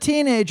 I was a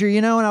teenager,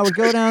 and I would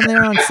go down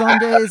there on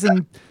Sundays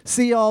and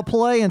see y'all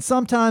play. And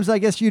sometimes I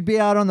guess you'd be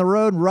out on the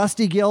road and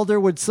Rusty Gilder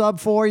would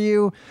sub for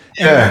you.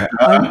 Yeah.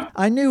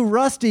 I knew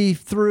Rusty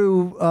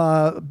through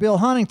Bill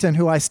Huntington,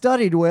 who I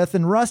studied with,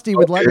 and Rusty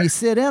would let me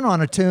sit in on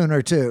a tune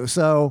or two.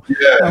 So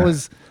I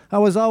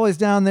was always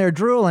down there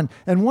drooling.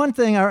 And one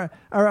thing, I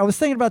was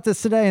thinking about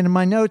this today, and in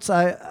my notes,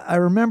 I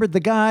remembered the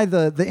guy,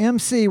 the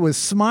MC was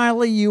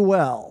Smiley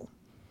Uwell.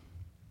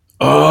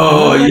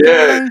 Oh,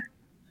 yeah.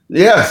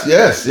 Yes.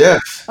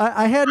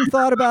 I hadn't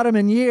thought about him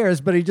in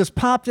years, but he just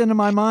popped into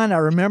my mind. I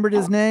remembered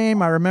his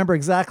name. I remember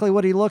exactly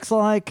what he looks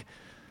like.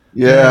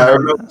 Yeah, I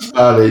remember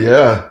Smiley.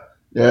 Yeah.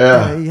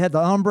 He had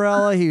the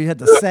umbrella. He had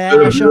the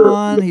sash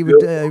on. He was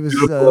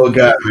beautiful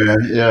guy, man.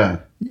 Yeah.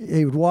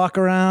 He would walk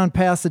around,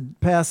 pass the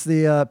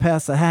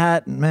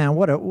hat, and man,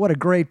 what a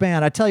great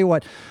band! I tell you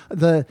what,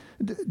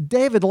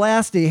 David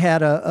Lasty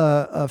had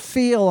a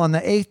feel on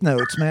the eighth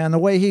notes, man. The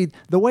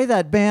way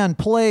that band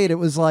played, it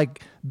was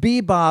like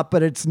bebop,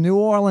 but it's New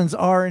Orleans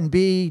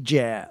R&B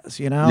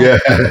jazz,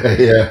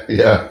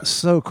 Yeah.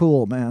 So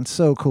cool, man.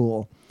 So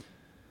cool.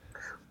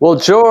 Well,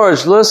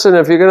 George, listen,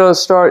 if you're going to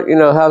start,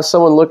 have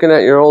someone looking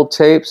at your old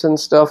tapes and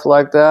stuff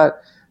like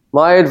that,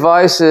 my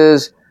advice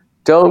is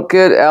don't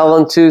get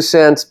Alan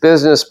Toussaint's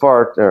business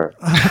partner.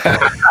 keep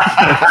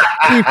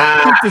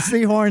the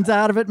Seahorns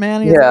out of it,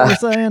 Manny, is what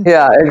you're saying?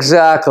 Yeah,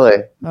 exactly.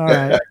 All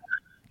right.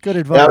 Good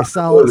advice.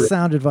 Solid,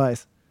 sound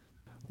advice.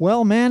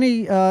 Well,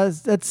 Manny,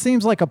 that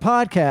seems like a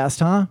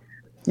podcast, huh?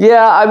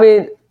 Yeah, I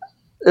mean,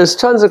 there's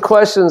tons of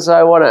questions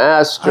I want to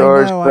ask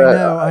George.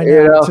 I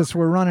know. It's just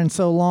we're running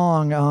so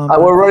long.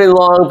 We're running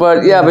long,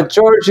 but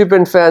George, you've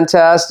been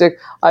fantastic.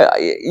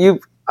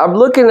 I'm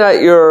looking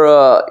at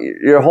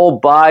your whole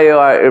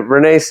bio.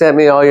 Renee sent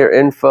me all your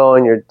info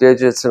and your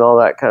digits and all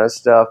that kind of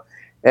stuff.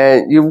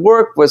 And you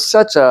work with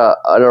such an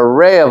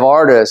array of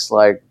artists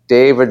like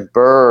David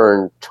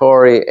Byrne,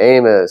 Tori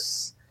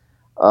Amos.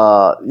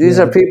 These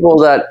are people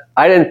that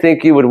I didn't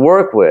think you would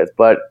work with,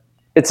 but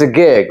it's a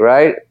gig,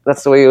 right?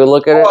 That's the way you would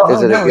look at it?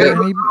 Is it a gig?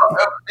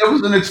 It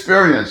was an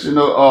experience,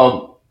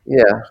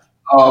 Yeah.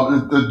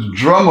 The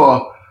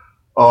drummer,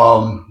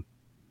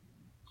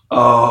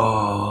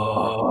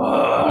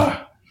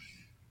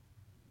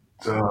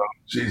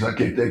 geez, I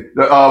can't think.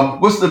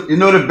 What's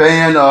the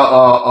band?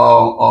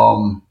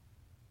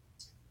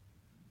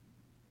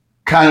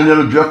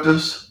 Continental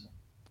Drifters.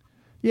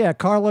 Yeah,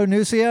 Carlo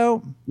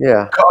Nuccio.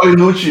 Yeah, Carlo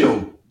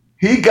Nuccio.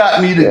 He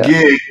got me the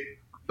gig.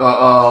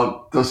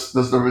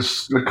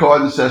 The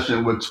recording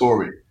session with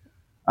Tori.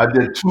 I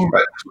did 2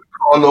 records with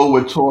Carlo,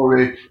 with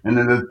Tori, and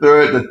then the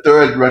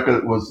third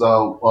record was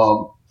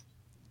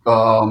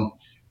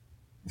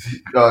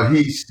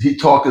he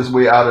talked his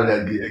way out of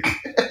that gig.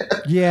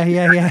 Yeah.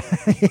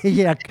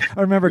 Yeah.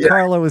 I remember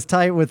Carlo was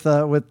tight with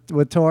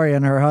Tori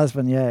and her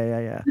husband.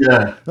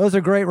 Yeah. Those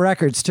are great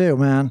records too,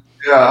 man.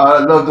 Yeah, I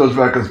love those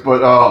records.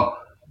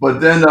 But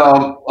then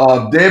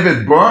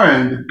David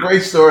Byrne, the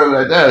great story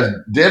like that is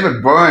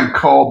David Byrne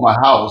called my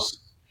house,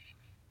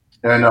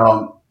 and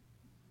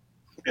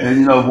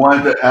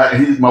wanted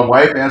to. My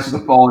wife answered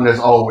the phone as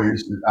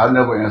always. I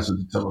never answered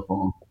the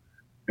telephone.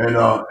 And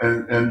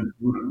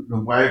the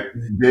wife,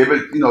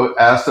 David,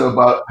 asked her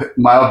about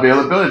my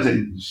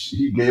availability.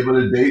 He gave her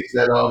the dates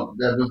that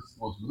he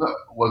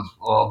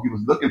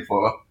was looking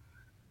for,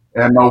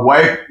 and my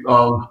wife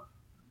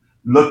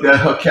looked at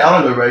her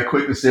calendar right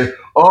quick and said,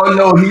 "Oh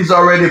no, he's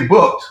already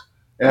booked."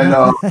 And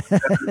so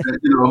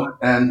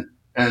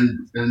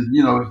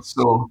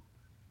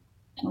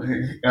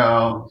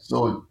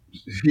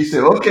he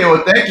said, "Okay,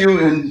 well, thank you,"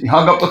 and he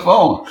hung up the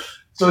phone.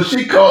 So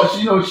she called.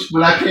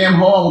 When I came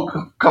home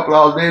a couple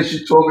hours later,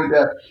 she told me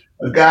that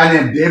a guy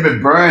named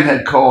David Byrne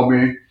had called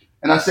me,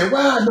 and I said,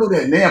 "Well, I know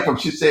that name from."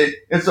 She said,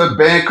 "It's a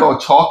band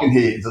called Talking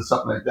Heads or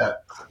something like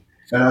that."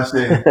 And I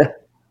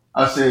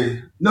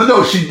said,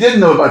 no, she didn't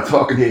know about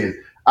Talking Heads.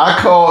 I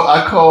called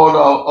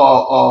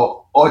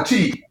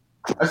Ortiz.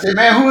 I said,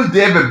 "Man, who is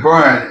David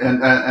Byrne?"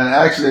 And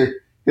actually,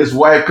 his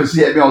wife, because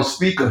he had me on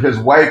speaker, his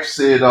wife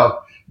said,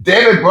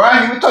 "David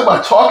Byrne, you were talking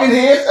about Talking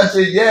Heads?" I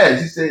said, "Yeah."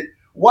 She said,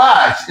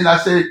 "Why?" And I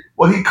said,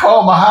 "Well, he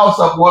called my house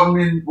up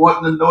wanting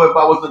to know if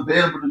I was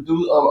available to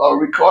do a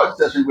recording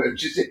session with him."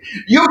 She said,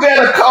 "You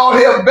better call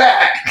him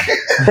back."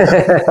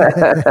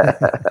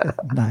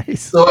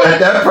 Nice. So at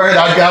that point,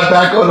 I got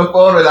back on the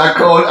phone and I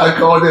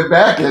called him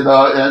back,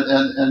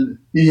 and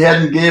he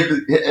hadn't gave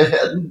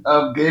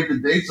the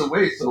dates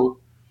away. So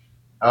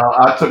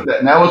I took that,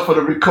 and that was for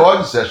the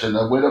recording session.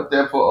 I went up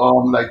there for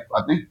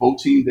I think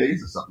 14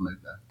 days or something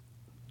like that.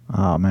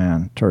 Oh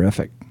man,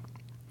 terrific.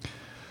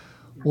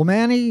 Well,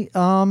 Manny,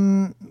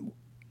 time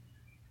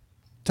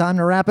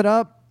to wrap it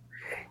up.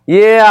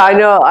 Yeah, I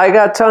know. I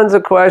got tons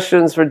of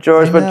questions for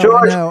George, but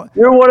George,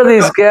 you're one of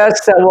these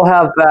guests that we'll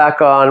have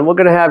back on. We're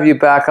going to have you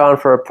back on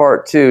for a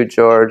part 2,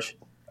 George.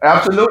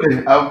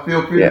 Absolutely. I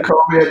feel free to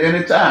call me at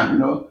any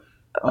time.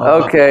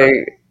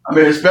 Okay. I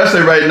mean,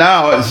 especially right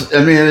now. It's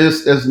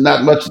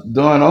not much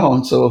going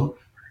on. So.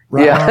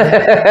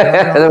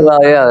 Yeah. Well,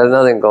 yeah. There's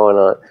nothing going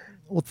on.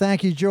 Well,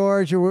 thank you,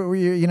 George.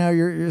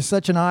 You're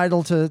such an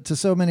idol to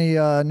so many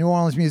New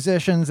Orleans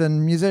musicians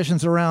and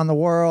musicians around the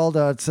world.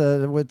 It's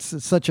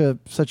such a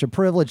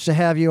privilege to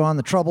have you on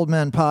the Troubled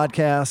Men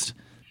podcast.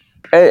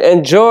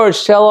 And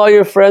George, tell all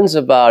your friends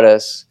about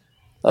us.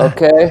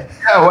 Okay.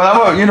 Yeah.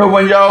 Well,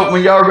 when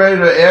y'all ready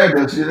to air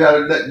this, you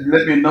gotta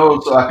let me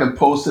know so I can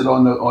post it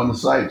on the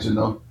site.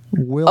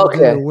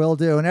 Will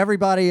do. And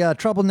everybody,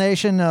 Trouble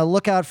Nation,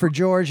 look out for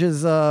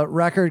George's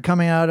record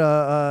coming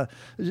out.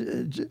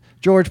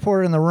 George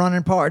Porter and the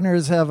Running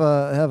Partners have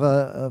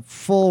a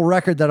full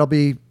record that'll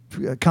be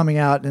coming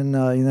out in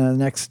the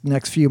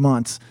next few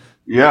months.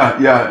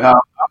 Yeah.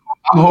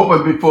 I'm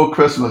hoping before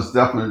Christmas,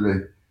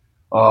 definitely.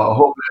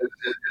 Hoping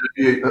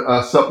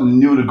it'll be something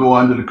new to go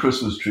under the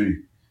Christmas tree.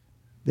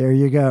 There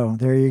you go.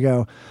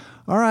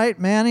 All right,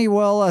 Manny.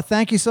 Well,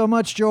 thank you so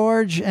much,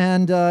 George.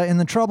 And in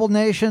the Troubled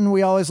Nation,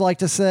 we always like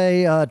to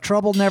say,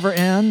 trouble never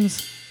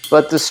ends.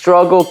 But the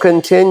struggle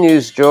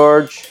continues,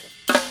 George.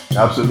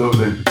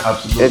 Absolutely.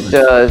 It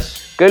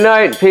does. Good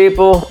night,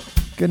 people.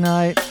 Good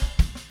night.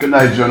 Good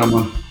night,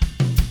 gentlemen.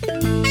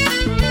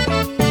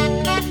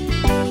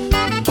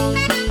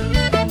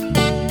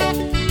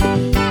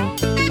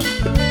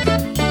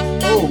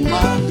 Oh,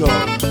 my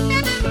God.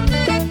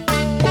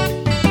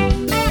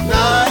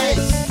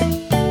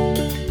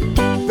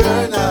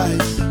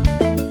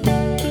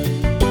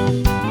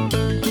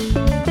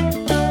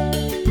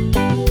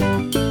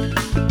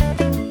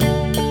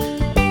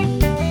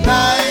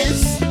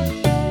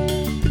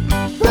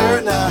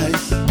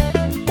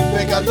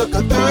 Look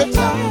a third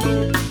time.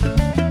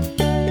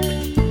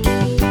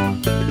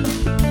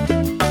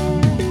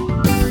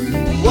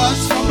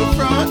 Once from the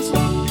front,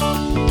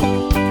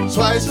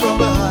 twice from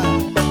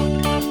behind.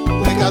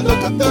 Think I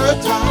look a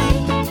third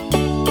time.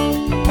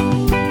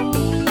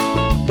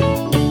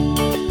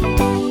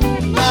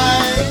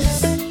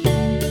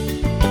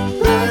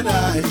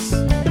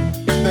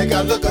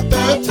 I look a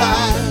third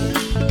time.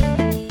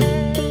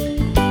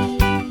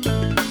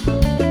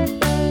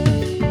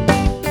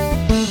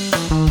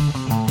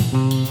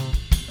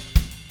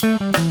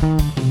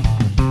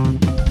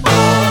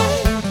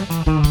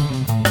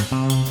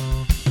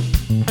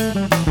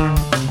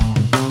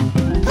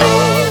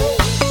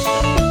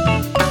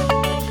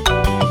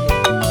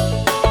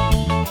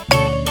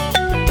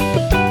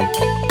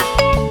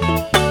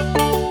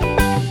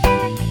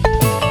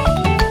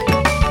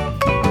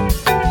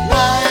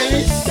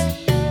 Nice,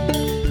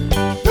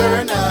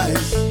 very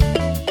nice.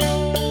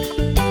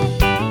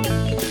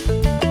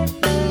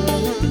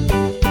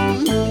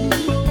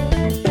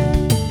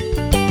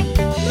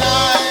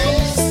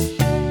 Nice,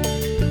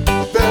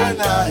 very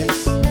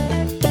nice.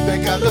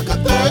 Think I look a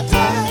third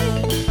time.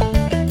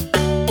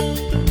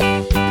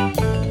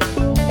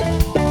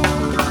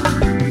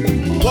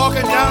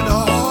 Walking down the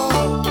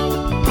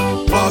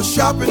hall while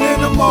shopping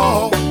in the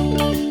mall.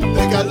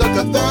 Think I look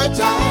a third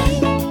time.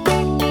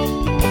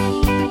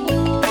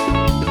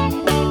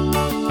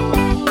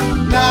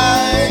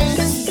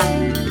 Nice,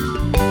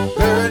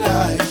 very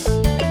nice.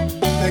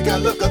 Think I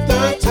look a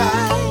third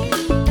time.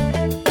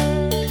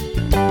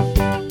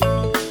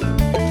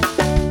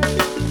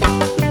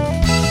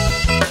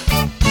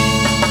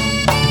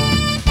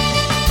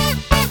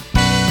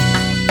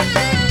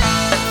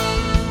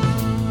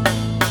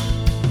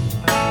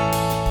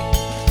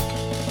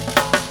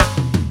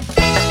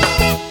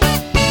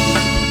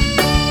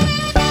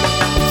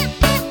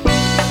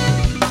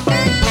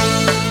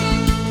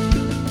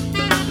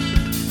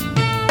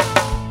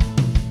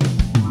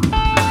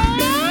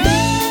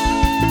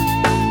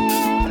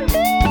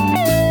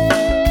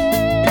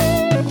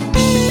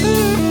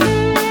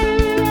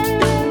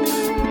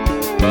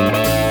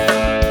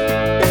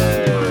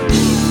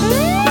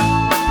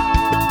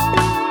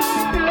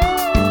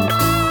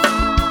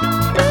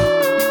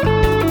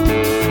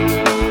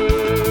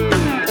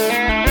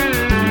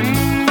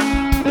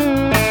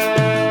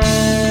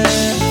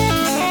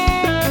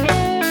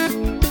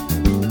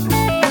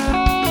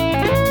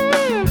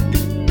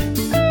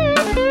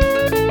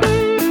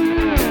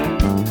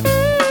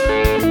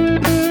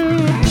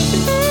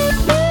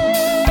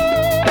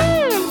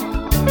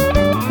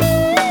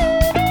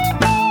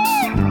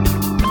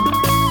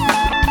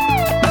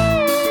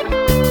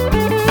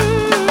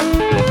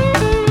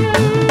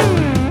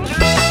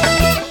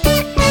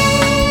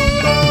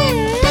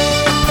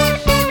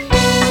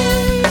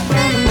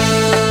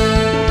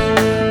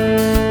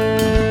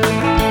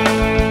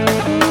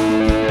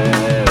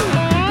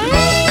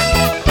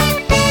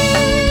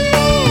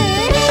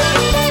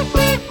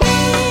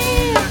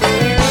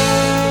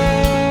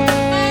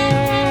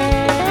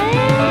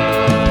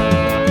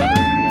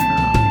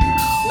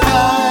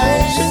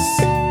 Nice,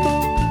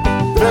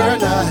 very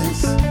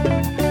nice.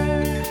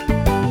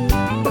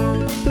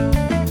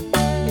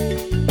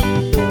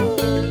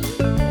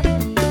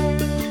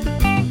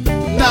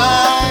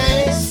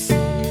 Nice,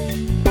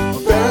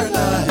 very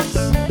nice.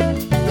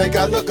 Think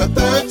I look a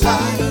third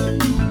time.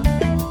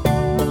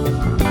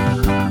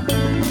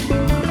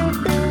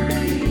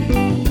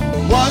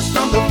 Once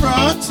from the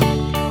front,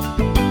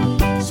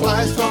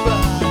 twice from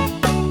behind.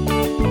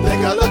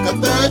 Think I look a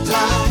third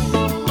time.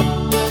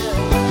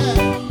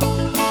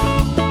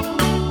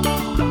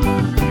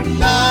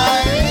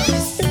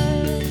 Nice,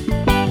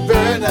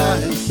 very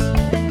nice.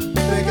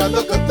 Think I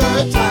look a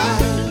third time.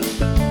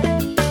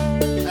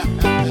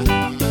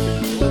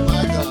 Oh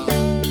my God.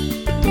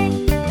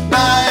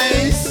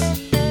 Nice,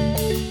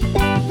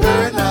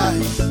 very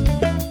nice.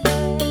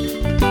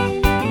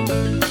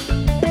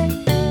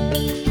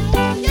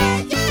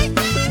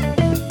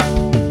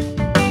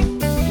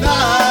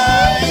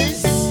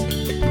 Nice,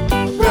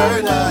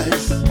 very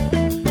nice.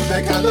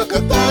 Think I look a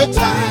third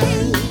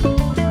time.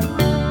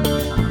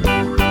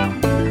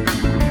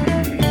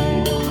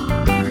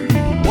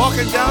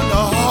 Walking down the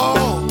hall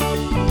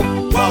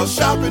while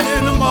shopping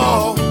in the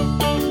mall.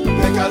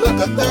 Think I look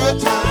a third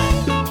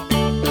time.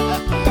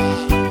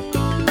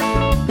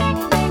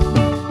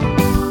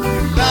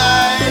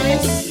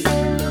 Nice,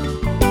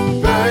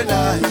 very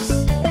nice.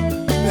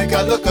 Think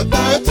I look a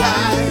third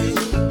time.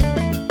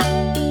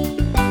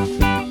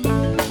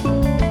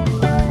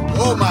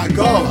 Oh my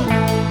God.